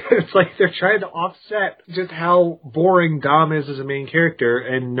 Just because it's like they're trying to offset just how boring Dom is as a main character,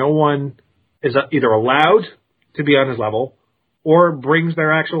 and no one is either allowed to be on his level or brings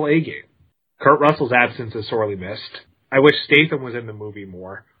their actual A game. Kurt Russell's absence is sorely missed. I wish Statham was in the movie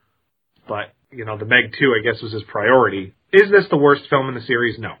more, but, the Meg 2, I guess, was his priority. Is this the worst film in the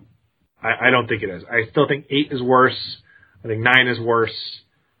series? No. I don't think it is. I still think 8 is worse. I think 9 is worse.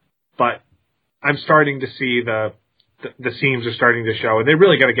 But I'm starting to see the seams are starting to show, and they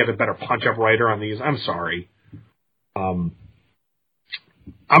really got to get a better punch-up writer on these. I'm sorry. I'm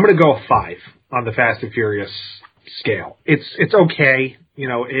going to go 5 on the Fast and Furious scale. It's okay.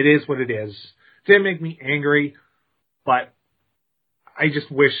 It is what it is. It didn't make me angry, but I just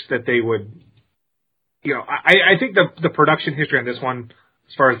wish that they would, I think the production history on this one,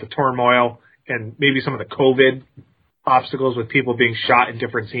 as far as the turmoil and maybe some of the COVID obstacles with people being shot in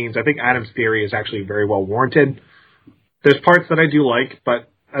different scenes, I think Adam's theory is actually very well warranted. There's parts that I do like, but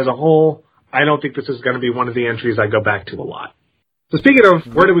as a whole, I don't think this is going to be one of the entries I go back to a lot. So speaking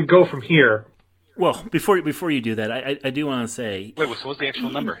of, where do we go from here? Well, before you do that, I do want to say... Wait, so what's the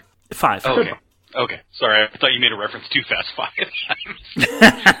actual number? 5. Oh, okay. Okay. Sorry, I thought you made a reference to Fast 5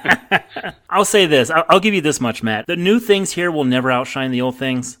 times. I'll say this. I'll give you this much, Matt. The new things here will never outshine the old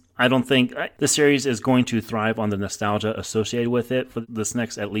things. I don't think the series is going to thrive on the nostalgia associated with it for this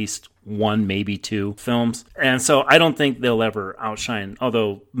next at least 1, maybe 2 films. And so I don't think they'll ever outshine,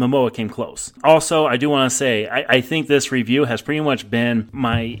 although Momoa came close. Also, I do want to say, I think this review has pretty much been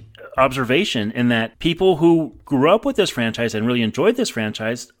my observation in that people who grew up with this franchise and really enjoyed this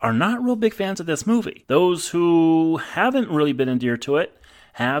franchise are not real big fans of this movie. Those who haven't really been endeared to it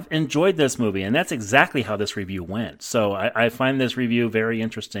have enjoyed this movie, and that's exactly how this review went. So I find this review very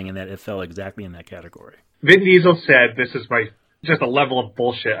interesting in that it fell exactly in that category. Vin Diesel said, this is just a level of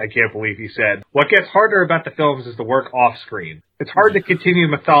bullshit I can't believe he said, "What gets harder about the films is the work off-screen. It's hard to continue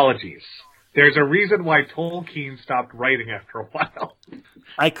mythologies. There's a reason why Tolkien stopped writing after a while."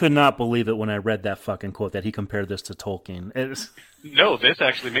 I could not believe it when I read that fucking quote that he compared this to Tolkien. No, this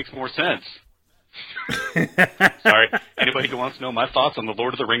actually makes more sense. Sorry, anybody who wants to know my thoughts on the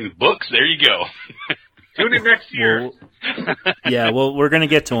Lord of the Rings books, there you go. Tune in next year. Well, we're going to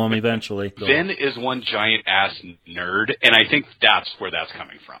get to him eventually. Vin is one giant ass nerd, and I think that's where that's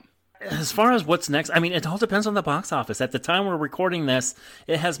coming from. As far as what's next, I mean, it all depends on the box office. At the time we're recording this,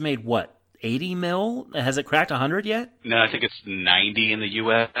 it has made what, 80 mil? Has it cracked 100 yet? No, I think it's 90 in the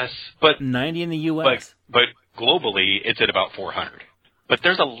U.S. But 90 in the U.S. But globally, it's at about 400. But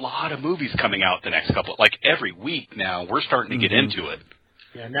there's a lot of movies coming out the next couple. Like every week now, we're starting to get into it.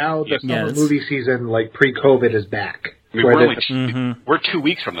 Yeah, now the summer movie season, like pre-COVID, is back. I mean, we're 2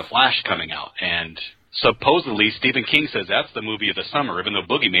 weeks from The Flash coming out, and supposedly Stephen King says that's the movie of the summer, even though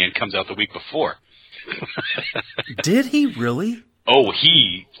Boogeyman comes out the week before. Did he really? Oh,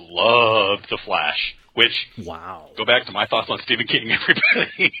 he loved The Flash, which... Wow. Go back to my thoughts on Stephen King,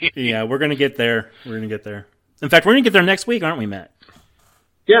 everybody. Yeah, we're going to get there. In fact, we're going to get there next week, aren't we, Matt?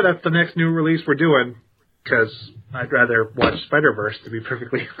 Yeah, that's the next new release we're doing, because I'd rather watch Spider-Verse, to be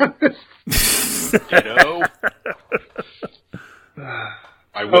perfectly honest. Ditto.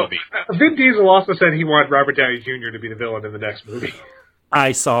 I will be. Vin Diesel also said he wanted Robert Downey Jr. to be the villain in the next movie.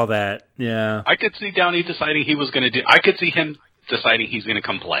 I saw that, yeah. I could see Downey deciding he was going to do... I could see him deciding he's going to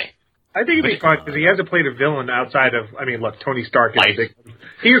come play. I think it'd be fun, because he hasn't played a villain outside of... I mean, look, Tony Stark is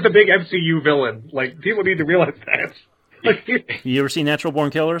he's the big MCU villain. Like, people need to realize that. Like, you ever seen Natural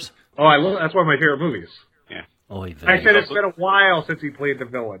Born Killers? Oh, that's one of my favorite movies. Yeah. Oh, I said it's been a while since he played the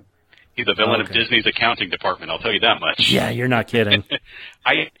villain. He's a villain of Disney's accounting department, I'll tell you that much. Yeah, you're not kidding.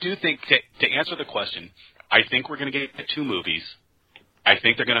 I do think, to answer the question, I think we're going to get 2 movies. I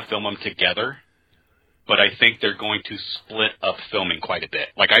think they're going to film them together, but I think they're going to split up filming quite a bit.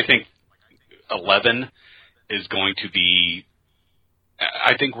 Like, I think 11 is going to be...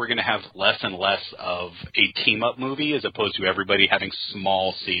 I think we're going to have less and less of a team-up movie as opposed to everybody having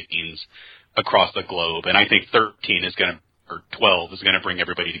small scenes across the globe. And I think 13 is going to, or 12 is going to bring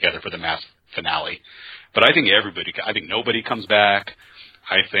everybody together for the mass finale. But I think nobody comes back.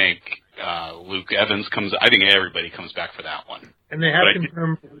 I think Luke Evans comes. I think everybody comes back for that one. And they have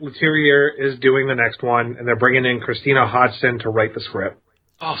confirmed Leterrier is doing the next one, and they're bringing in Christina Hodgson to write the script.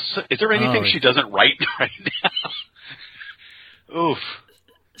 Oh, so is there anything she doesn't write right now? Oof.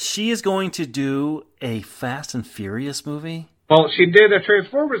 She is going to do a Fast and Furious movie? Well, she did a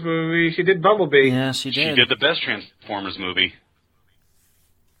Transformers movie. She did Bumblebee. Yeah, she did. She did the best Transformers movie.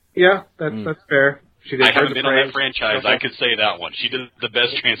 Yeah, that's fair. She did I haven't been on that franchise. I could say that one. She did the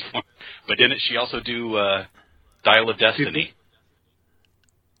best Transformers. But didn't she also do Dial of Destiny?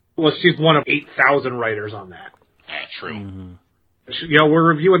 She's one of 8,000 writers on that. Yeah, true. Mm-hmm. We're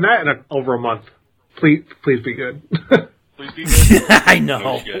reviewing that in over a month. Please be good. Please be good. I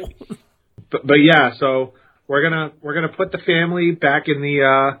know. But yeah, so we're gonna put the family back in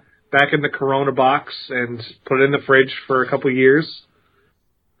the Corona box and put it in the fridge for a couple of years.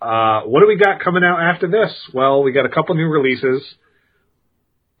 What do we got coming out after this? Well, we got a couple new releases.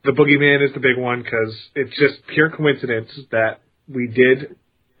 The Boogeyman is the big one because it's just pure coincidence that we did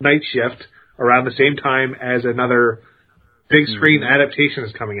Night Shift around the same time as another big screen adaptation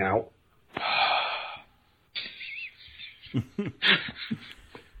is coming out.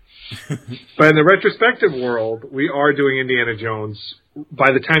 But in the retrospective world, we are doing Indiana Jones.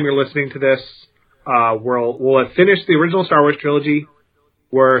 By the time you're listening to this, we'll have finished the original Star Wars trilogy.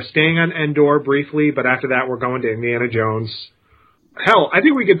 We're staying on Endor briefly, but after that, we're going to Indiana Jones. Hell, I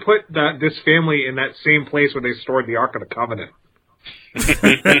think we could put this family in that same place where they stored the Ark of the Covenant.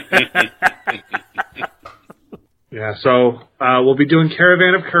 Yeah, so we'll be doing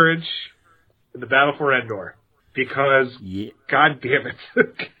Caravan of Courage and the Battle for Endor. Because, God damn it.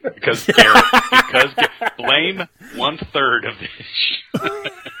 because blame 1/3 of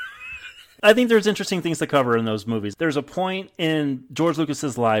this. I think there's interesting things to cover in those movies. There's a point in George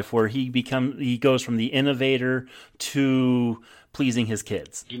Lucas's life where he goes from the innovator to pleasing his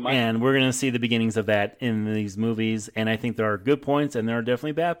kids. And we're going to see the beginnings of that in these movies. And I think there are good points and there are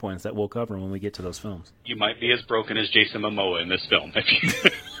definitely bad points that we'll cover when we get to those films. You might be as broken as Jason Momoa in this film.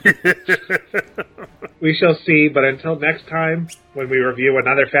 We shall see, but until next time, when we review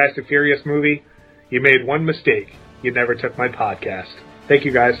another Fast and Furious movie, you made one mistake. You never took my podcast. Thank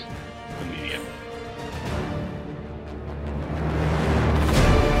you, guys.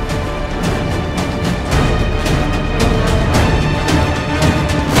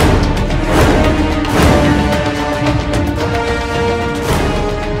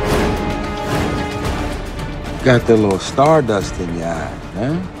 Got that little stardust in your eye,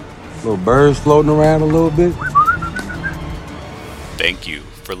 huh? Little birds floating around a little bit. Thank you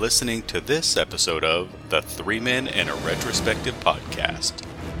for listening to this episode of the 3 Men and a Retrospective podcast.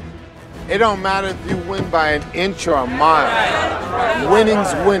 It don't matter if you win by an inch or a mile.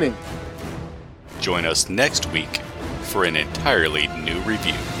 Winning's winning. Join us next week for an entirely new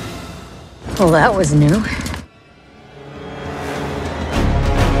review. Well, that was new.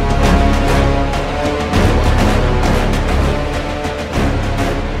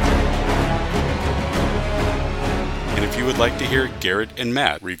 hear Garrett and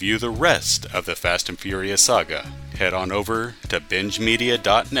Matt review the rest of the Fast and Furious saga, head on over to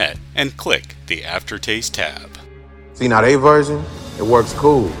bingemedia.net and click the Aftertaste tab. See, now their version, it works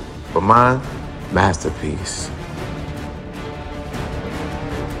cool, but mine, masterpiece.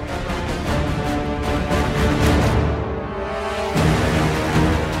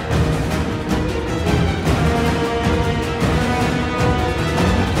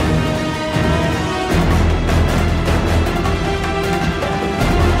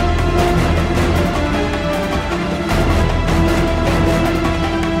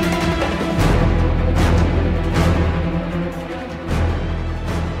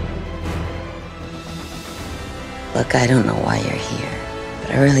 Look, I don't know why you're here,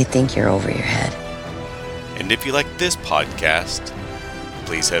 but I really think you're over your head. And if you like this podcast,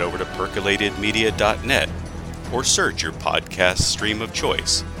 please head over to percolatedmedia.net or search your podcast stream of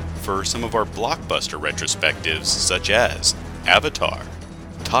choice for some of our blockbuster retrospectives such as Avatar,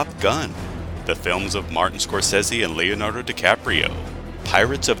 Top Gun, the films of Martin Scorsese and Leonardo DiCaprio,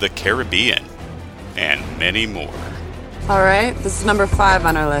 Pirates of the Caribbean, and many more. All right, this is number 5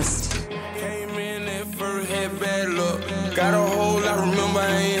 on our list. Got a whole lot, remember I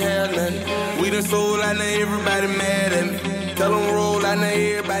ain't had nothing. We done sold, I know everybody mad at me. Tell them roll, I know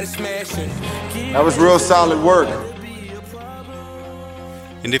everybody smashing. That was real solid work.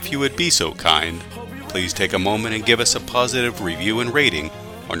 And if you would be so kind, please take a moment and give us a positive review and rating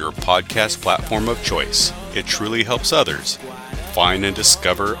on your podcast platform of choice. It truly helps others find and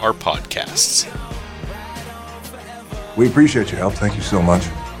discover our podcasts. We appreciate your help. Thank you so much.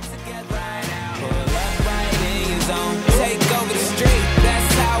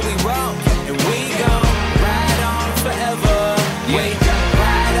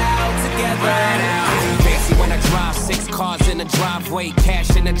 Driveway,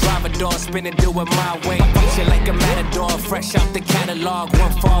 cash in the driver door, spinning, do it my way. Feature like a matador, fresh off the catalog.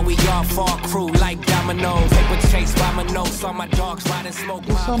 One fall, we all fall, crew like dominoes. Paper chase by my nose, saw my dogs riding smoke.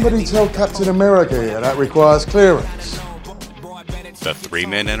 Will somebody tell Captain America here that requires clearance? The 3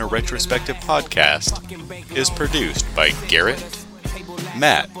 Men and a Retrospective podcast is produced by Garrett,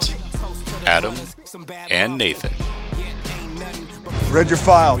 Matt, Adam, and Nathan. Read your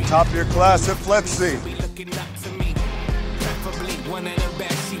file, top of your class at FLETC. One in the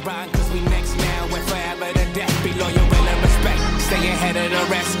back, she ride cause we next now and forever to death. Be loyal and respect, stay ahead of the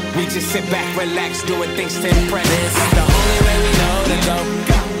rest. We just sit back, relax, doing things to impress. This is the only way we know to go.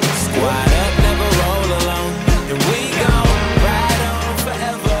 Squad up, never roll alone. And we gon' ride on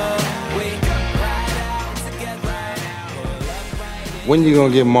forever. We ride out together. When you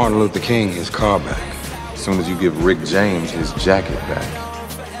gonna give Martin Luther King his car back? As soon as you give Rick James his jacket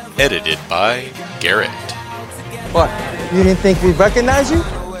back. Edited by Garrett. What? You didn't think we'd recognize you?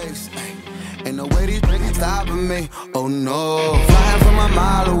 Ain't no way these niggas stopping me. Oh no. Flying from a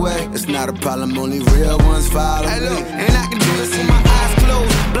mile away. It's not a problem, only real ones follow me. And I can do this with my eyes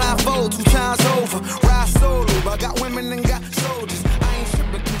closed. Blindfold 2 times over. Ride solo. I got women and got soldiers. I ain't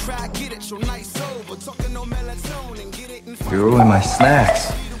tripping, can try get it. Your night sober. Talking no melatonin. Get it and You're ruining my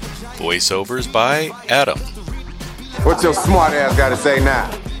snacks. Voiceovers by Adam. What your smart ass gotta say now?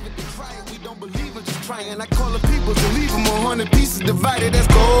 And I call the people to leave them 100 pieces divided, that's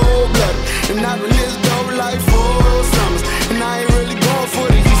cold-blooded. And I've been this dope like 4 summers. And I ain't really going for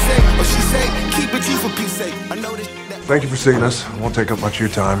it, he say, or she say, keep it you for peace sake. I know this. Thank you for seeing us. Won't take up much of your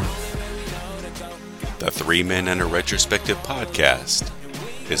time. The 3 Men and a Retrospective podcast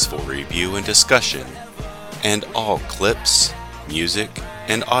is for review and discussion, and all clips, music,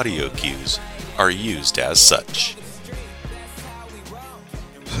 and audio cues are used as such.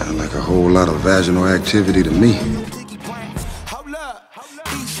 Sound like a whole lot of vaginal activity to me. Each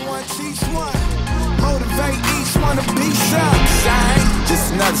one teach one. Motivate each one to be shine.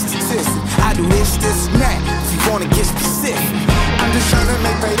 Just another statistic. I do this, and that. If you wanna get specific, I'm just trying to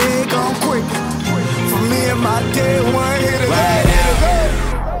make my day go quick. For me and my day, one hit right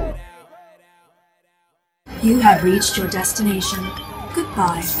You have reached your destination.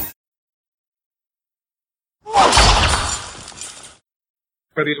 Goodbye.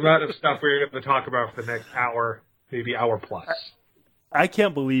 For the amount of stuff we're going to talk about for the next hour, maybe hour plus. I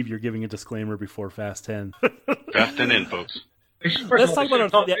can't believe you're giving a disclaimer before Fast 10. Fast 10 in, folks. They should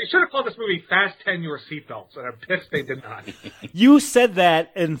have called this movie Fast 10 Your Seatbelts, and I'm pissed they did not. You said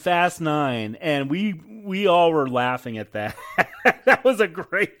that in Fast 9, and we all were laughing at that. That was a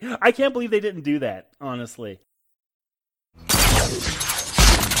great... I can't believe they didn't do that, honestly.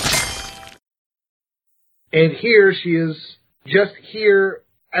 And here she is just here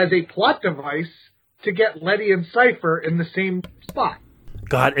as a plot device to get Letty and Cypher in the same spot.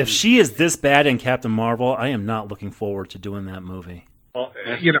 God, if she is this bad in Captain Marvel, I am not looking forward to doing that movie. Well,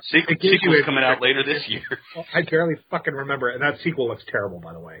 sequel's coming out later this year. I barely fucking remember it, and that sequel looks terrible,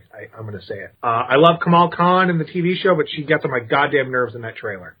 by the way. I'm going to say it. I love Kamal Khan in the TV show, but she gets on my goddamn nerves in that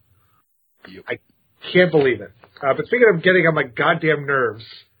trailer. Yep. I can't believe it. But speaking of getting on my goddamn nerves,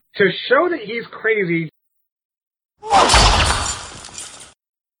 to show that he's crazy...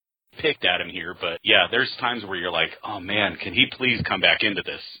 Picked at him here, but yeah, there's times where you're like, oh man, can he please come back into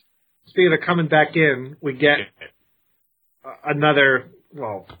this? Speaking of coming back in, we get another,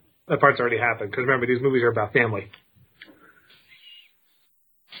 well, that part's already happened, because remember, these movies are about family.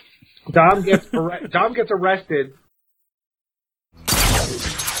 Dom gets arrested.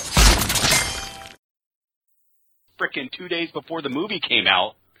 Frickin' 2 days before the movie came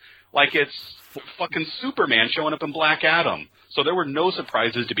out, like it's fucking Superman showing up in Black Adam. So there were no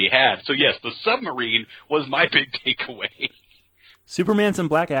surprises to be had. So yes, the submarine was my big takeaway. Superman's in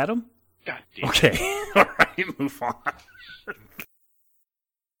Black Adam? God damn. Okay. All right, move on.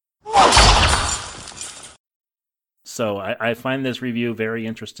 So I find this review very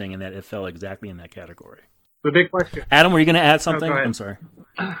interesting in that it fell exactly in that category. The big question. Adam, were you going to add something? No, go ahead. I'm sorry.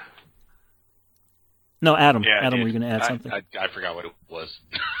 No, Adam. Yeah, Adam, were you going to add something? I forgot what it was.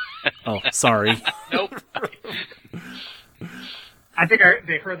 Oh, sorry. Nope. I think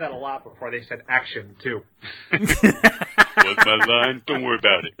they heard that a lot before they said action, too. What's my line? Don't worry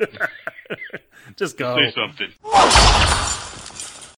about it. Just go. Say something.